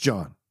child. Which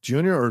John?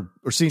 Junior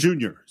or senior?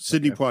 Junior,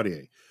 Sidney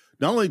Poitier.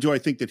 Not only do I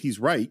think that he's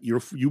right,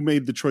 you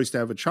made the choice to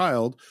have a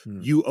child,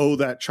 you owe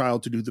that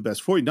child to do the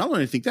best for you. Not only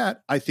do I think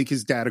that, I think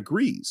his dad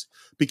agrees,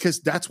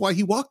 because that's why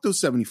he walked those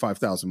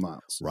 75,000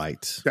 miles.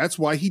 Right. That's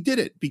why he did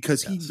it,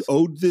 because he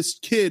owed this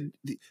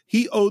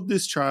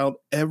child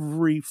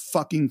every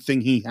fucking thing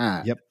he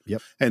had.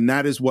 Yep. And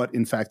that is what,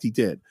 in fact, he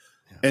did.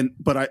 Yeah.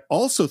 But I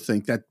also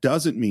think that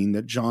doesn't mean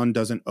that John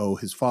doesn't owe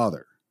his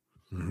father.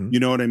 Mm-hmm. You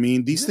know what I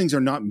mean? These things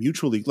are not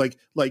mutually,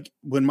 like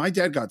when my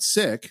dad got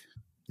sick,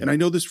 and I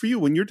know this for you,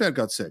 when your dad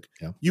got sick,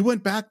 you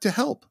went back to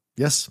help.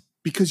 Yes.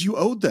 Because you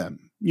owed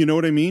them. You know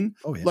what I mean?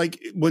 Oh, yeah. Like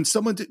when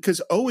someone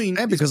because owing.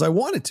 And because I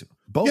wanted to.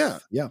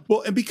 Both. Yeah.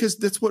 Well, and because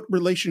that's what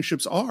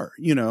relationships are.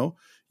 You know,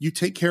 you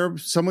take care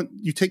of someone,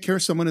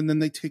 and then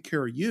they take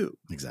care of you.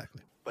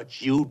 Exactly.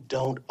 But you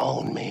don't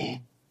own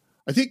me.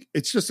 I think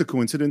it's just a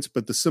coincidence,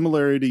 but the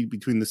similarity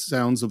between the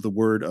sounds of the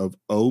word of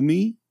owe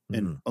me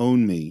and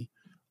own me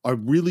are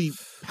really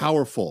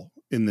powerful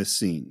in this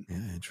scene.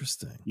 Yeah,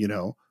 interesting. You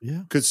know? Yeah.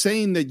 Because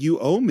saying that you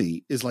owe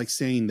me is like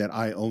saying that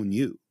I own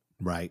you.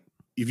 Right.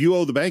 If you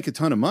owe the bank a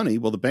ton of money,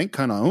 well, the bank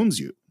kind of owns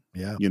you.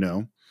 Yeah. You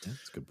know? Yeah,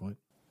 that's a good point.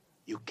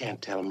 You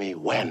can't tell me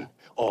when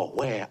or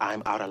where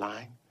I'm out of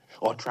line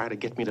or try to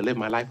get me to live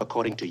my life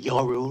according to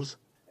your rules.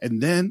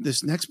 And then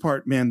this next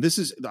part, man,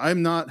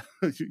 I'm not,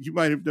 you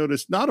might have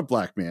noticed, not a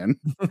black man.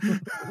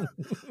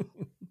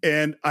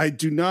 And I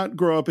do not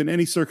grow up in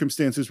any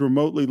circumstances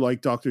remotely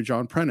like Dr.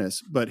 John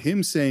Prentice, but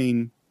him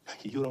saying,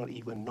 you don't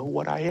even know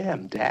what I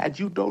am, Dad.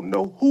 You don't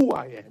know who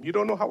I am. You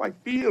don't know how I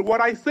feel, what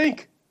I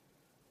think.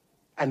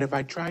 And if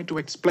I try to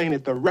explain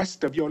it the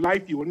rest of your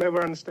life, you will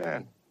never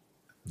understand.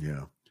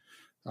 Yeah.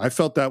 I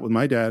felt that with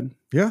my dad.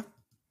 Yeah.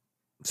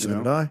 So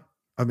did I.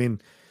 I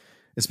mean,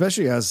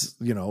 especially as,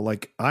 you know,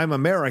 like I'm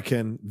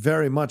American,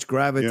 very much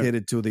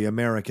gravitated to the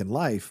American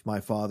life.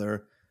 My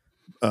father,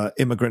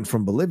 immigrant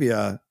from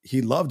Bolivia,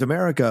 he loved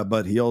America,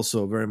 but he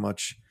also very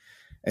much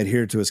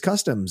adhered to his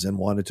customs and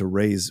wanted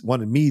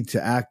me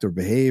to act or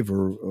behave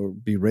or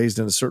be raised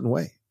in a certain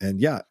way. And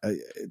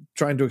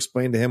trying to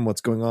explain to him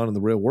what's going on in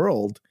the real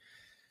world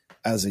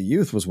as a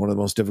youth was one of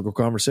the most difficult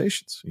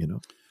conversations, you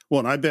know? Well,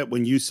 and I bet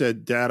when you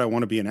said, Dad, I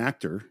want to be an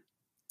actor.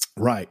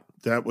 Right.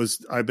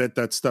 I bet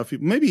that stuff,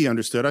 maybe he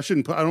understood. I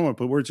don't want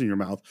to put words in your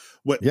mouth.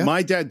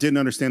 My dad didn't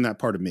understand that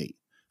part of me.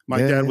 My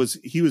dad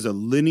he was a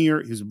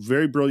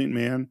very brilliant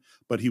man,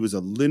 but he was a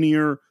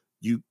linear,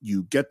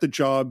 you get the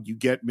job, you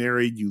get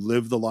married, you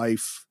live the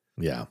life.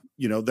 Yeah.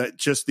 You know, that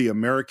just the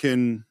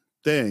American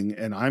thing.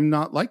 And I'm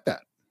not like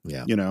that.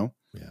 Yeah. You know?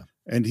 Yeah.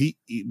 And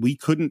we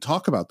couldn't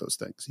talk about those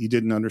things. He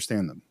didn't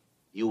understand them.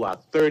 You are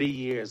 30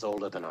 years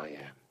older than I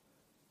am.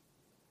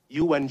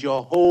 You and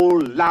your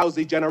whole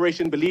lousy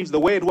generation believes the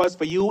way it was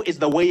for you is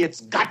the way it's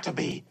got to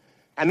be.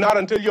 And not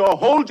until your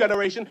whole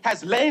generation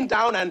has lain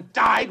down and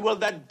died will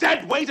the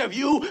dead weight of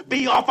you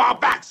be off our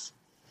backs.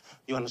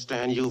 You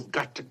understand? You've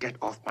got to get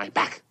off my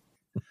back.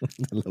 I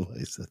love how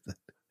he said that.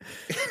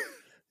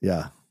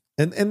 Yeah.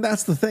 And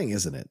that's the thing,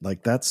 isn't it?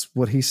 Like, that's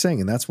what he's saying.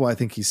 And that's why I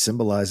think he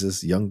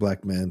symbolizes young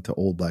black man to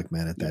old black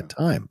man at that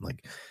time.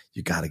 Like,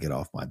 you got to get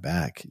off my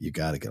back. You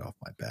got to get off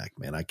my back,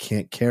 man. I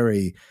can't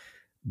carry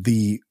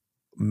the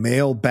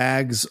mail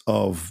bags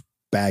of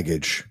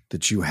baggage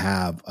that you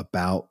have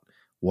about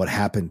what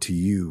happened to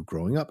you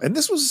growing up. And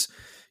this was,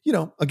 you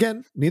know,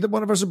 again, neither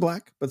one of us are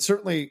black, but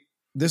certainly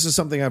this is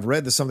something I've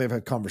read. This is something I've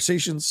had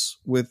conversations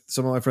with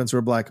some of my friends who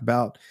are black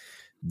about.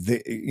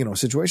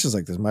 Situations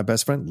like this. My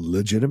best friend,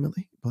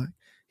 legitimately black.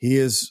 He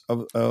is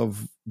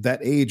of that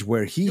age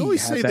where he. You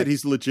always say that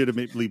he's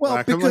legitimately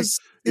black. Because I'm like,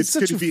 it's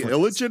going to be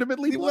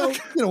illegitimately black.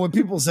 Well, you know, when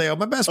people say, "Oh,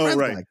 my best friend's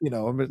right. black," you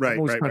know, I'm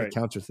always trying to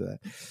counter to that.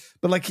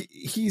 But like,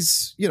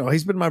 he's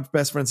been my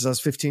best friend since I was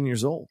 15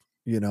 years old.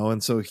 You know,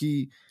 and so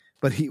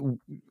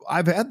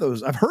I've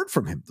heard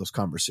from him those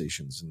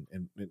conversations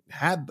and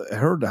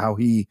heard how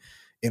he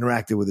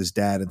interacted with his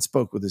dad and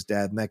spoke with his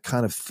dad, and that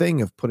kind of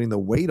thing of putting the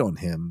weight on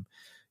him.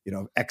 You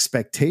know,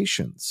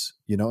 expectations,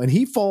 you know, and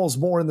he falls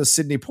more in the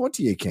Sidney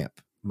Poitier camp,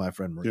 my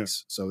friend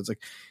Maurice. So it's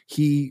like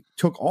he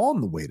took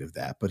on the weight of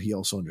that, but he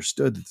also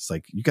understood that it's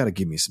like, you got to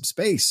give me some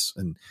space.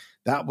 And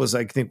that was,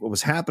 I think, what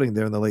was happening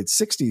there in the late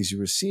 60s. You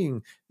were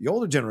seeing the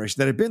older generation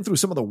that had been through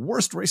some of the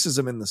worst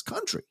racism in this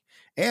country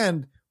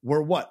and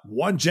were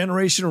one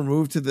generation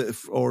removed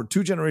or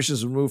two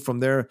generations removed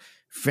from their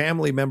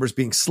family members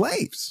being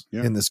slaves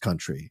in this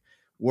country,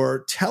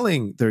 were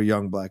telling their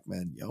young black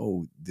men,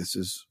 yo, this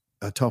is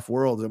a tough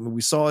world. I mean,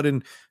 we saw it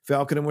in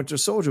Falcon and Winter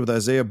Soldier with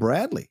Isaiah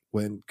Bradley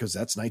because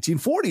that's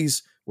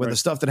 1940s when the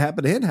stuff that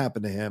happened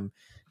to him.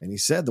 And he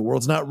said, the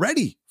world's not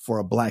ready for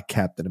a black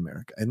Captain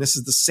America. And this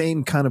is the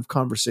same kind of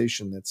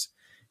conversation that's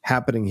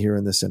happening here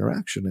in this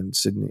interaction.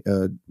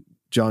 And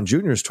John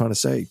Jr. is trying to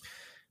say,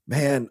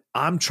 man,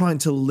 I'm trying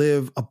to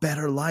live a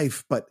better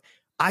life, but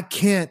I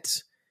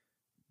can't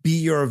be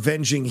your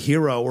avenging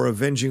hero or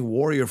avenging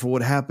warrior for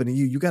what happened to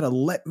you. You got to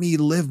let me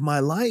live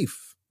my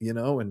life, you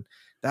know? And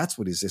That's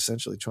what he's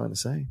essentially trying to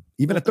say,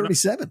 even at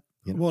 37.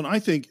 Well, and I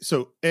think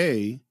so.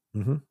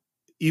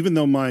 Even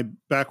though my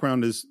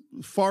background is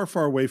far,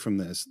 far away from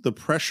this, the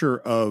pressure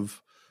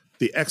of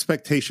the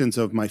expectations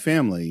of my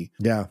family,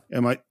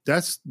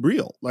 that's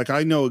real. Like,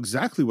 I know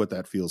exactly what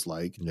that feels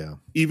like. Yeah.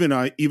 Even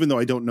though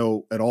I don't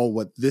know at all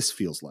what this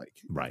feels like.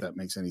 Right. If that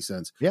makes any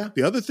sense. Yeah.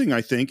 The other thing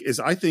I think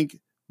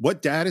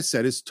what Dad has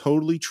said is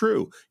totally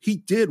true. He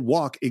did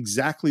walk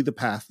exactly the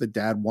path that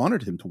Dad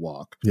wanted him to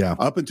walk. Yeah.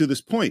 Up until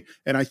this point.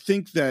 And I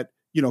think that,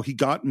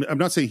 I'm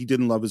not saying he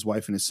didn't love his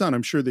wife and his son.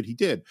 I'm sure that he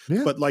did.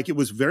 Yeah. But like, it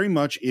was very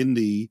much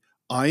in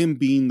I am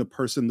being the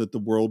person that the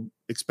world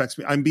expects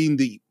me. I'm being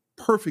the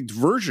perfect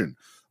version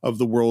of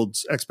the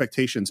world's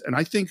expectations. And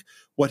I think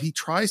what he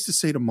tries to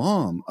say to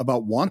Mom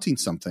about wanting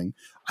something,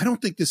 I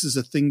don't think this is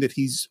a thing that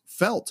he's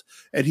felt.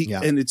 And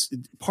and it's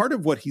part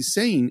of what he's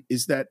saying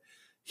is that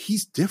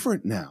he's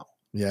different now.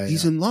 Yeah.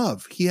 He's in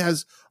love. He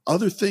has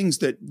other things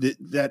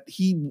that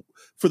he,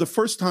 for the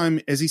first time,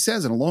 as he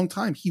says, in a long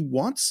time, he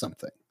wants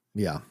something.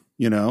 Yeah.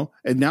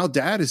 And now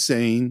Dad is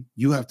saying,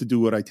 you have to do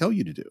what I tell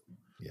you to do.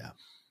 Yeah.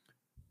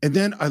 And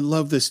then I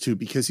love this too,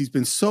 because he's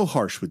been so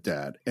harsh with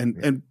Dad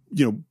and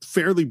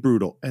fairly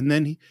brutal. And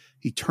then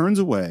he turns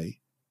away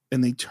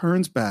and he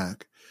turns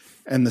back,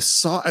 and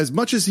as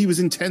much as he was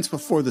intense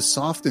before, the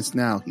softness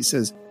now, he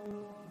says,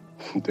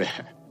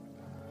 Dad,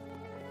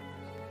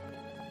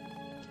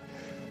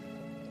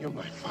 you're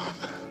my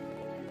father.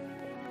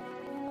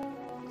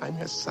 I'm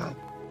your son.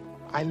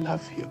 I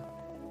love you.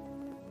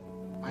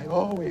 I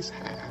always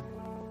have,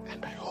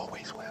 and I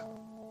always will.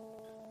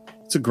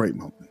 It's a great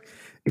moment.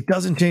 It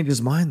doesn't change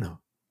his mind, though.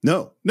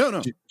 No.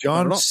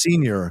 John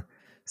Sr.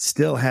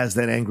 still has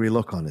that angry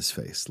look on his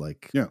face.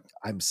 Like,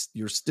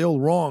 you're still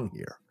wrong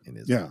here. In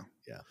his mind.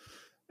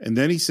 And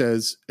then he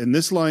says, and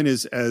this line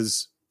there's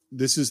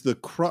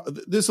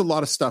a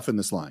lot of stuff in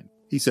this line.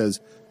 He says,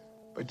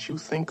 but you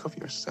think of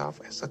yourself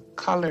as a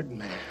colored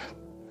man.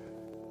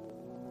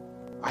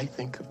 I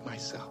think of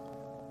myself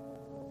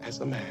as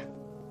a man.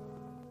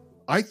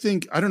 I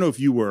don't know if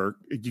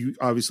you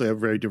obviously have a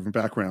very different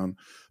background,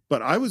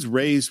 but I was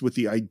raised with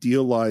the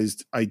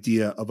idealized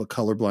idea of a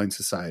colorblind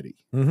society.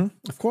 Mm-hmm.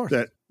 Of course.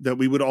 That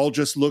we would all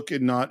just look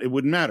and it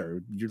wouldn't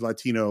matter. You're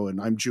Latino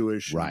and I'm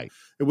Jewish. Right.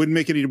 It wouldn't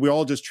make we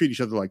all just treat each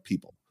other like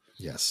people.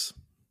 Yes.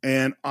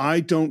 And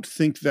I don't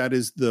think that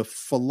is the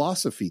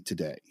philosophy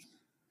today.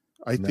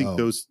 I think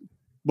those,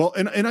 well,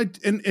 and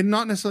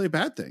not necessarily a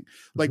bad thing.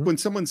 Like when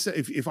someone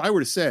says, if I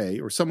were to say,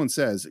 or someone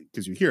says,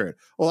 because you hear it,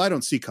 well, I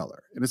don't see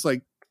color. And it's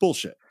like,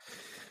 bullshit.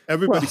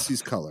 Everybody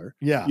sees color.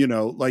 Yeah.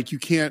 Like you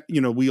can't,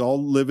 we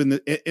all live in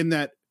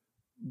that.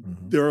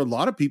 There are a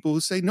lot of people who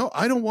say, no,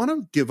 I don't want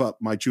to give up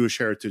my Jewish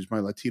heritage, my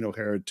Latino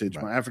heritage,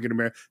 my African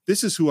American.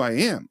 This is who I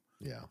am.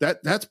 Yeah.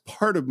 That's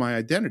part of my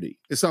identity.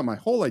 It's not my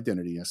whole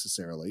identity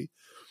necessarily.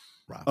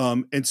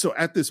 Right. And so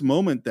at this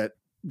moment that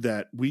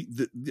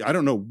I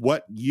don't know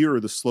what year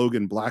the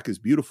slogan "Black is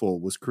Beautiful"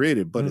 was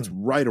created, but it's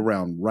right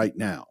around right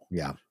now.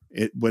 Yeah.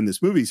 When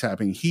this movie's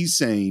happening, he's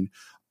saying,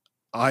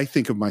 I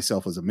think of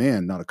myself as a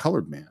man, not a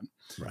colored man.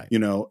 Right.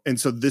 And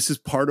so this is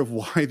part of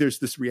why there's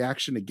this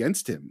reaction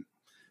against him,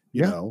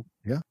 you know?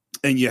 Yeah.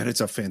 And yet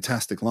it's a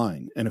fantastic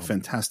line and a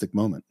fantastic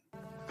moment.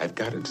 I've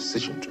got a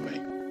decision to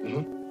make.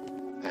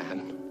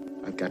 And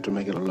I've got to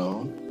make it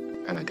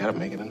alone, and I got to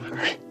make it in a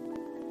hurry.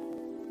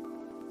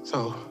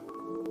 So,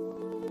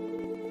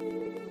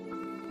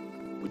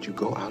 would you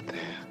go out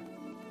there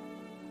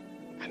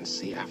and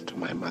see after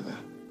my mother?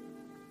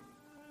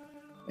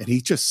 And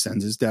he just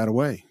sends his dad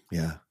away.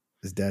 Yeah.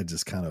 His dad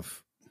just kind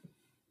of,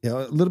 a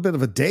little bit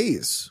of a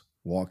daze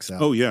walks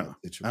out. Oh, yeah.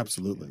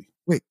 Absolutely.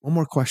 Wait, one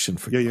more question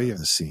for you. Yeah.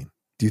 This scene.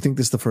 Do you think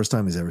this is the first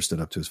time he's ever stood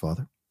up to his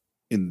father?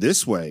 In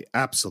this way,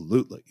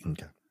 absolutely.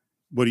 Okay.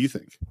 What do you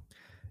think?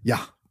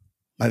 Yeah.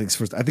 I think it's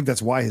first. I think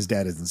that's why his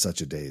dad is in such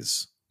a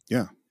daze.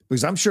 Yeah.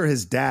 Because I'm sure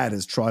his dad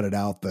has trotted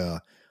out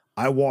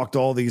I walked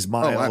all these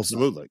miles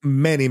absolutely.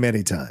 Many,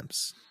 many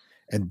times.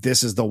 And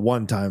this is the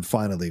one time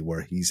finally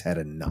where he's had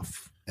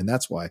enough. And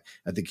that's why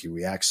I think he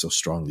reacts so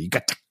strongly. You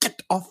got to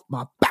get off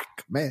my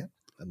back, man.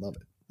 I love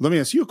it. Let me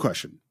ask you a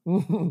question.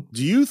 Do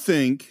you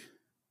think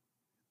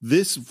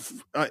this,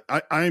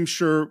 I'm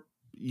sure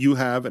you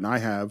have and I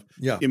have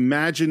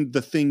imagined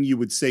the thing you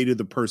would say to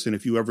the person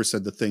if you ever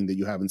said the thing that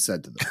you haven't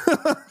said to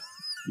them?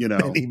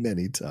 Many,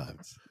 many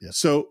times. Yes.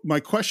 So my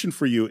question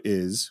for you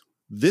is,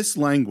 this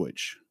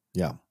language,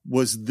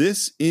 was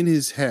this in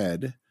his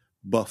head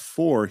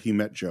before he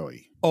met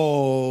Joey?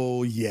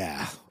 Oh,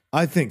 yeah.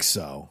 I think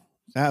so.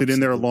 Absolutely. Been in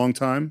there a long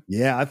time?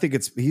 Yeah, I think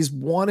he's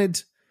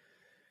wanted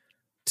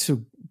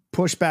to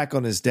push back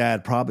on his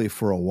dad probably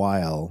for a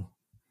while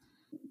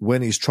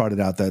when he's trotted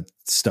out that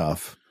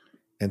stuff.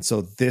 And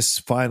so this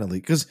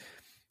finally, because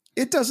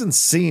it doesn't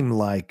seem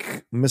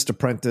like Mr.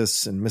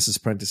 Prentice and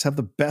Mrs. Prentice have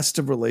the best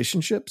of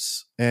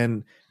relationships.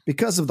 And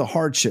because of the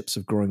hardships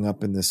of growing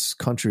up in this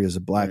country as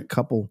a black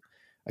couple,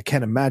 I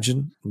can't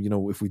imagine,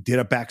 if we did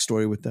a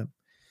backstory with them.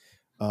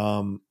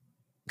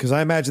 Because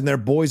I imagine their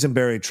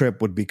boysenberry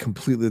trip would be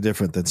completely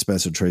different than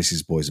Spencer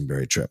Tracy's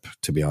boysenberry trip,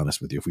 to be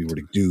honest with you, if we were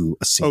to do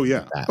a scene. Oh, yeah.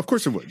 Like that. Of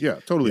course it would. Yeah,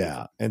 totally.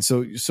 Yeah. And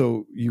so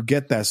you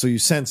get that. So you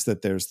sense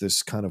that there's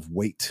this kind of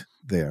weight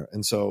there.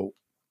 And so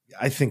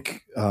I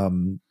think,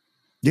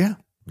 yeah.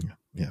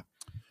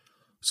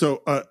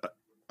 So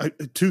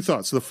two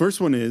thoughts. The first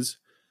one is,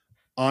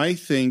 I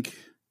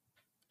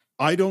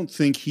don't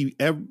think he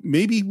ever,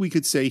 maybe we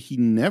could say he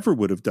never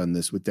would have done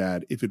this with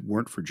Dad if it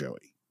weren't for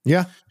Joey.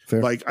 Yeah.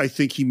 Fair. Like, I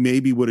think he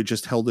maybe would have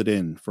just held it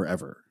in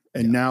forever.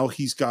 And now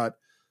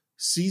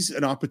sees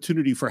an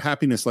opportunity for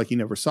happiness like he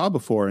never saw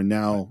before. And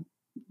now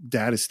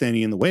Dad is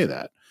standing in the way of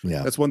that.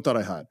 Yeah. That's one thought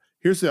I had.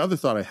 Here's the other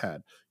thought I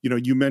had.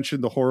 You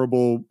mentioned the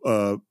horrible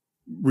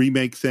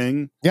remake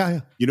thing.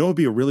 Yeah. It'd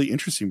be a really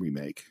interesting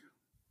remake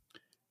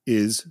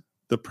is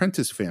the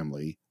Prentice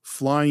family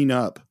flying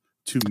up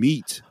to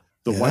meet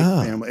the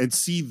White family and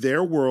see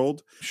their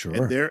world.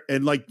 Sure.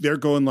 And they're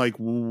going like,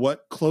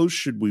 what clothes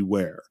should we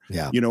wear?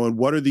 Yeah. And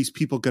what are these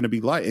people going to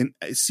be like? And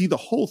see the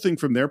whole thing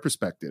from their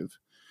perspective.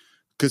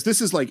 Because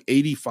this is like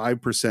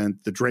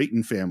 85% the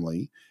Drayton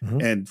family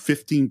and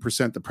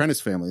 15% the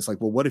Prentice family. It's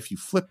like, well, what if you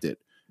flipped it?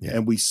 Yeah.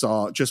 And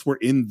we're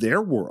in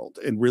their world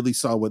and really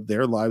saw what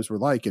their lives were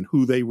like and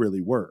who they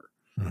really were.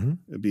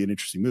 It'd be an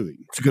interesting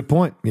movie. It's a good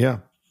point. Yeah.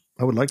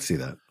 I would like to see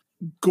that.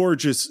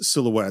 Gorgeous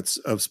silhouettes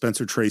of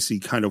Spencer Tracy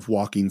kind of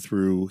walking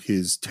through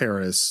his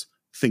terrace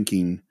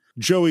thinking.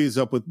 Joey is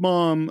up with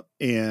Mom,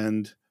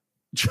 and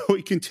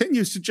Joey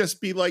continues to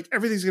just be like,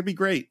 everything's going to be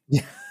great.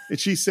 Yeah. And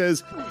she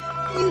says,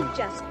 You've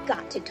just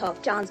got to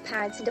talk John's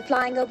parents into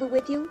flying over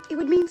with you. It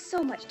would mean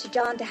so much to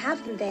John to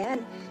have them there,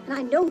 and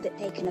I know that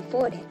they can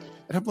afford it.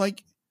 And I'm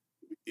like,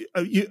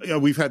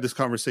 we've had this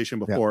conversation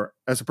before.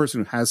 Yeah. As a person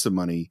who has some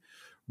money,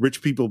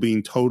 rich people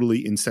being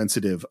totally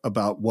insensitive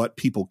about what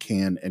people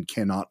can and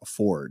cannot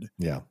afford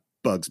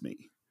bugs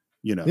me,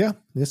 Yeah,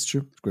 that's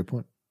true. That's a great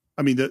point.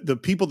 I mean, the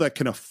people that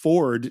can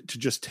afford to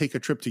just take a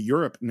trip to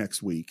Europe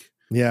next week.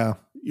 Yeah.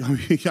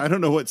 I don't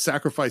know what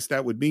sacrifice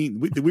that would mean.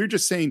 We were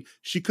just saying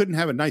she couldn't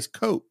have a nice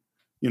coat,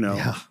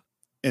 Yeah.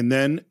 And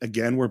then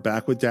again, we're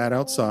back with Dad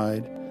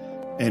outside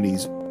and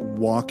he's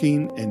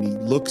walking and he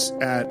looks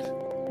at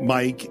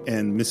Mike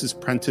and Mrs.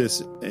 Prentice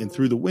and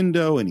through the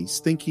window and he's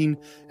thinking,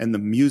 and the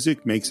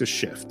music makes a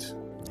shift.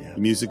 Yeah.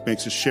 The music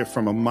makes a shift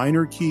from a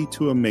minor key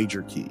to a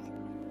major key,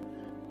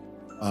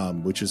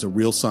 which is a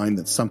real sign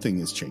that something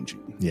is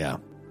changing. Yeah.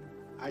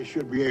 I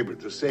should be able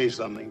to say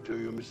something to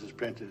you, Mrs.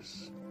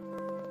 Prentice.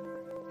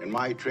 In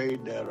my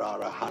trade, there are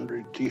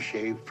 100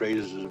 cliché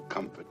phrases of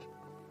comfort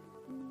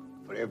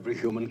for every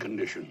human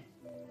condition.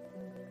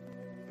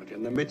 But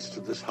in the midst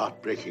of this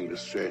heartbreaking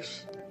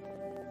distress,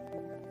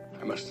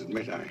 I must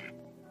admit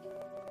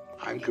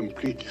I'm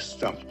completely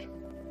stumped.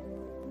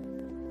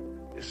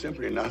 There's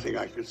simply nothing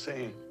I could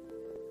say.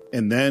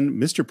 And then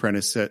Mr.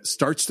 Prentice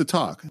starts to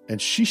talk,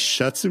 and she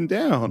shuts him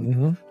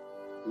down.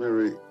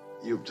 Mary,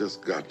 you've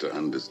just got to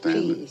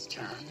understand. Please,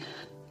 John.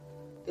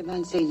 The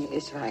Monsignor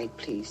is right.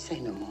 Please say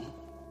no more.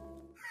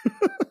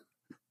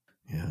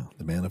 Yeah,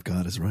 the man of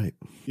God is right.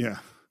 Yeah.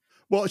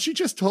 Well, she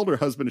just told her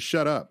husband to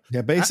shut up.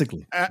 Yeah,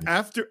 basically.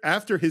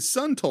 After his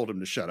son told him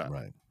to shut up.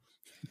 Right.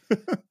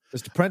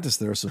 Mr. Prentice,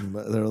 there are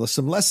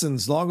some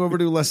lessons, long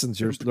overdue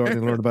lessons you're starting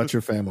to learn about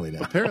your family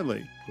now.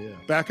 Apparently. Yeah.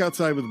 Back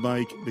outside with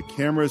Mike, the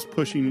camera's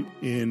pushing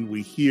in.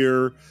 We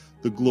hear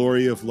the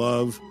glory of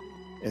love.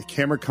 A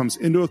camera comes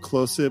into a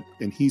close-up,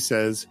 and he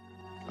says,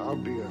 I'll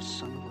be a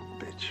son of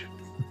a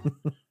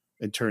bitch.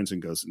 And turns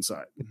and goes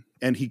inside.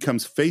 And he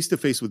comes face to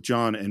face with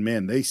John, and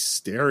man, they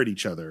stare at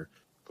each other.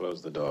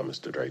 Close the door,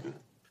 Mr. Drayton.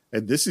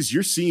 And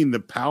you're seeing the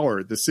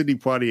power, the Sidney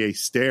Poitier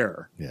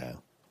stare. Yeah.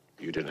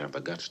 You didn't have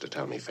the guts to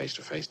tell me face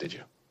to face, did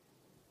you?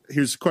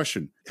 Here's a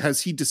question.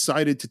 Has he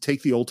decided to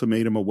take the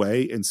ultimatum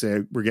away and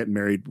say, we're getting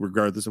married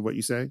regardless of what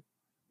you say?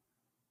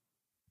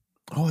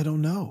 Oh, I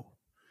don't know.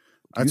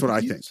 That's what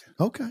I think.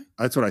 Okay.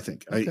 That's what I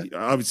think. Okay.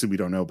 Obviously, we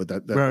don't know, but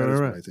that is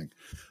what I think.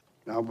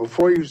 Now,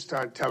 before you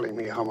start telling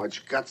me how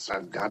much guts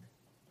I've got,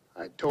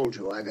 I told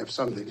you I'd have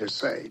something to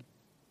say.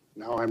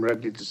 Now I'm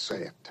ready to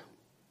say it.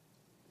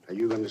 Are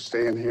you going to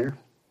stay in here?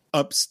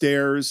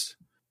 Upstairs,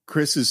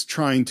 Chris is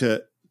trying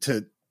to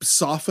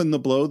soften the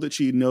blow that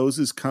she knows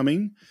is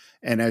coming.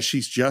 And as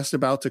she's just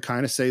about to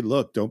kind of say,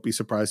 look, don't be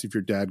surprised if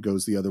your dad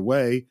goes the other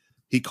way,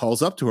 he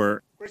calls up to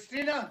her.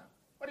 Christina,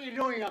 what are you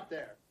doing up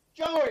there?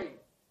 Joey,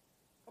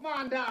 come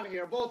on down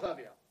here, both of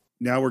you.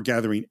 Now we're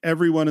gathering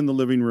everyone in the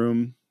living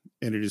room,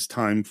 and it is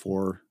time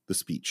for the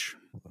speech.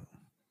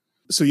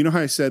 So you know how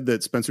I said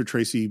that Spencer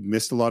Tracy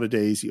missed a lot of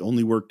days? He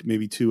only worked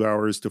maybe 2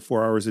 hours to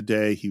 4 hours a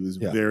day. He was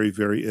very,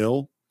 very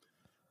ill.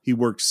 He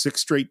worked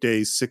 6 straight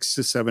days, 6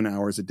 to 7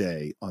 hours a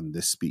day on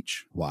this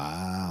speech.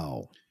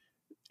 Wow.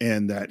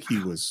 And that he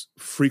was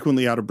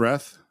frequently out of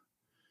breath,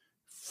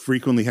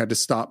 frequently had to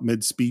stop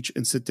mid-speech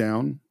and sit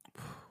down.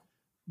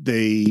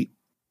 They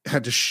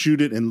had to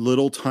shoot it in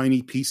little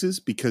tiny pieces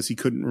because he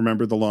couldn't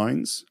remember the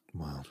lines.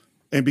 Wow.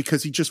 And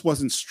because he just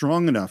wasn't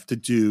strong enough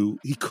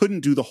he couldn't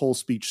do the whole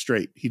speech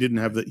straight. He didn't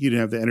have the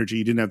energy.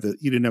 He didn't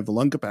have the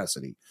lung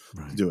capacity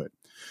to do it.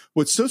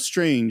 What's so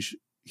strange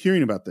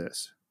hearing about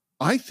this,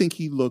 I think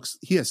he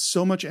has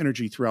so much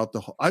energy throughout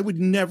the whole. I would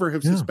never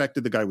have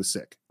suspected the guy was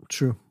sick.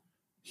 True.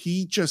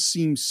 He just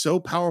seems so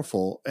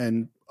powerful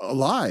and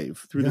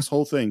alive through this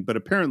whole thing. But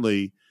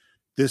apparently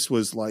this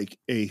was like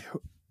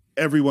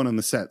everyone on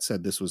the set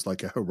said this was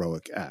like a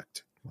heroic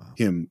act. Wow.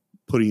 Him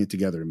putting it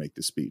together to make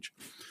this speech.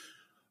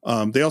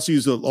 They also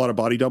use a lot of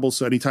body doubles.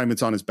 So anytime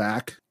it's on his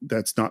back,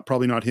 that's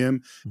probably not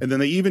him. And then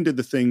they even did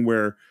the thing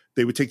where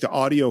they would take the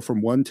audio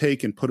from one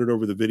take and put it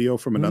over the video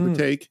from another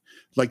take.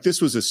 Like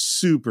this was a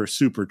super,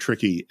 super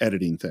tricky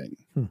editing thing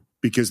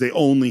because they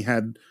only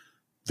had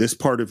this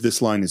part of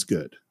this line is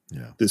good.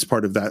 Yeah. This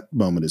part of that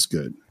moment is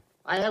good.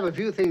 I have a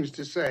few things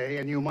to say,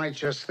 and you might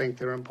just think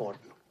they're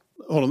important.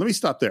 Hold on, let me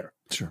stop there.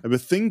 Sure. I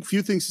have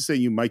few things to say.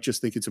 You might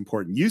just think it's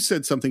important. You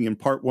said something in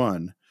part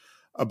one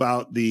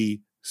about the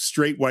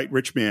straight white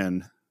rich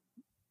man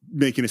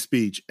making a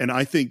speech, and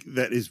I think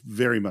that is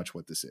very much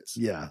what this is.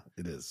 Yeah,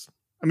 it is.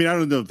 I mean, I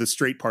don't know if the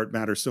straight part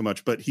matters so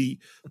much, but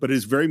it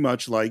is very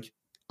much like,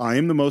 I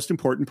am the most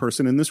important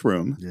person in this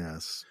room.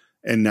 Yes.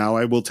 And now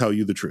I will tell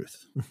you the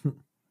truth.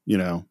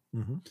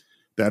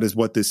 That is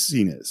what this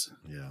scene is.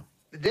 Yeah.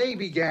 The day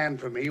began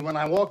for me when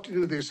I walked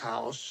into this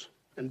house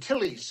and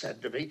Tilly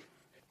said to me,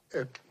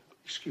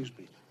 excuse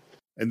me.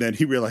 And then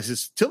he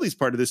realizes Tilly's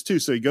part of this too.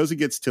 So he goes and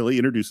gets Tilly,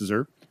 introduces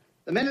her.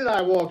 The minute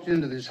I walked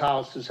into this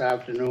house this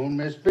afternoon,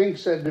 Miss Bink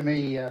said to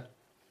me,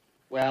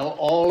 well,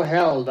 all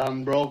hell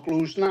done broke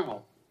loose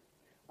now.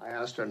 I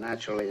asked her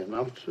naturally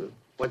enough to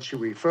what she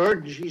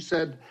referred, and she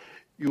said,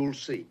 you'll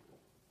see.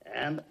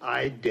 And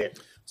I did.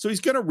 So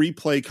he's going to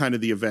replay kind of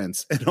the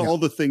events and all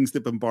the things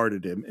that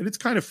bombarded him. And it's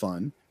kind of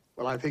fun.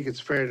 Well, I think it's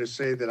fair to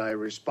say that I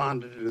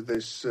responded to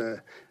this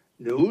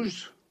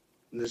news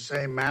in the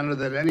same manner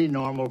that any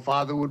normal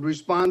father would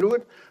respond to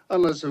it,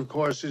 unless, of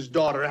course, his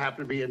daughter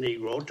happened to be a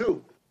Negro,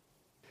 too.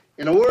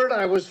 In a word,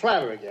 I was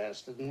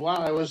flabbergasted. And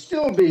while I was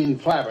still being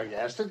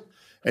flabbergasted...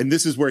 And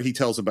this is where he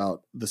tells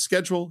about the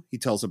schedule. He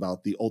tells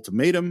about the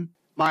ultimatum.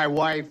 My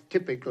wife,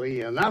 typically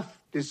enough,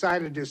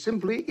 decided to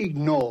simply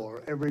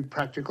ignore every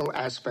practical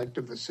aspect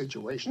of the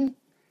situation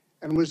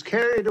and was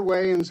carried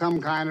away in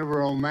some kind of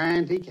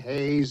romantic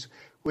haze,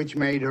 which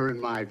made her, in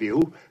my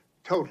view,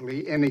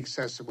 totally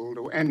inaccessible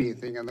to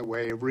anything in the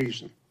way of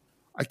reason.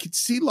 I could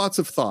see lots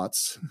of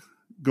thoughts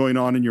going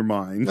on in your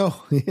mind.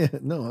 Oh, yeah.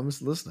 No, I'm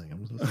just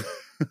listening.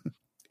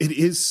 It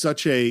is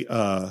such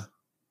a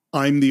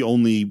I'm the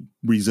only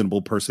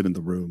reasonable person in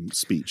the room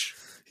speech.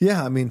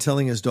 Yeah, I mean,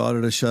 telling his daughter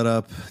to shut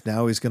up.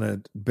 Now he's going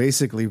to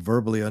basically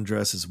verbally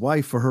undress his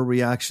wife for her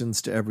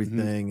reactions to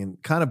everything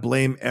and kind of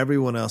blame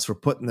everyone else for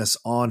putting this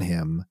on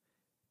him.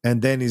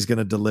 And then he's going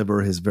to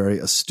deliver his very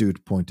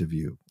astute point of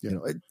view. Yeah.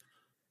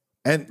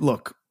 And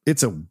look,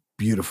 it's a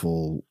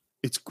beautiful,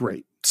 it's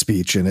great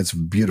speech, and it's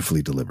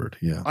beautifully delivered.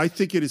 Yeah, I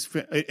think it is,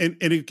 and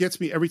it gets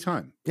me every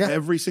time. Yeah,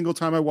 every single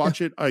time I watch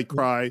it, I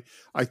cry.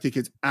 I think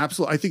it's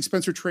absolute. I think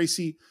Spencer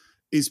Tracy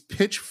is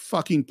pitch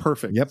fucking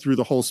perfect through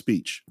the whole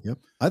speech. Yep,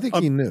 I think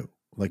he knew,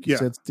 like you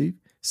said, Steve.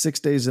 6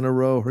 days in a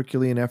row,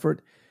 Herculean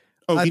effort.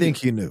 I think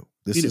he knew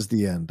this is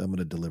the end. I'm going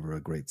to deliver a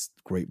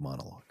great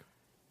monologue.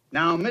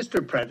 Now,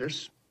 Mr.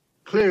 Prentice,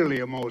 clearly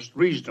a most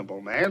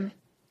reasonable man,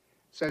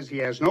 says he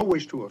has no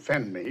wish to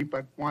offend me,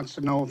 but wants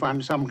to know if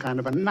I'm some kind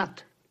of a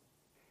nut.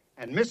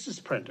 And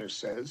Mrs. Prentice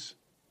says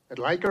that,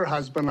 like her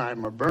husband,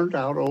 I'm a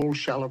burnt-out old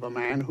shell of a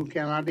man who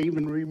cannot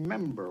even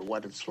remember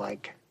what it's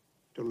like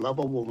to love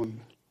a woman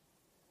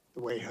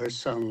the way her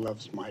son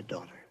loves my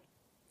daughter.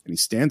 And he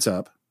stands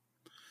up,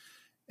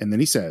 and then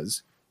he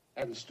says,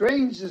 and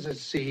strange as it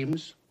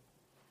seems,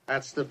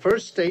 that's the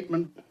first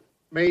statement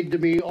made to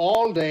me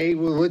all day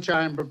with which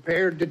I am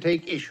prepared to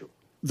take issue.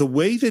 The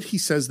way that he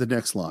says the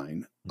next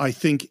line, I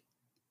think,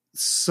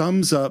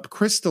 sums up,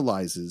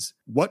 crystallizes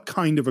what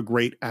kind of a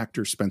great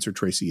actor Spencer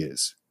Tracy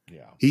is.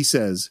 Yeah. He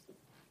says,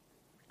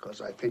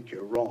 because I think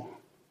you're wrong.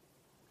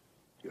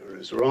 You're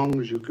as wrong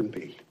as you can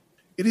be.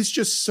 It is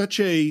just such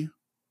a,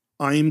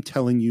 I am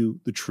telling you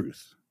the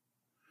truth.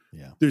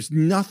 Yeah. There's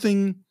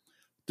nothing,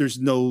 there's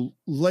no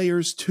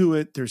layers to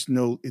it.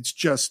 It's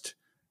just,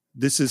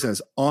 this is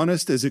as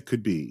honest as it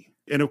could be.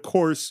 And of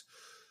course,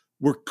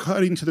 we're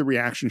cutting to the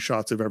reaction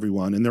shots of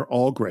everyone, and they're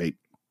all great.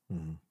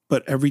 Mm-hmm.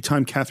 But every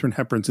time Katharine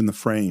Hepburn's in the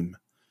frame,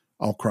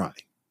 I'll cry.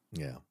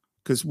 Yeah.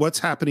 Because what's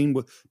happening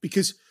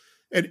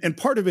and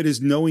part of it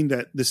is knowing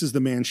that this is the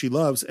man she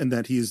loves and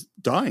that he is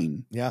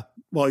dying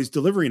while he's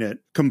delivering it,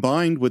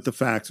 combined with the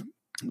fact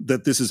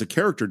that this is a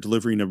character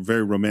delivering a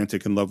very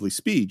romantic and lovely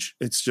speech.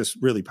 It's just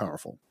really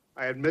powerful.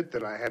 I admit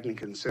that I hadn't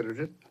considered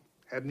it,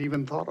 hadn't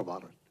even thought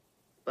about it.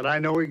 But I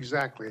know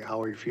exactly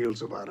how he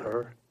feels about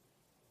her.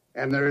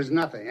 And there is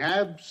nothing,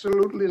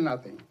 absolutely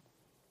nothing,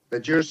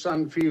 that your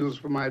son feels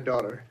for my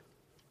daughter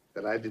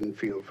that I didn't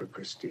feel for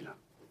Christina.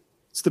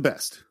 It's the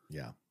best.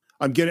 Yeah.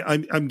 I'm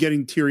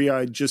getting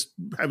teary-eyed just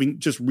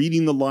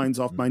reading the lines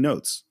off my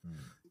notes.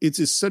 It's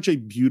just such a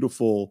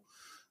beautiful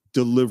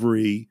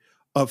delivery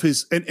of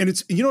his, and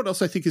it's, you know what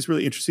else I think is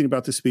really interesting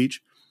about this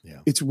speech?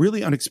 Yeah. It's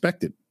really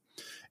unexpected.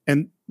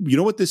 And you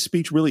know what this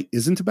speech really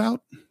isn't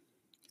about?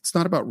 It's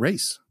not about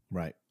race.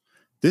 Right.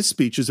 This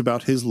speech is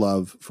about his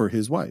love for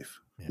his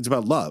wife. Yeah. It's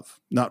about love,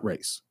 not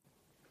race.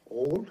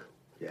 Old,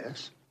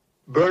 yes.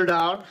 Burned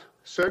out,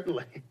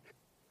 certainly.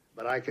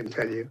 But I can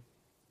tell you,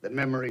 the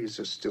memories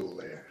are still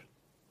there.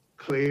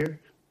 Clear,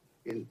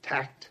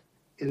 intact,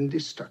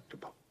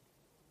 indestructible.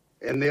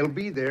 And they'll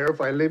be there if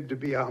I live to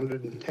be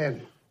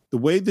 110. The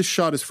way this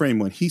shot is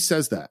framed, when he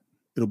says that,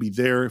 it'll be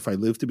there if I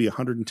live to be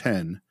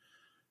 110.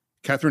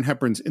 Katharine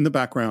Hepburn's in the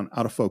background,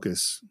 out of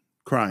focus,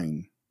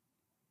 crying.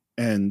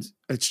 And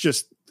it's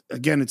just,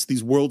 again, it's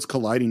these worlds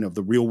colliding of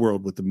the real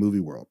world with the movie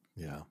world.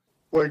 Yeah.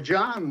 Where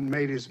John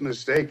made his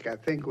mistake, I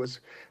think,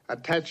 was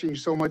attaching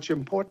so much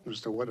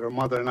importance to what her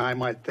mother and I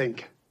might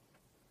think.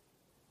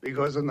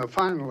 Because in the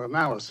final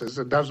analysis,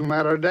 it doesn't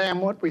matter a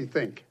damn what we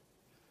think.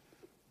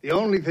 The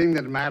only thing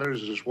that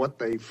matters is what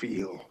they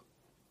feel.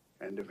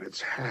 And if it's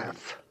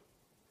half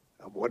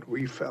of what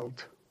we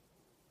felt,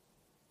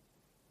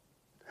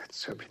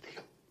 that's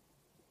everything.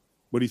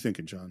 What are you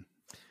thinking, John?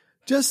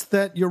 Just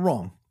that you're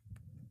wrong.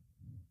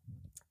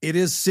 It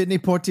is Sidney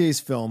Poitier's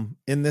film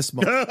in this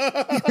moment.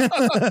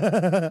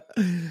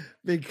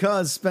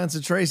 Because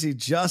Spencer Tracy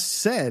just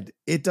said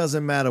it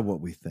doesn't matter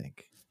what we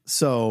think.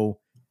 So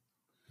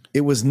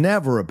it was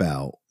never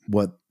about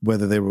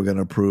whether they were going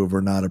to approve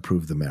or not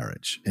approve the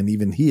marriage. And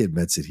even he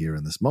admits it here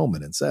in this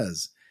moment and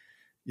says,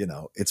 you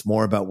know, it's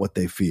more about what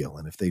they feel.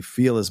 And if they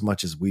feel as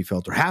much as we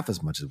felt or half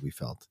as much as we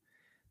felt,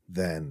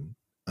 then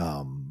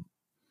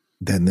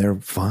they're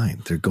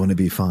fine. They're going to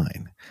be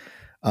fine.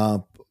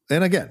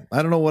 And again,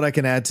 I don't know what I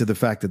can add to the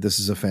fact that this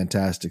is a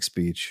fantastic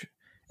speech.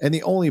 And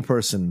the only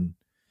person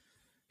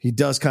he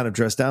does kind of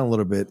dress down a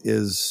little bit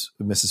is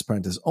Mrs.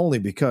 Prentice, only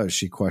because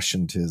she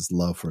questioned his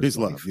love for his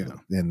wife. Yeah.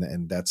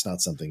 And that's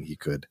not something he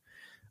could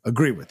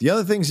agree with. The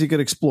other things he could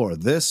explore,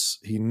 this,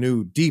 he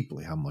knew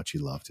deeply how much he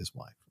loved his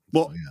wife.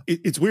 Well, So, yeah.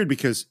 it's weird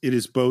because it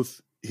is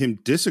both him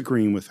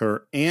disagreeing with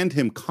her and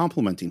him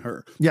complimenting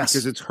her. Yes.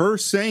 Because it's her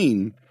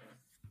saying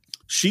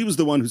she was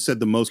the one who said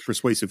the most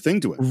persuasive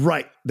thing to him.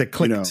 Right. That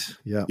clicked.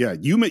 You know? Yeah.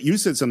 You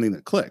said something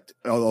that clicked,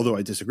 although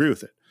I disagree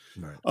with it.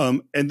 Right.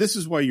 And this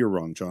is why you're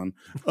wrong, John.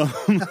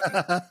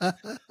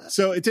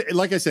 So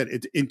like I said,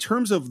 in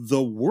terms of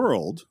the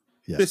world,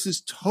 Yes. this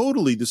is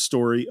totally the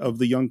story of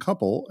the young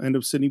couple and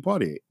of Sidney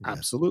Poitier. Yes.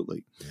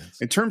 Absolutely. Yes.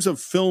 In terms of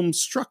film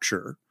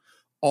structure,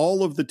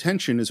 all of the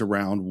tension is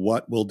around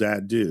what will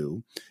dad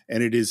do?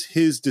 And it is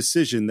his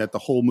decision that the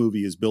whole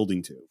movie is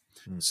building to.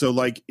 So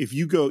like if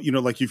you go,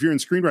 like if you're in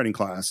screenwriting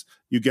class,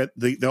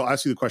 they'll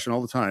ask you the question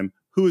all the time,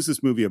 who is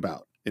this movie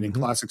about? And in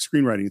classic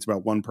screenwriting, it's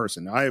about one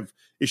person. Now, I have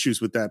issues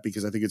with that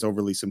because I think it's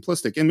overly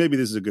simplistic. And maybe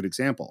this is a good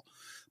example.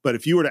 But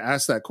if you were to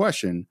ask that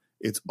question,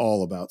 it's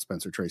all about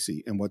Spencer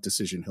Tracy and what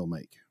decision he'll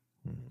make.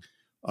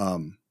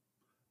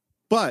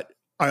 But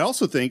I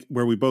also think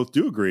where we both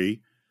do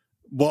agree,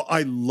 well,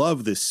 I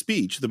love this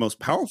speech. The most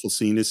powerful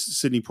scene is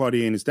Sidney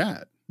Poitier and his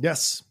dad.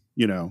 Yes.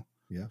 Yeah.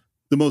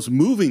 The most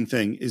moving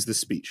thing is the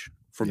speech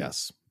for me.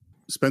 Yes.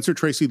 Spencer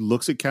Tracy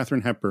looks at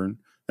Katharine Hepburn,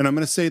 and I'm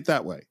going to say it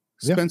that way.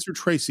 Yeah. Spencer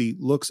Tracy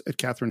looks at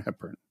Katharine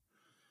Hepburn.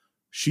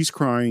 She's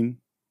crying.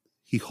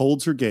 He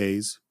holds her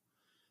gaze,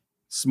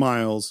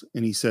 smiles,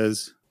 and he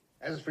says,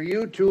 As for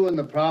you two and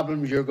the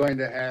problems you're going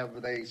to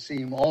have, they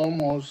seem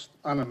almost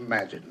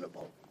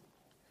unimaginable.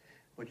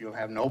 But you'll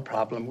have no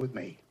problem with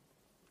me.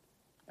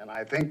 And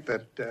I think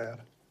that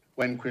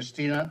when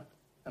Christina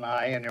and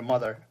I and your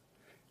mother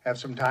have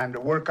some time to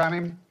work on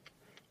him,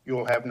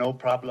 you'll have no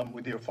problem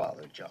with your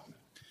father, John.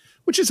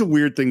 Which is a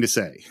weird thing to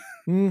say.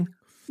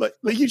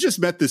 Like you just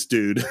met this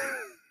dude.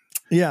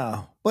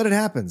 Yeah, but it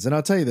happens. And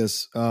I'll tell you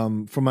this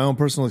from my own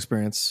personal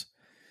experience.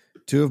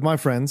 Two of my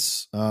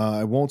friends,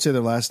 I won't say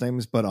their last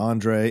names, but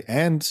Andre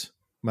and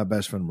my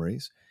best friend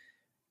Maurice,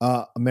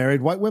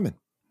 married white women.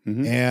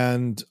 Mm-hmm.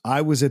 And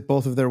I was at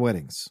both of their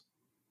weddings.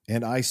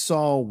 And I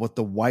saw what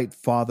the white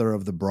father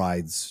of the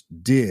brides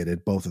did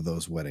at both of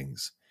those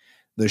weddings.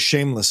 The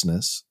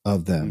shamelessness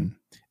of them.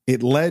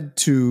 It led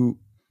to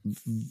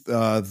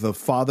the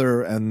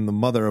father and the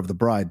mother of the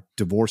bride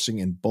divorcing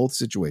in both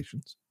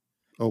situations.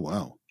 Oh,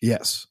 wow.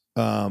 Yes.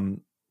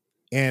 And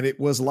it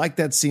was like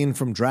that scene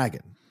from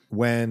Dragon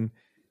when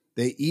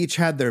they each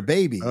had their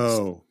babies.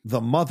 Oh.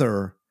 The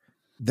mother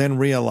then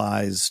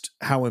realized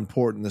how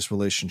important this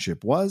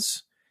relationship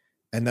was.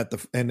 And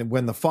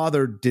when the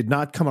father did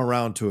not come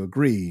around to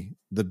agree,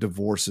 the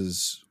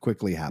divorces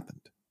quickly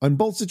happened in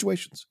both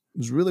situations. It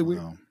was really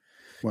weird.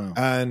 Wow.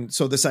 And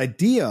so this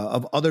idea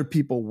of other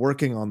people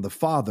working on the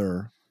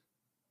father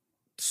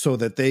so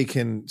that he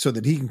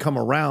can come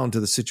around to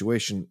the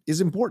situation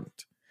is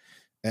important.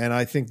 And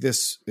I think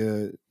this,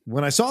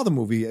 when I saw the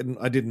movie, and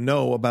I didn't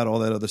know about all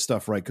that other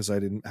stuff, right? Because I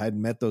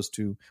hadn't met those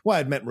two. Well, I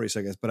had met Maurice,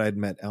 I guess, but I hadn't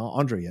met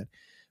Andre yet.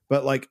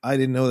 But like, I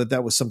didn't know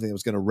that was something that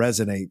was going to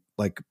resonate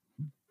like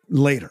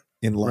later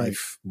in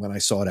life when I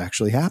saw it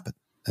actually happen.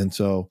 And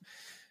so,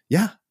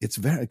 yeah, it's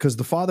because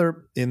the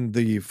father in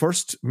the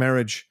first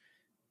marriage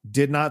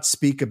did not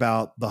speak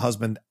about the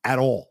husband at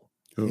all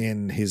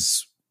in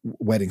his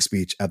wedding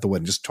speech at the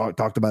wedding, just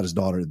talked about his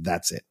daughter.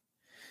 That's it.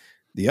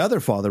 The other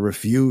father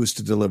refused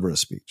to deliver a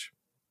speech.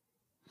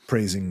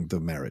 praising the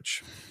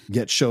marriage,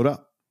 yet showed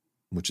up,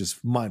 which is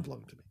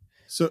mind-blowing to me.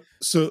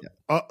 So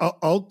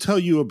I'll tell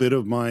you a bit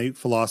of my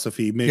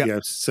philosophy. Maybe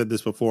I've said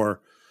this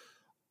before.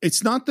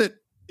 It's not that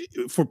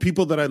for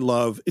people that I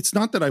love, it's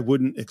not that I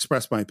wouldn't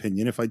express my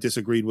opinion if I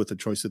disagreed with the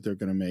choice that they're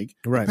going to make.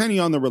 Right. Depending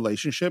on the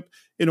relationship,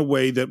 in a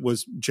way that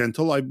was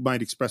gentle, I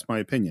might express my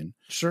opinion.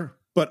 Sure.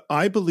 But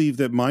I believe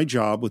that my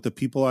job with the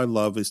people I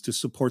love is to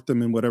support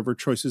them in whatever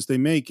choices they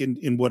make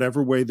in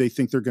whatever way they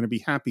think they're going to be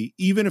happy,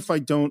 even if I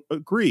don't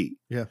agree.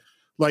 Yeah.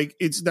 Like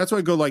that's why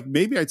I go like,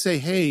 maybe I'd say,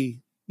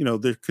 hey,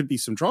 there could be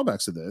some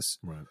drawbacks to this.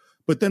 Right.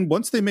 But then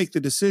once they make the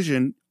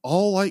decision,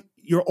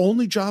 your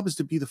only job is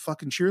to be the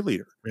fucking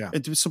cheerleader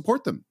and to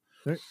support them.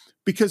 Right.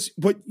 Because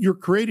what you're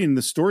creating,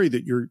 the story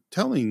that you're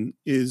telling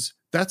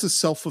that's a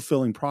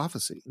self-fulfilling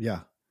prophecy.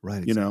 Yeah.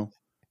 Right.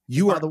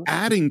 You are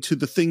adding to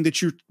the thing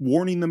that you're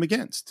warning them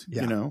against.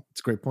 Yeah. It's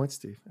a great point,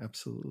 Steve.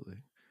 Absolutely.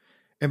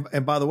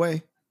 And by the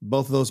way,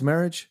 both of those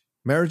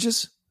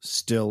marriages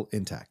still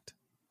intact.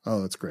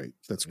 Oh, that's great.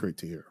 That's great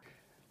to hear.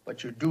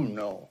 But you do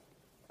know,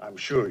 I'm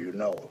sure you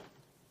know,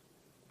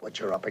 what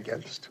you're up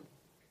against.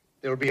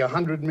 There'll be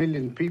 100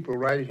 million people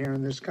right here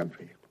in this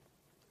country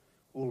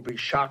who will be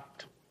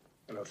shocked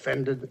and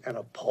offended and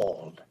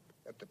appalled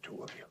at the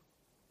two of you.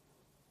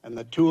 And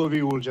the two of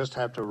you will just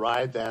have to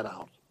ride that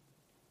out.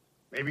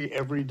 Maybe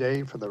every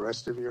day for the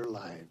rest of your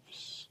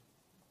lives.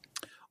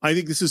 I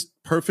think this is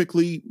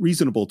perfectly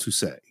reasonable to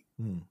say.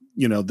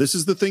 This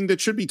is the thing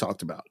that should be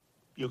talked about.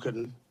 You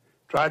can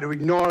try to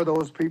ignore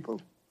those people,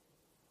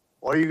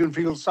 or you can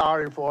feel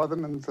sorry for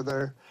them and for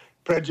their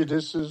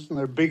prejudices and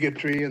their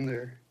bigotry and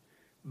their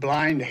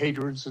blind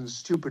hatreds and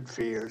stupid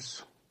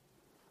fears.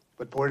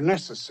 But where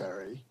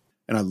necessary,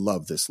 and I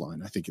love this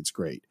line, I think it's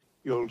great,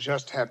 you'll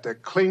just have to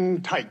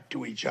cling tight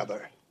to each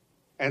other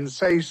and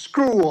say,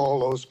 screw all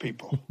those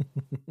people.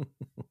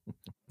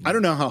 I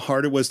don't know how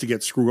hard it was to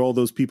get screw all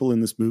those people in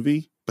this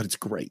movie, but it's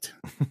great.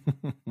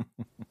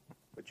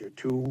 But you're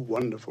two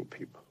wonderful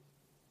people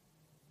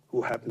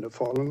who happen to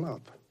fall in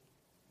love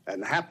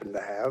and happen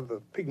to have a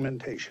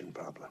pigmentation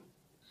problem.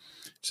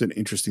 It's an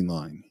interesting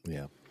line.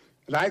 Yeah.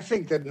 And I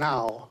think that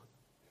now,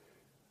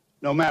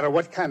 no matter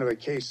what kind of a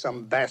case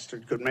some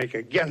bastard could make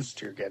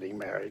against your getting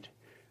married,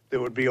 there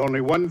would be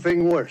only one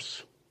thing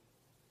worse.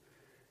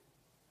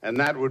 And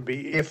that would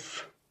be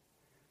if,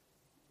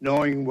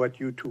 knowing what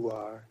you two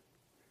are,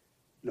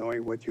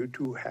 knowing what you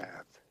two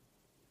have,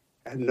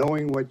 and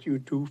knowing what you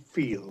two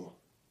feel,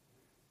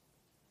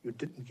 you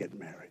didn't get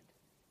married.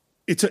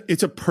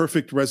 It's a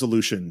perfect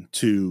resolution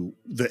to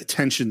the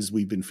tensions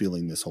we've been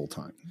feeling this whole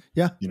time.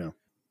 Yeah.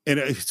 And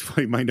it's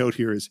funny, my note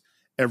here is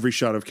every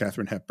shot of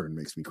Katharine Hepburn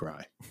makes me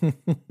cry.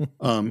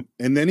 And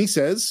then he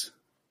says,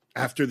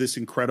 after this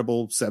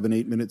incredible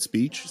 7-8 minute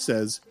speech,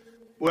 says,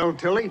 well,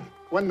 Tilly,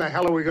 when the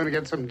hell are we going to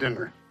get some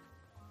dinner?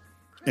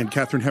 And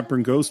Katharine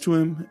Hepburn goes to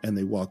him, and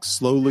they walk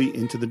slowly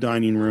into the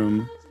dining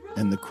room,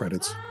 and the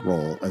credits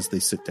roll as they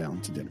sit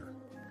down to dinner.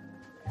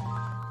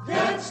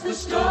 That's the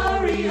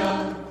story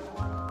of,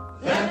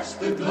 that's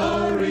the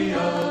glory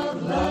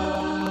of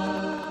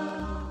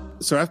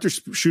love. So after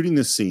shooting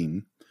this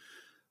scene,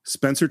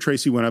 Spencer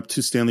Tracy went up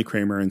to Stanley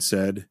Kramer and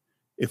said,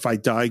 if I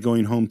die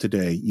going home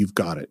today, you've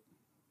got it.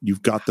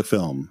 You've got the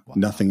film. Wow.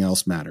 Nothing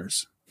else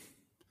matters.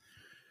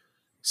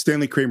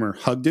 Stanley Kramer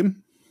hugged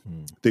him.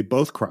 They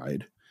both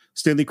cried.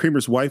 Stanley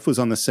Kramer's wife was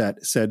on the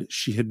set, said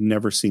she had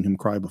never seen him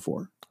cry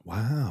before.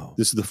 Wow.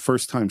 This is the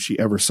first time she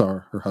ever saw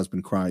her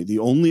husband cry. The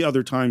only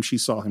other time she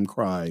saw him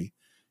cry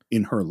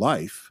in her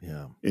life,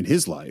 in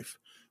his life,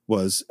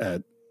 was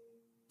at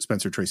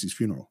Spencer Tracy's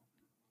funeral.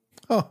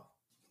 Oh.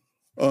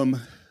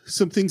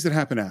 Some things that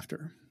happened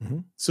after. Mm-hmm.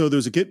 So there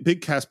was a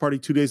big cast party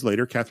 2 days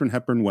later. Katharine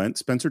Hepburn went.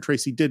 Spencer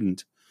Tracy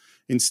didn't.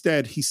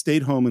 Instead, he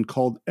stayed home and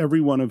called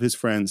every one of his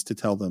friends to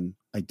tell them,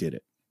 I did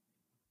it.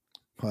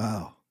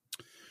 Wow.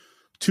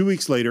 2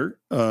 weeks later,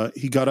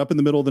 he got up in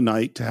the middle of the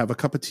night to have a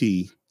cup of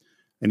tea,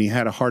 and he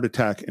had a heart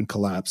attack and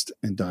collapsed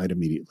and died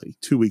immediately,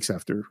 2 weeks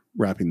after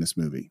wrapping this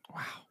movie.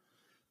 Wow.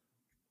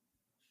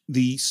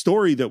 The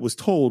story that was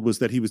told was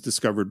that he was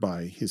discovered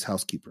by his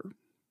housekeeper,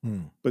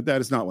 but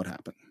that is not what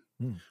happened.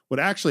 What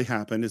actually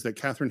happened is that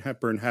Katharine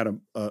Hepburn had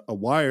a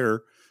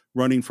wire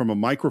running from a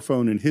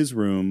microphone in his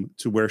room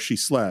to where she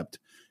slept,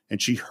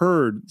 and she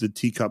heard the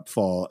teacup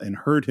fall and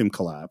heard him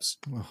collapse.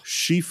 Oh.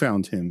 She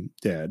found him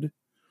dead.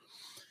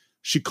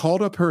 She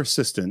called up her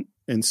assistant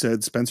and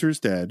said, Spencer's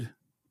dead.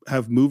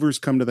 Have movers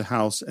come to the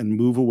house and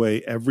move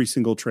away every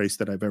single trace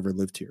that I've ever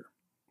lived here.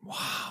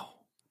 Wow.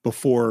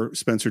 Before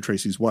Spencer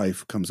Tracy's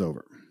wife comes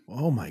over.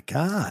 Oh, my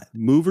God.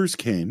 Movers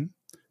came.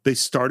 They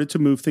started to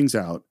move things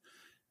out.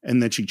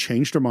 And then she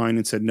changed her mind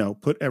and said, no,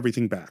 put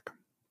everything back.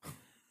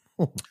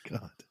 Oh, my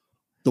God.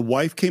 The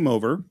wife came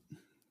over,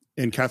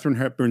 and Katharine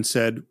Hepburn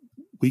said,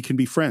 we can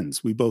be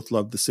friends. We both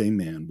love the same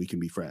man. We can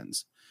be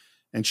friends.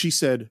 And she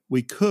said,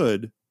 we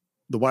could.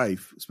 The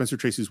wife, Spencer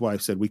Tracy's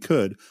wife, said, we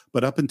could.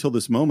 But up until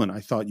this moment, I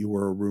thought you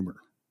were a rumor.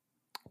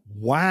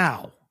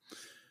 Wow.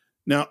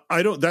 Now,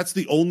 that's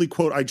the only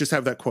quote. I just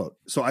have that quote.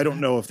 So I don't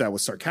know if that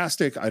was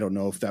sarcastic. I don't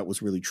know if that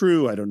was really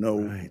true. I don't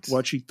know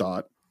what she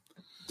thought.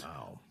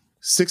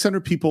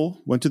 600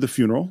 people went to the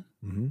funeral.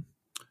 Mm-hmm.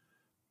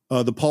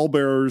 The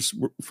pallbearers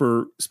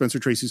for Spencer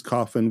Tracy's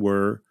coffin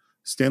were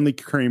Stanley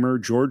Kramer,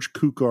 George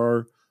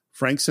Cukor,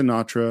 Frank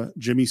Sinatra,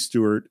 Jimmy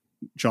Stewart,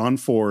 John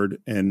Ford,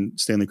 and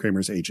Stanley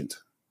Kramer's agent.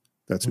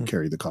 That's who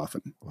carried the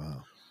coffin.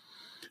 Wow.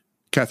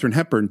 Katharine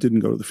Hepburn didn't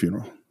go to the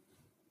funeral.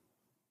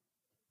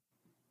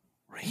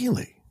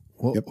 Really?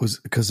 What was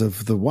because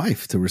of the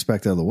wife, to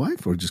respect the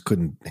wife, or just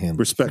couldn't handle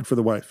respect for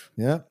the wife?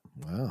 Yeah.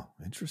 Wow.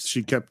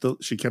 Interesting.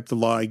 She kept the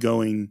lie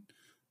going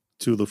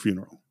to the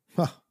funeral.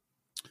 Huh.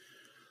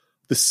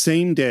 The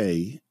same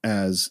day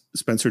as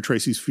Spencer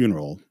Tracy's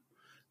funeral,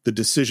 the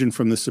decision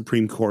from the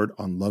Supreme Court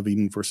on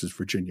Loving versus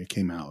Virginia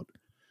came out,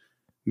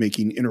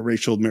 making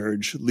interracial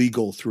marriage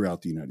legal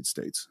throughout the United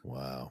States.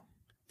 Wow.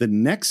 The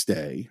next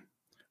day,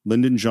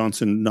 Lyndon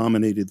Johnson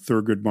nominated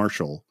Thurgood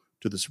Marshall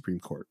to the Supreme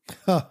Court.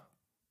 Huh.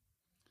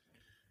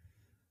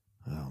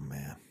 Oh,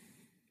 man.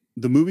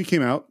 The movie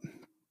came out.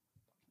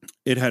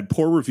 It had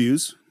poor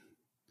reviews.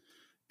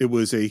 It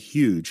was a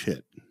huge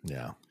hit.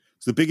 Yeah.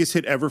 It's the biggest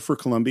hit ever for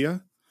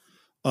Columbia.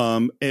 But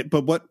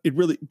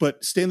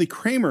Stanley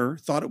Kramer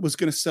thought it was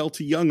going to sell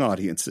to young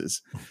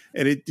audiences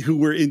who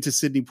were into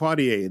Sidney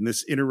Poitier and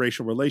this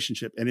interracial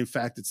relationship. And in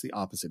fact, it's the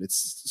opposite.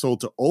 It's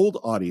sold to old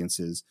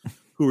audiences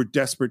who were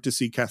desperate to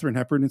see Katharine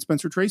Hepburn and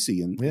Spencer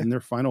Tracy in their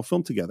final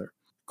film together.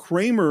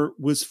 Kramer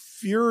was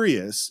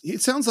furious.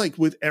 It sounds like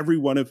with every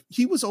one of,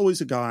 he was always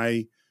a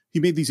guy, he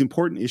made these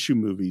important issue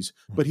movies,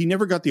 but he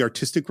never got the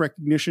artistic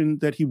recognition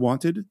that he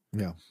wanted.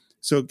 Yeah.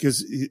 So, because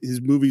his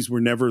movies were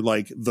never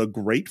like the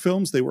great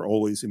films, they were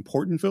always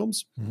important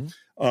films.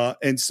 Mm-hmm.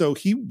 And so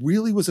he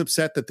really was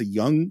upset that the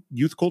young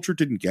youth culture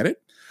didn't get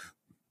it.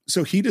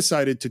 So he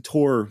decided to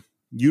tour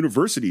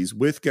universities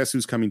with Guess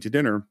Who's Coming to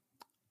Dinner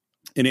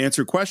and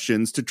answer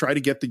questions to try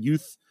to get the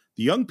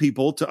young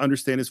people to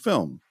understand his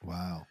film.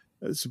 Wow.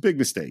 It's a big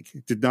mistake.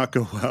 It did not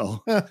go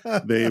well.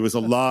 There was a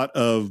lot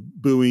of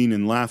booing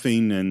and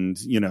laughing and,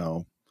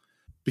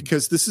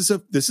 because this is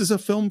a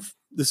film.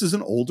 This is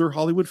an older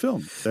Hollywood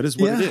film. That is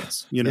what it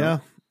is. Yeah.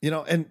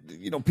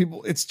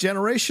 People, it's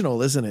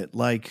generational, isn't it?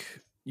 Like,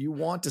 you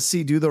want to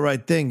see Do the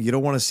Right Thing. You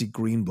don't want to see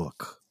Green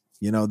Book.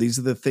 These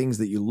are the things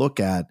that you look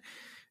at.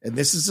 And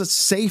this is a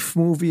safe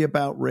movie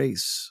about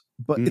race,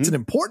 but it's an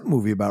important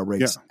movie about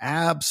race.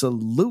 Yeah.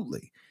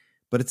 Absolutely.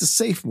 But it's a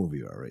safe movie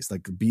about race.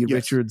 Like B.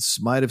 Richards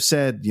might have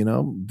said,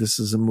 this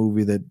is a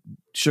movie that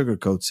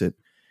sugarcoats it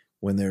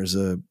when there's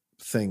a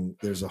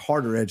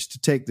harder edge to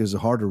take. There's a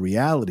harder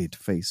reality to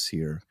face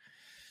here.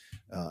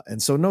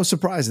 And so no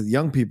surprise that the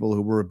young people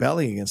who were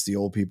rebelling against the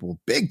old people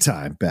big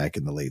time back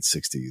in the late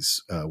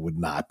 60s would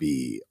not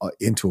be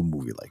into a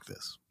movie like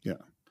this.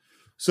 Yeah.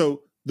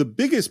 So the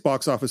biggest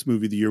box office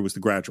movie of the year was The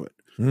Graduate.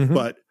 Mm-hmm.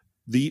 But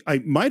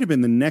I might have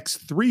been the next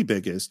three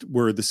biggest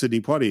were the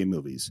Sidney Poitier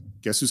movies.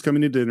 Guess Who's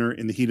Coming to Dinner,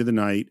 In the Heat of the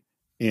Night,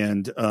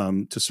 and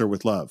To Sir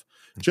with Love.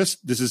 This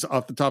is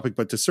off the topic,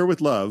 but To Sir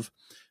with Love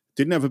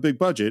didn't have a big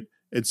budget.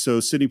 And so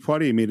Sidney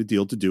Poitier made a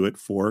deal to do it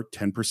for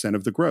 10%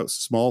 of the gross,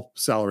 small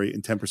salary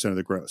and 10% of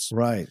the gross.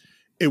 Right.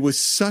 It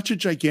was such a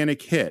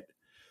gigantic hit.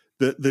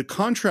 The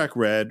contract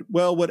read,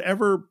 well,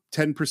 whatever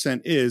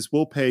 10% is,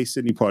 we'll pay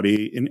Sidney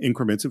Poitier in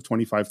increments of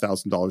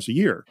 $25,000 a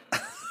year.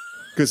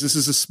 Because this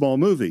is a small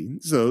movie.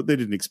 So they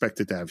didn't expect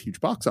it to have huge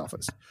box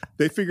office.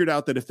 They figured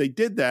out that if they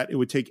did that, it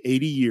would take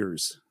 80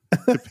 years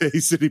to pay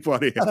Sidney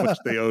Poitier how much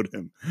they owed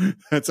him.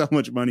 That's how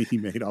much money he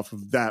made off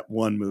of that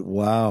one movie.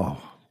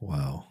 Wow.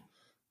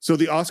 So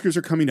the Oscars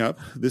are coming up.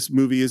 This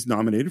movie is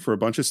nominated for a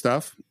bunch of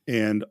stuff.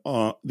 And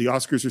the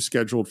Oscars are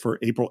scheduled for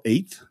April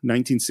 8th,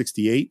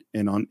 1968.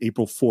 And on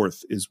April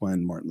 4th is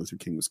when Martin Luther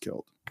King was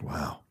killed.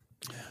 Wow.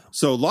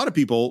 So a lot of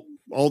people,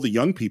 all the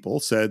young people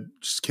said,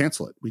 just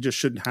cancel it. We just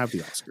shouldn't have the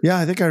Oscars. Yeah,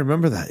 I think I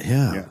remember that.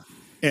 Yeah.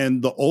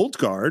 And the old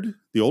guard,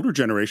 the older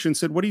generation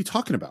said, what are you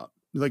talking about?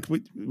 Like,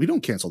 we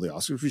don't cancel the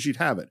Oscars. We should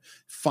have it.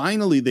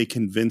 Finally, they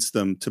convinced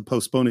them to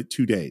postpone it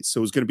 2 days. So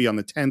it was going to be on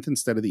the 10th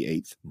instead of the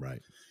 8th.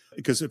 Right.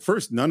 Because at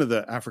first, none of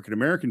the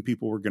African-American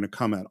people were going to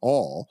come at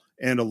all.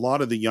 And a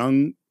lot of the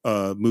young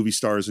movie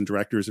stars and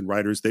directors and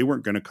writers, they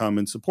weren't going to come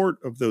in support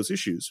of those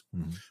issues.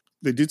 Mm-hmm.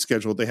 They did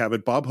schedule it. They have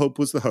it. Bob Hope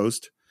was the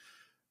host.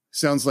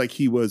 Sounds like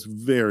he was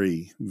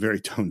very, very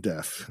tone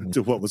deaf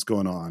to what was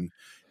going on.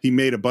 He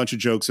made a bunch of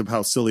jokes of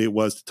how silly it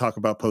was to talk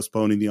about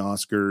postponing the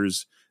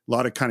Oscars. A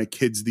lot of kind of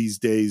kids these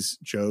days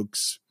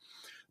jokes.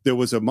 There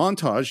was a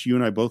montage. You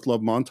and I both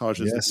love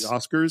montages at the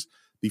Oscars.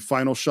 The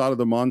final shot of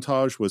the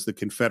montage was the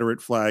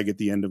Confederate flag at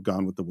the end of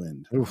Gone with the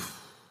Wind.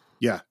 Oof.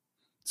 Yeah.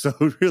 So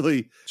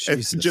really,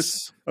 it's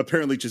just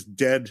apparently just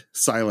dead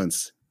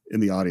silence in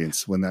the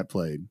audience when that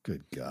played.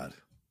 Good God.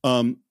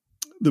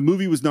 The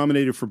movie was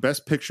nominated for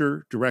Best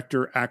Picture,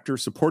 Director, Actor,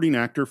 Supporting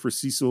Actor for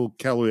Cecil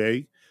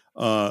Kalouye,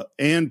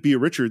 and Bea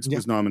Richards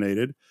was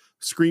nominated.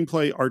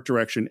 Screenplay, Art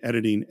Direction,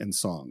 Editing, and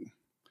Song.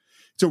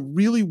 It's a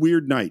really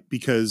weird night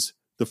because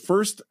the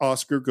first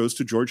Oscar goes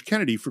to George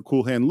Kennedy for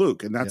Cool Hand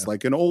Luke, and that's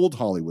like an old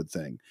Hollywood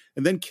thing.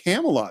 And then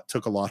Camelot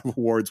took a lot of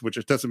awards, which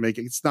it doesn't make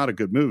it. It's not a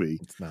good movie.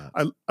 It's not.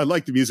 I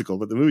like the musical,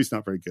 but the movie's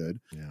not very good.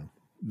 Yeah.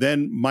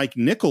 Then Mike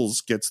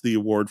Nichols gets the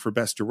award for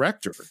Best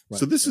Director. Right,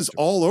 So this is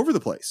all over the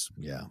place.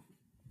 Yeah.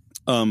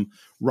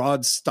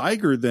 Rod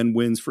Steiger then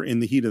wins for In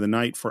the Heat of the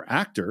Night for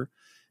actor.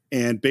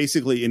 And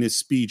basically in his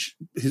speech,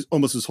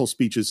 almost his whole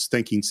speech is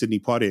thanking Sidney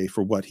Poitier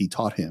for what he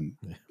taught him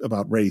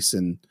about race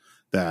and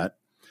that.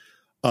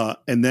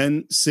 And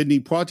then Sidney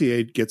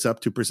Poitier gets up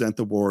to present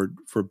the award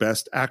for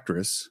Best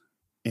Actress,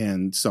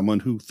 and someone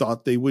who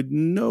thought they would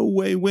no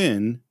way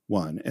win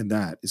won, and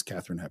that is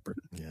Katharine Hepburn.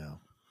 Yeah.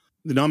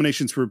 The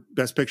nominations for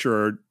Best Picture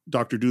are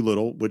Dr.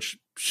 Dolittle, which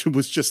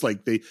was just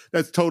like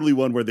that's totally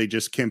one where they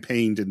just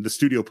campaigned and the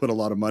studio put a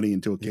lot of money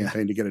into a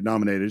campaign to get it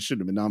nominated. It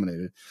shouldn't have been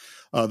nominated.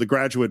 The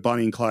Graduate,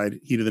 Bonnie and Clyde,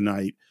 Heat of the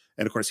Night.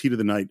 And of course, Heat of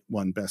the Night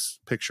won Best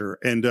Picture,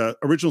 and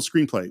original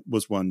screenplay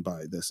was won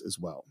by this as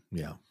well.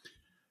 Yeah.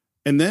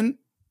 And then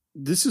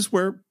this is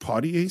where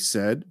Poitier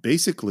said,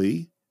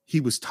 basically, he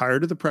was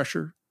tired of the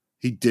pressure.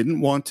 He didn't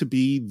want to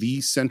be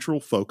the central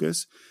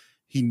focus.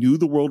 He knew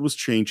the world was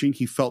changing.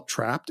 He felt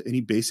trapped. And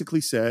he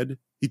basically said,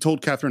 he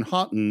told Catherine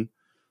Houghton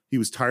he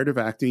was tired of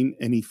acting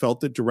and he felt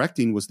that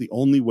directing was the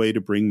only way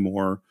to bring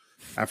more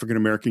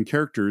African-American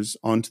characters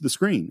onto the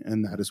screen.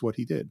 And that is what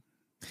he did.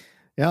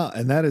 Yeah.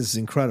 And that is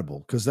incredible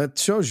because that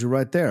shows you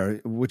right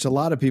there, which a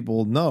lot of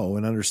people know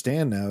and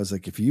understand now is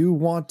like, if you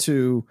want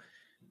to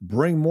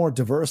bring more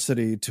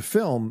diversity to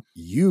film,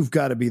 you've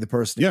got to be the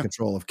person in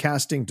control of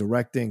casting,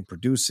 directing,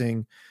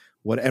 producing,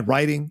 and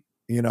writing,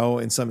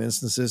 in some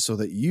instances, so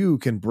that you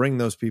can bring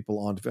those people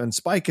on. And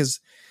Spike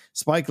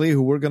Lee,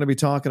 who we're going to be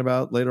talking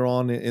about later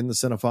on in the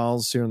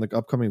Cinephiles here in the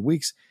upcoming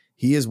weeks.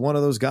 He is one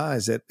of those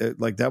guys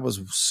that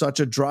was such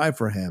a drive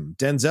for him.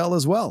 Denzel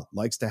as well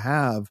likes to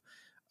have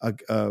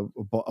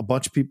a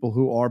bunch of people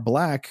who are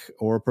Black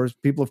or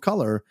people of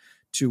color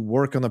to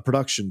work on the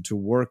production, to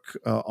work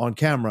on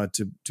camera,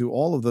 to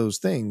all of those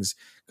things,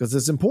 because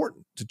it's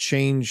important to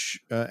change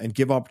and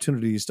give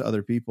opportunities to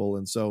other people.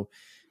 And so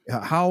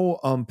how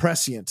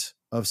prescient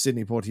of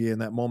Sidney Poitier in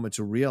that moment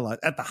to realize,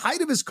 at the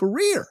height of his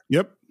career,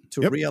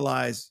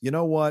 realize, you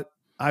know what,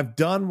 I've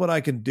done what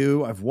I can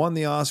do. I've won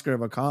the Oscar.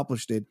 I've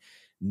accomplished it.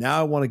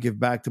 Now I want to give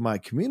back to my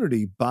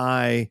community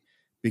by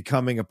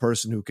becoming a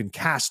person who can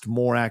cast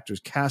more actors,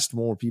 cast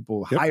more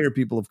people, hire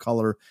people of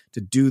color to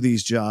do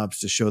these jobs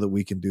to show that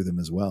we can do them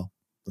as well.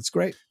 That's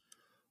great.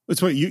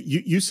 That's why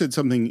you said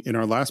something in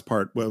our last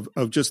part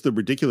of just the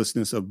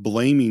ridiculousness of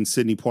blaming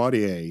Sidney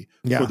Poitier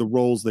for the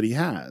roles that he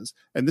has.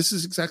 And this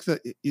is exactly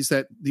is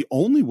that the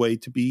only way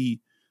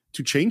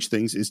to change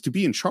things is to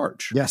be in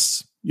charge.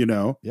 Yes.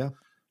 Yeah.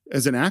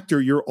 As an actor,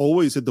 you're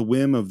always at the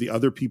whim of the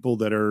other people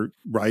that are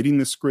writing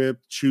the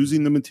script,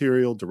 choosing the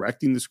material,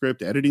 directing the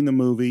script, editing the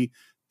movie.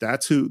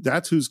 That's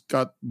who's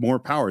got more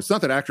power. It's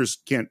not that actors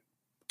can't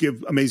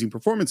give amazing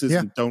performances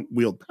and don't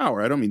wield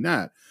power. I don't mean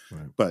that.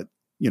 Right. But,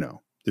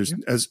 there's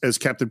as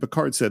Captain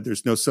Picard said,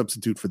 there's no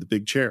substitute for the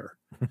big chair.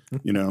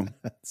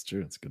 That's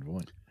true. That's a good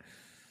point.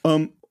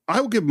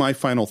 I will give my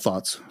final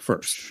thoughts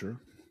first. Sure.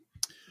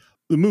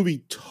 The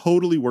movie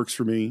totally works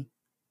for me.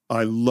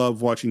 I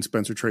love watching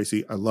Spencer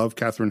Tracy. I love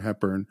Katharine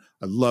Hepburn.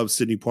 I love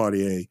Sidney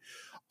Poitier.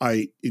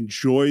 I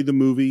enjoy the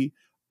movie.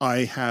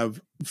 I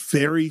have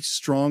very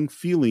strong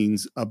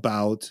feelings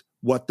about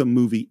what the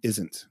movie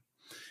isn't.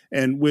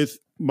 And with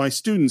my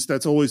students,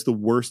 that's always the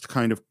worst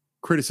kind of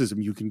criticism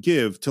you can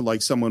give to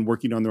like someone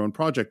working on their own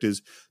project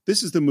is,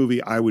 this is the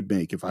movie I would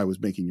make if I was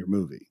making your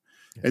movie.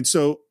 Yeah. And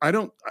so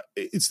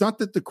it's not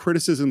that the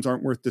criticisms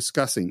aren't worth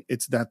discussing.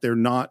 It's that they're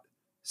not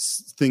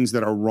things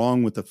that are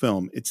wrong with the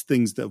film. It's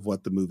things of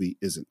what the movie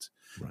isn't.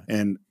 Right.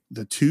 And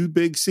the two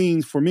big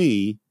scenes for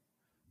me,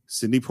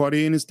 Sidney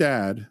Poitier and his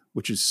dad,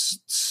 which is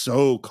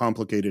so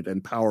complicated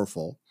and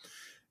powerful,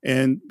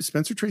 and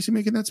Spencer Tracy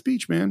making that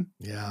speech, man.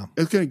 Yeah.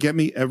 It's going to get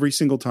me every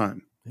single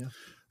time. Yeah.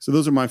 So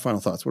those are my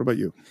final thoughts. What about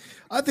you?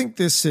 I think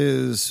this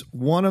is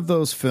one of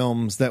those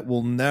films that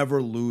will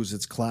never lose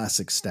its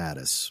classic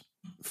status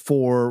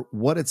for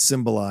what it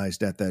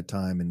symbolized at that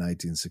time in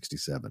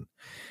 1967.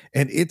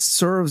 And it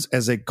serves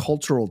as a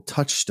cultural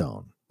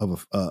touchstone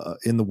of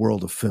in the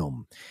world of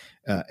film.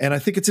 And I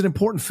think it's an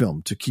important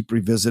film to keep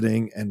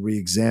revisiting and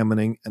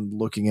re-examining and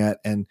looking at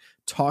and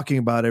talking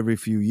about every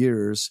few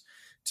years,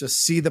 to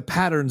see the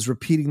patterns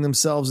repeating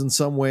themselves in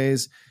some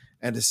ways,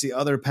 and to see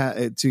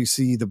to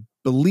see the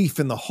belief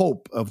in the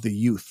hope of the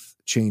youth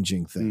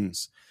changing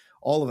things.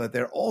 All of that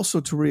there. Also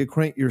to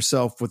reacquaint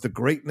yourself with the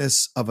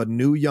greatness of a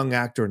new young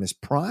actor in his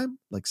prime,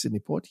 like Sidney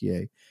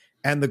Poitier,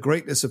 and the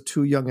greatness of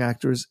two young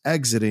actors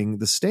exiting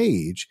the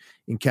stage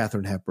in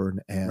Katharine Hepburn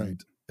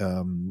and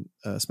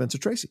Spencer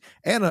Tracy,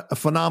 and a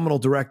phenomenal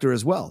director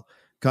as well,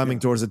 coming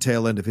towards the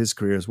tail end of his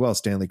career as well,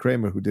 Stanley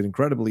Kramer, who did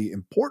incredibly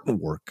important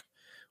work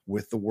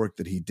with the work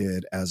that he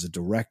did as a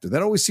director.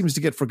 That always seems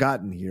to get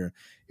forgotten here.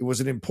 It was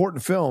an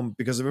important film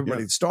because of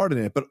everybody that starred in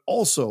it, but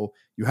also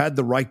you had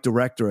the right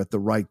director at the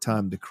right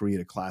time to create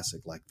a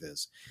classic like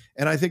this.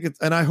 And I think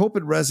and I hope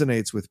it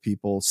resonates with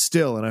people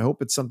still, and I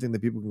hope it's something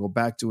that people can go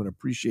back to and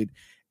appreciate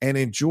and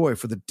enjoy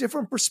for the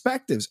different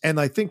perspectives.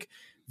 And I think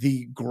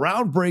the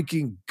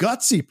groundbreaking,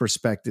 gutsy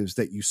perspectives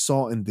that you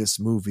saw in this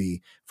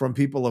movie from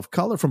people of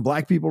color, from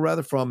black people,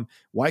 rather, from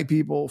white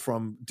people,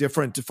 from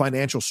different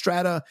financial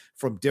strata,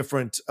 from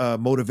different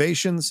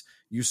motivations.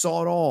 You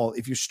saw it all.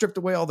 If you stripped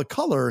away all the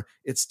color,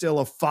 it's still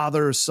a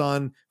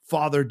father-son,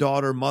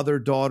 father-daughter,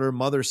 mother-daughter,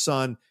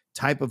 mother-son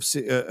type of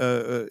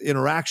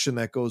interaction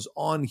that goes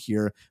on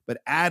here.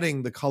 But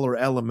adding the color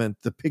element,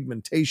 the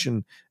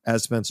pigmentation,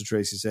 as Spencer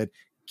Tracy said,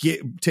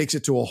 takes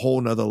it to a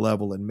whole nother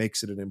level and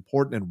makes it an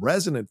important and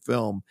resonant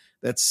film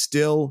that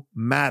still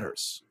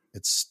matters.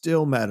 It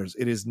still matters.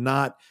 It is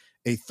not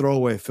a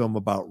throwaway film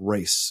about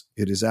race.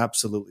 It is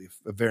absolutely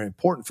a very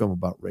important film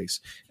about race.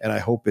 And I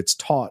hope it's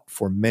taught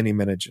for many,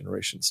 many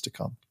generations to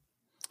come.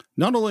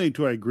 Not only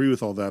do I agree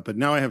with all that, but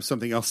now I have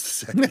something else to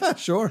say.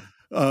 Sure.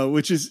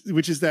 Which is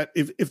that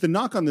if the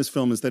knock on this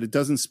film is that it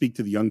doesn't speak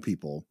to the young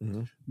people,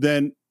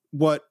 then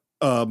what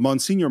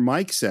Monsignor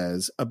Mike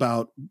says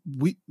about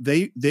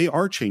they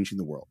are changing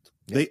the world.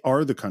 Yeah. They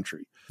are the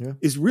country. Yeah.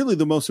 Is really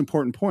the most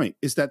important point,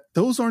 is that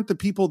those aren't the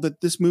people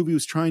that this movie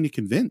was trying to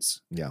convince.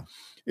 Yeah.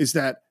 Is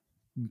that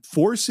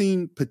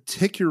forcing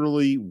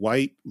particularly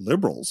white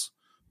liberals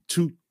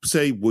to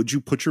say, would you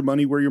put your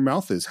money where your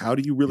mouth is? How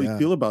do you really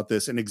feel about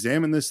this? And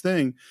examine this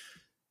thing.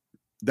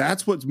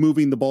 That's what's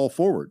moving the ball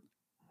forward.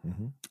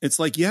 Mm-hmm. It's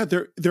like,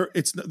 there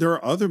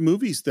are other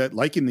movies that,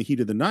 like In the Heat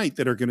of the Night,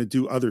 that are going to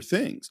do other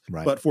things.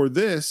 Right. But for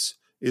this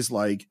is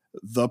like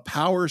the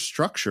power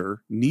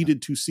structure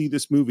needed to see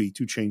this movie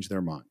to change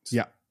their minds.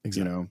 Yeah,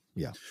 exactly. You know?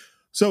 Yeah.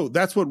 So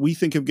that's what we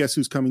think of Guess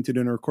Who's Coming to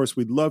Dinner. Of course,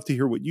 we'd love to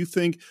hear what you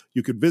think.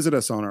 You could visit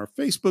us on our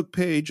Facebook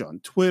page,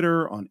 on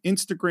Twitter, on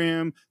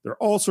Instagram. There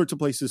are all sorts of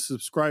places to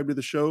subscribe to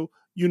the show.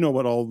 You know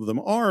what all of them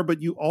are,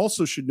 but you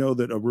also should know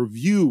that a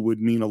review would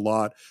mean a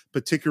lot,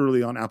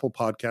 particularly on Apple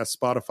Podcasts,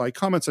 Spotify.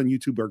 Comments on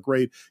YouTube are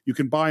great. You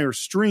can buy or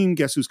stream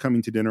Guess Who's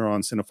Coming to Dinner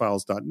on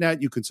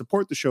cinephiles.net. You can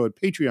support the show at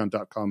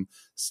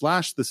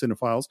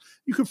patreon.com/thecинephiles.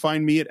 You can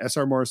find me at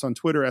SR Morris on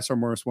Twitter, SR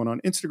Morris1 on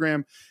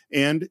Instagram.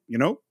 And,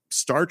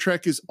 Star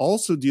Trek is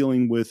also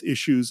dealing with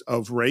issues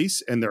of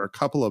race, and there are a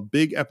couple of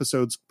big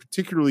episodes,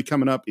 particularly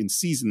coming up in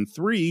season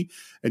 3,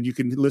 and you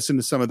can listen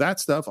to some of that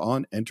stuff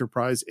on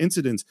Enterprise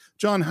Incidents.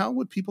 John, how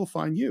would people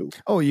find you?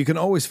 Oh, you can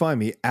always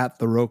find me at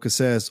The Rocha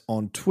Says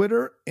on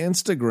Twitter,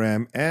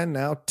 Instagram, and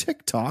now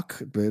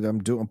TikTok. But I'm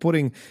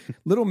putting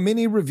little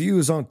mini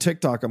reviews on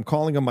TikTok. I'm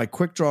calling them my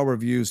quick draw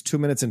reviews, 2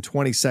 minutes and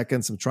 20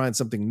 seconds. I'm trying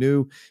something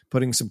new,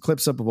 putting some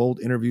clips up of old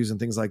interviews and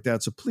things like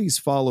that. So please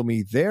follow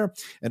me there.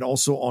 And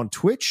also on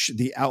Twitch,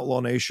 The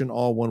Outlaw Nation,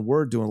 all one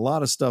word, doing a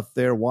lot of stuff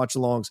there,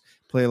 watch-alongs,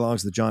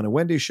 play-alongs, The John and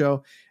Wendy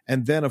Show.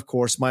 And then, of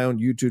course, my own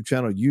YouTube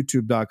channel,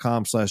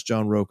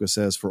 youtube.com/John Rocha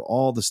Says, for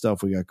all the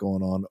stuff we got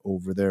going on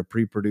over there,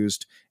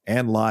 pre-produced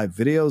and live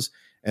videos.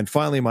 And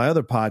finally, my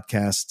other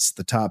podcasts,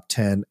 The Top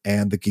 10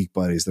 and The Geek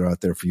Buddies. They're out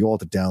there for you all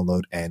to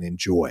download and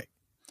enjoy.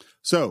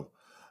 So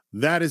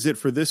that is it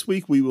for this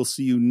week. We will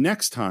see you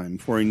next time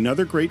for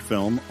another great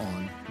film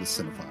on The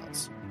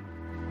Cinephiles.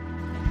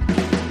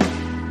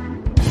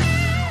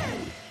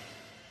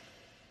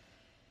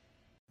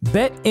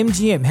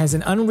 BetMGM has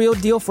an unreal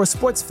deal for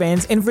sports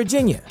fans in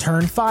Virginia.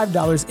 Turn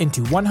 $5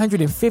 into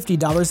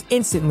 $150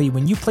 instantly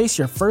when you place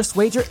your first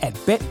wager at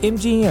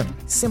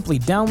BetMGM. Simply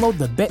download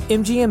the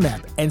BetMGM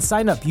app and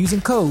sign up using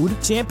code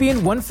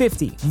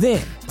Champion150.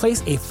 Then,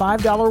 place a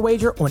 $5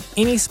 wager on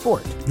any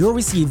sport. You'll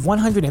receive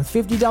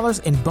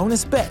 $150 in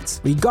bonus bets,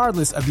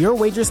 regardless of your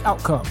wager's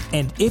outcome.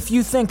 And if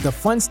you think the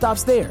fun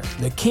stops there,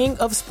 the king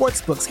of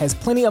sportsbooks has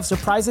plenty of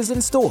surprises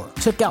in store.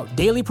 Check out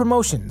daily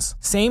promotions,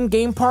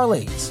 same-game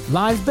parlays,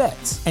 live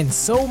bets, and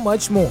so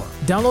much more.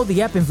 Download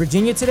the app in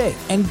Virginia today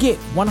and get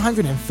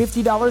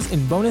 $150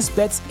 in bonus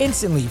bets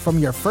instantly from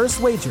your first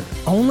wager.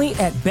 Only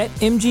at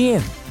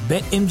BetMGM.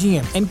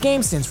 BetMGM and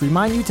GameSense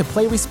remind you to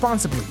play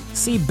responsibly.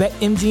 See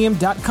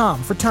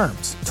BetMGM.com for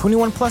terms.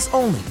 21 plus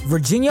only.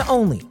 Virginia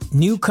only.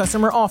 New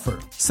customer offer.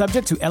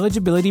 Subject to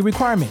eligibility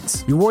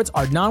requirements. Rewards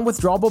are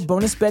non-withdrawable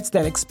bonus bets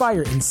that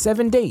expire in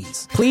 7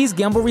 days. Please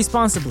gamble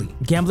responsibly.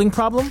 Gambling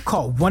problem?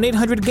 Call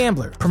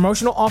 1-800-GAMBLER.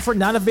 Promotional offer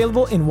not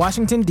available in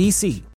Washington, D.C.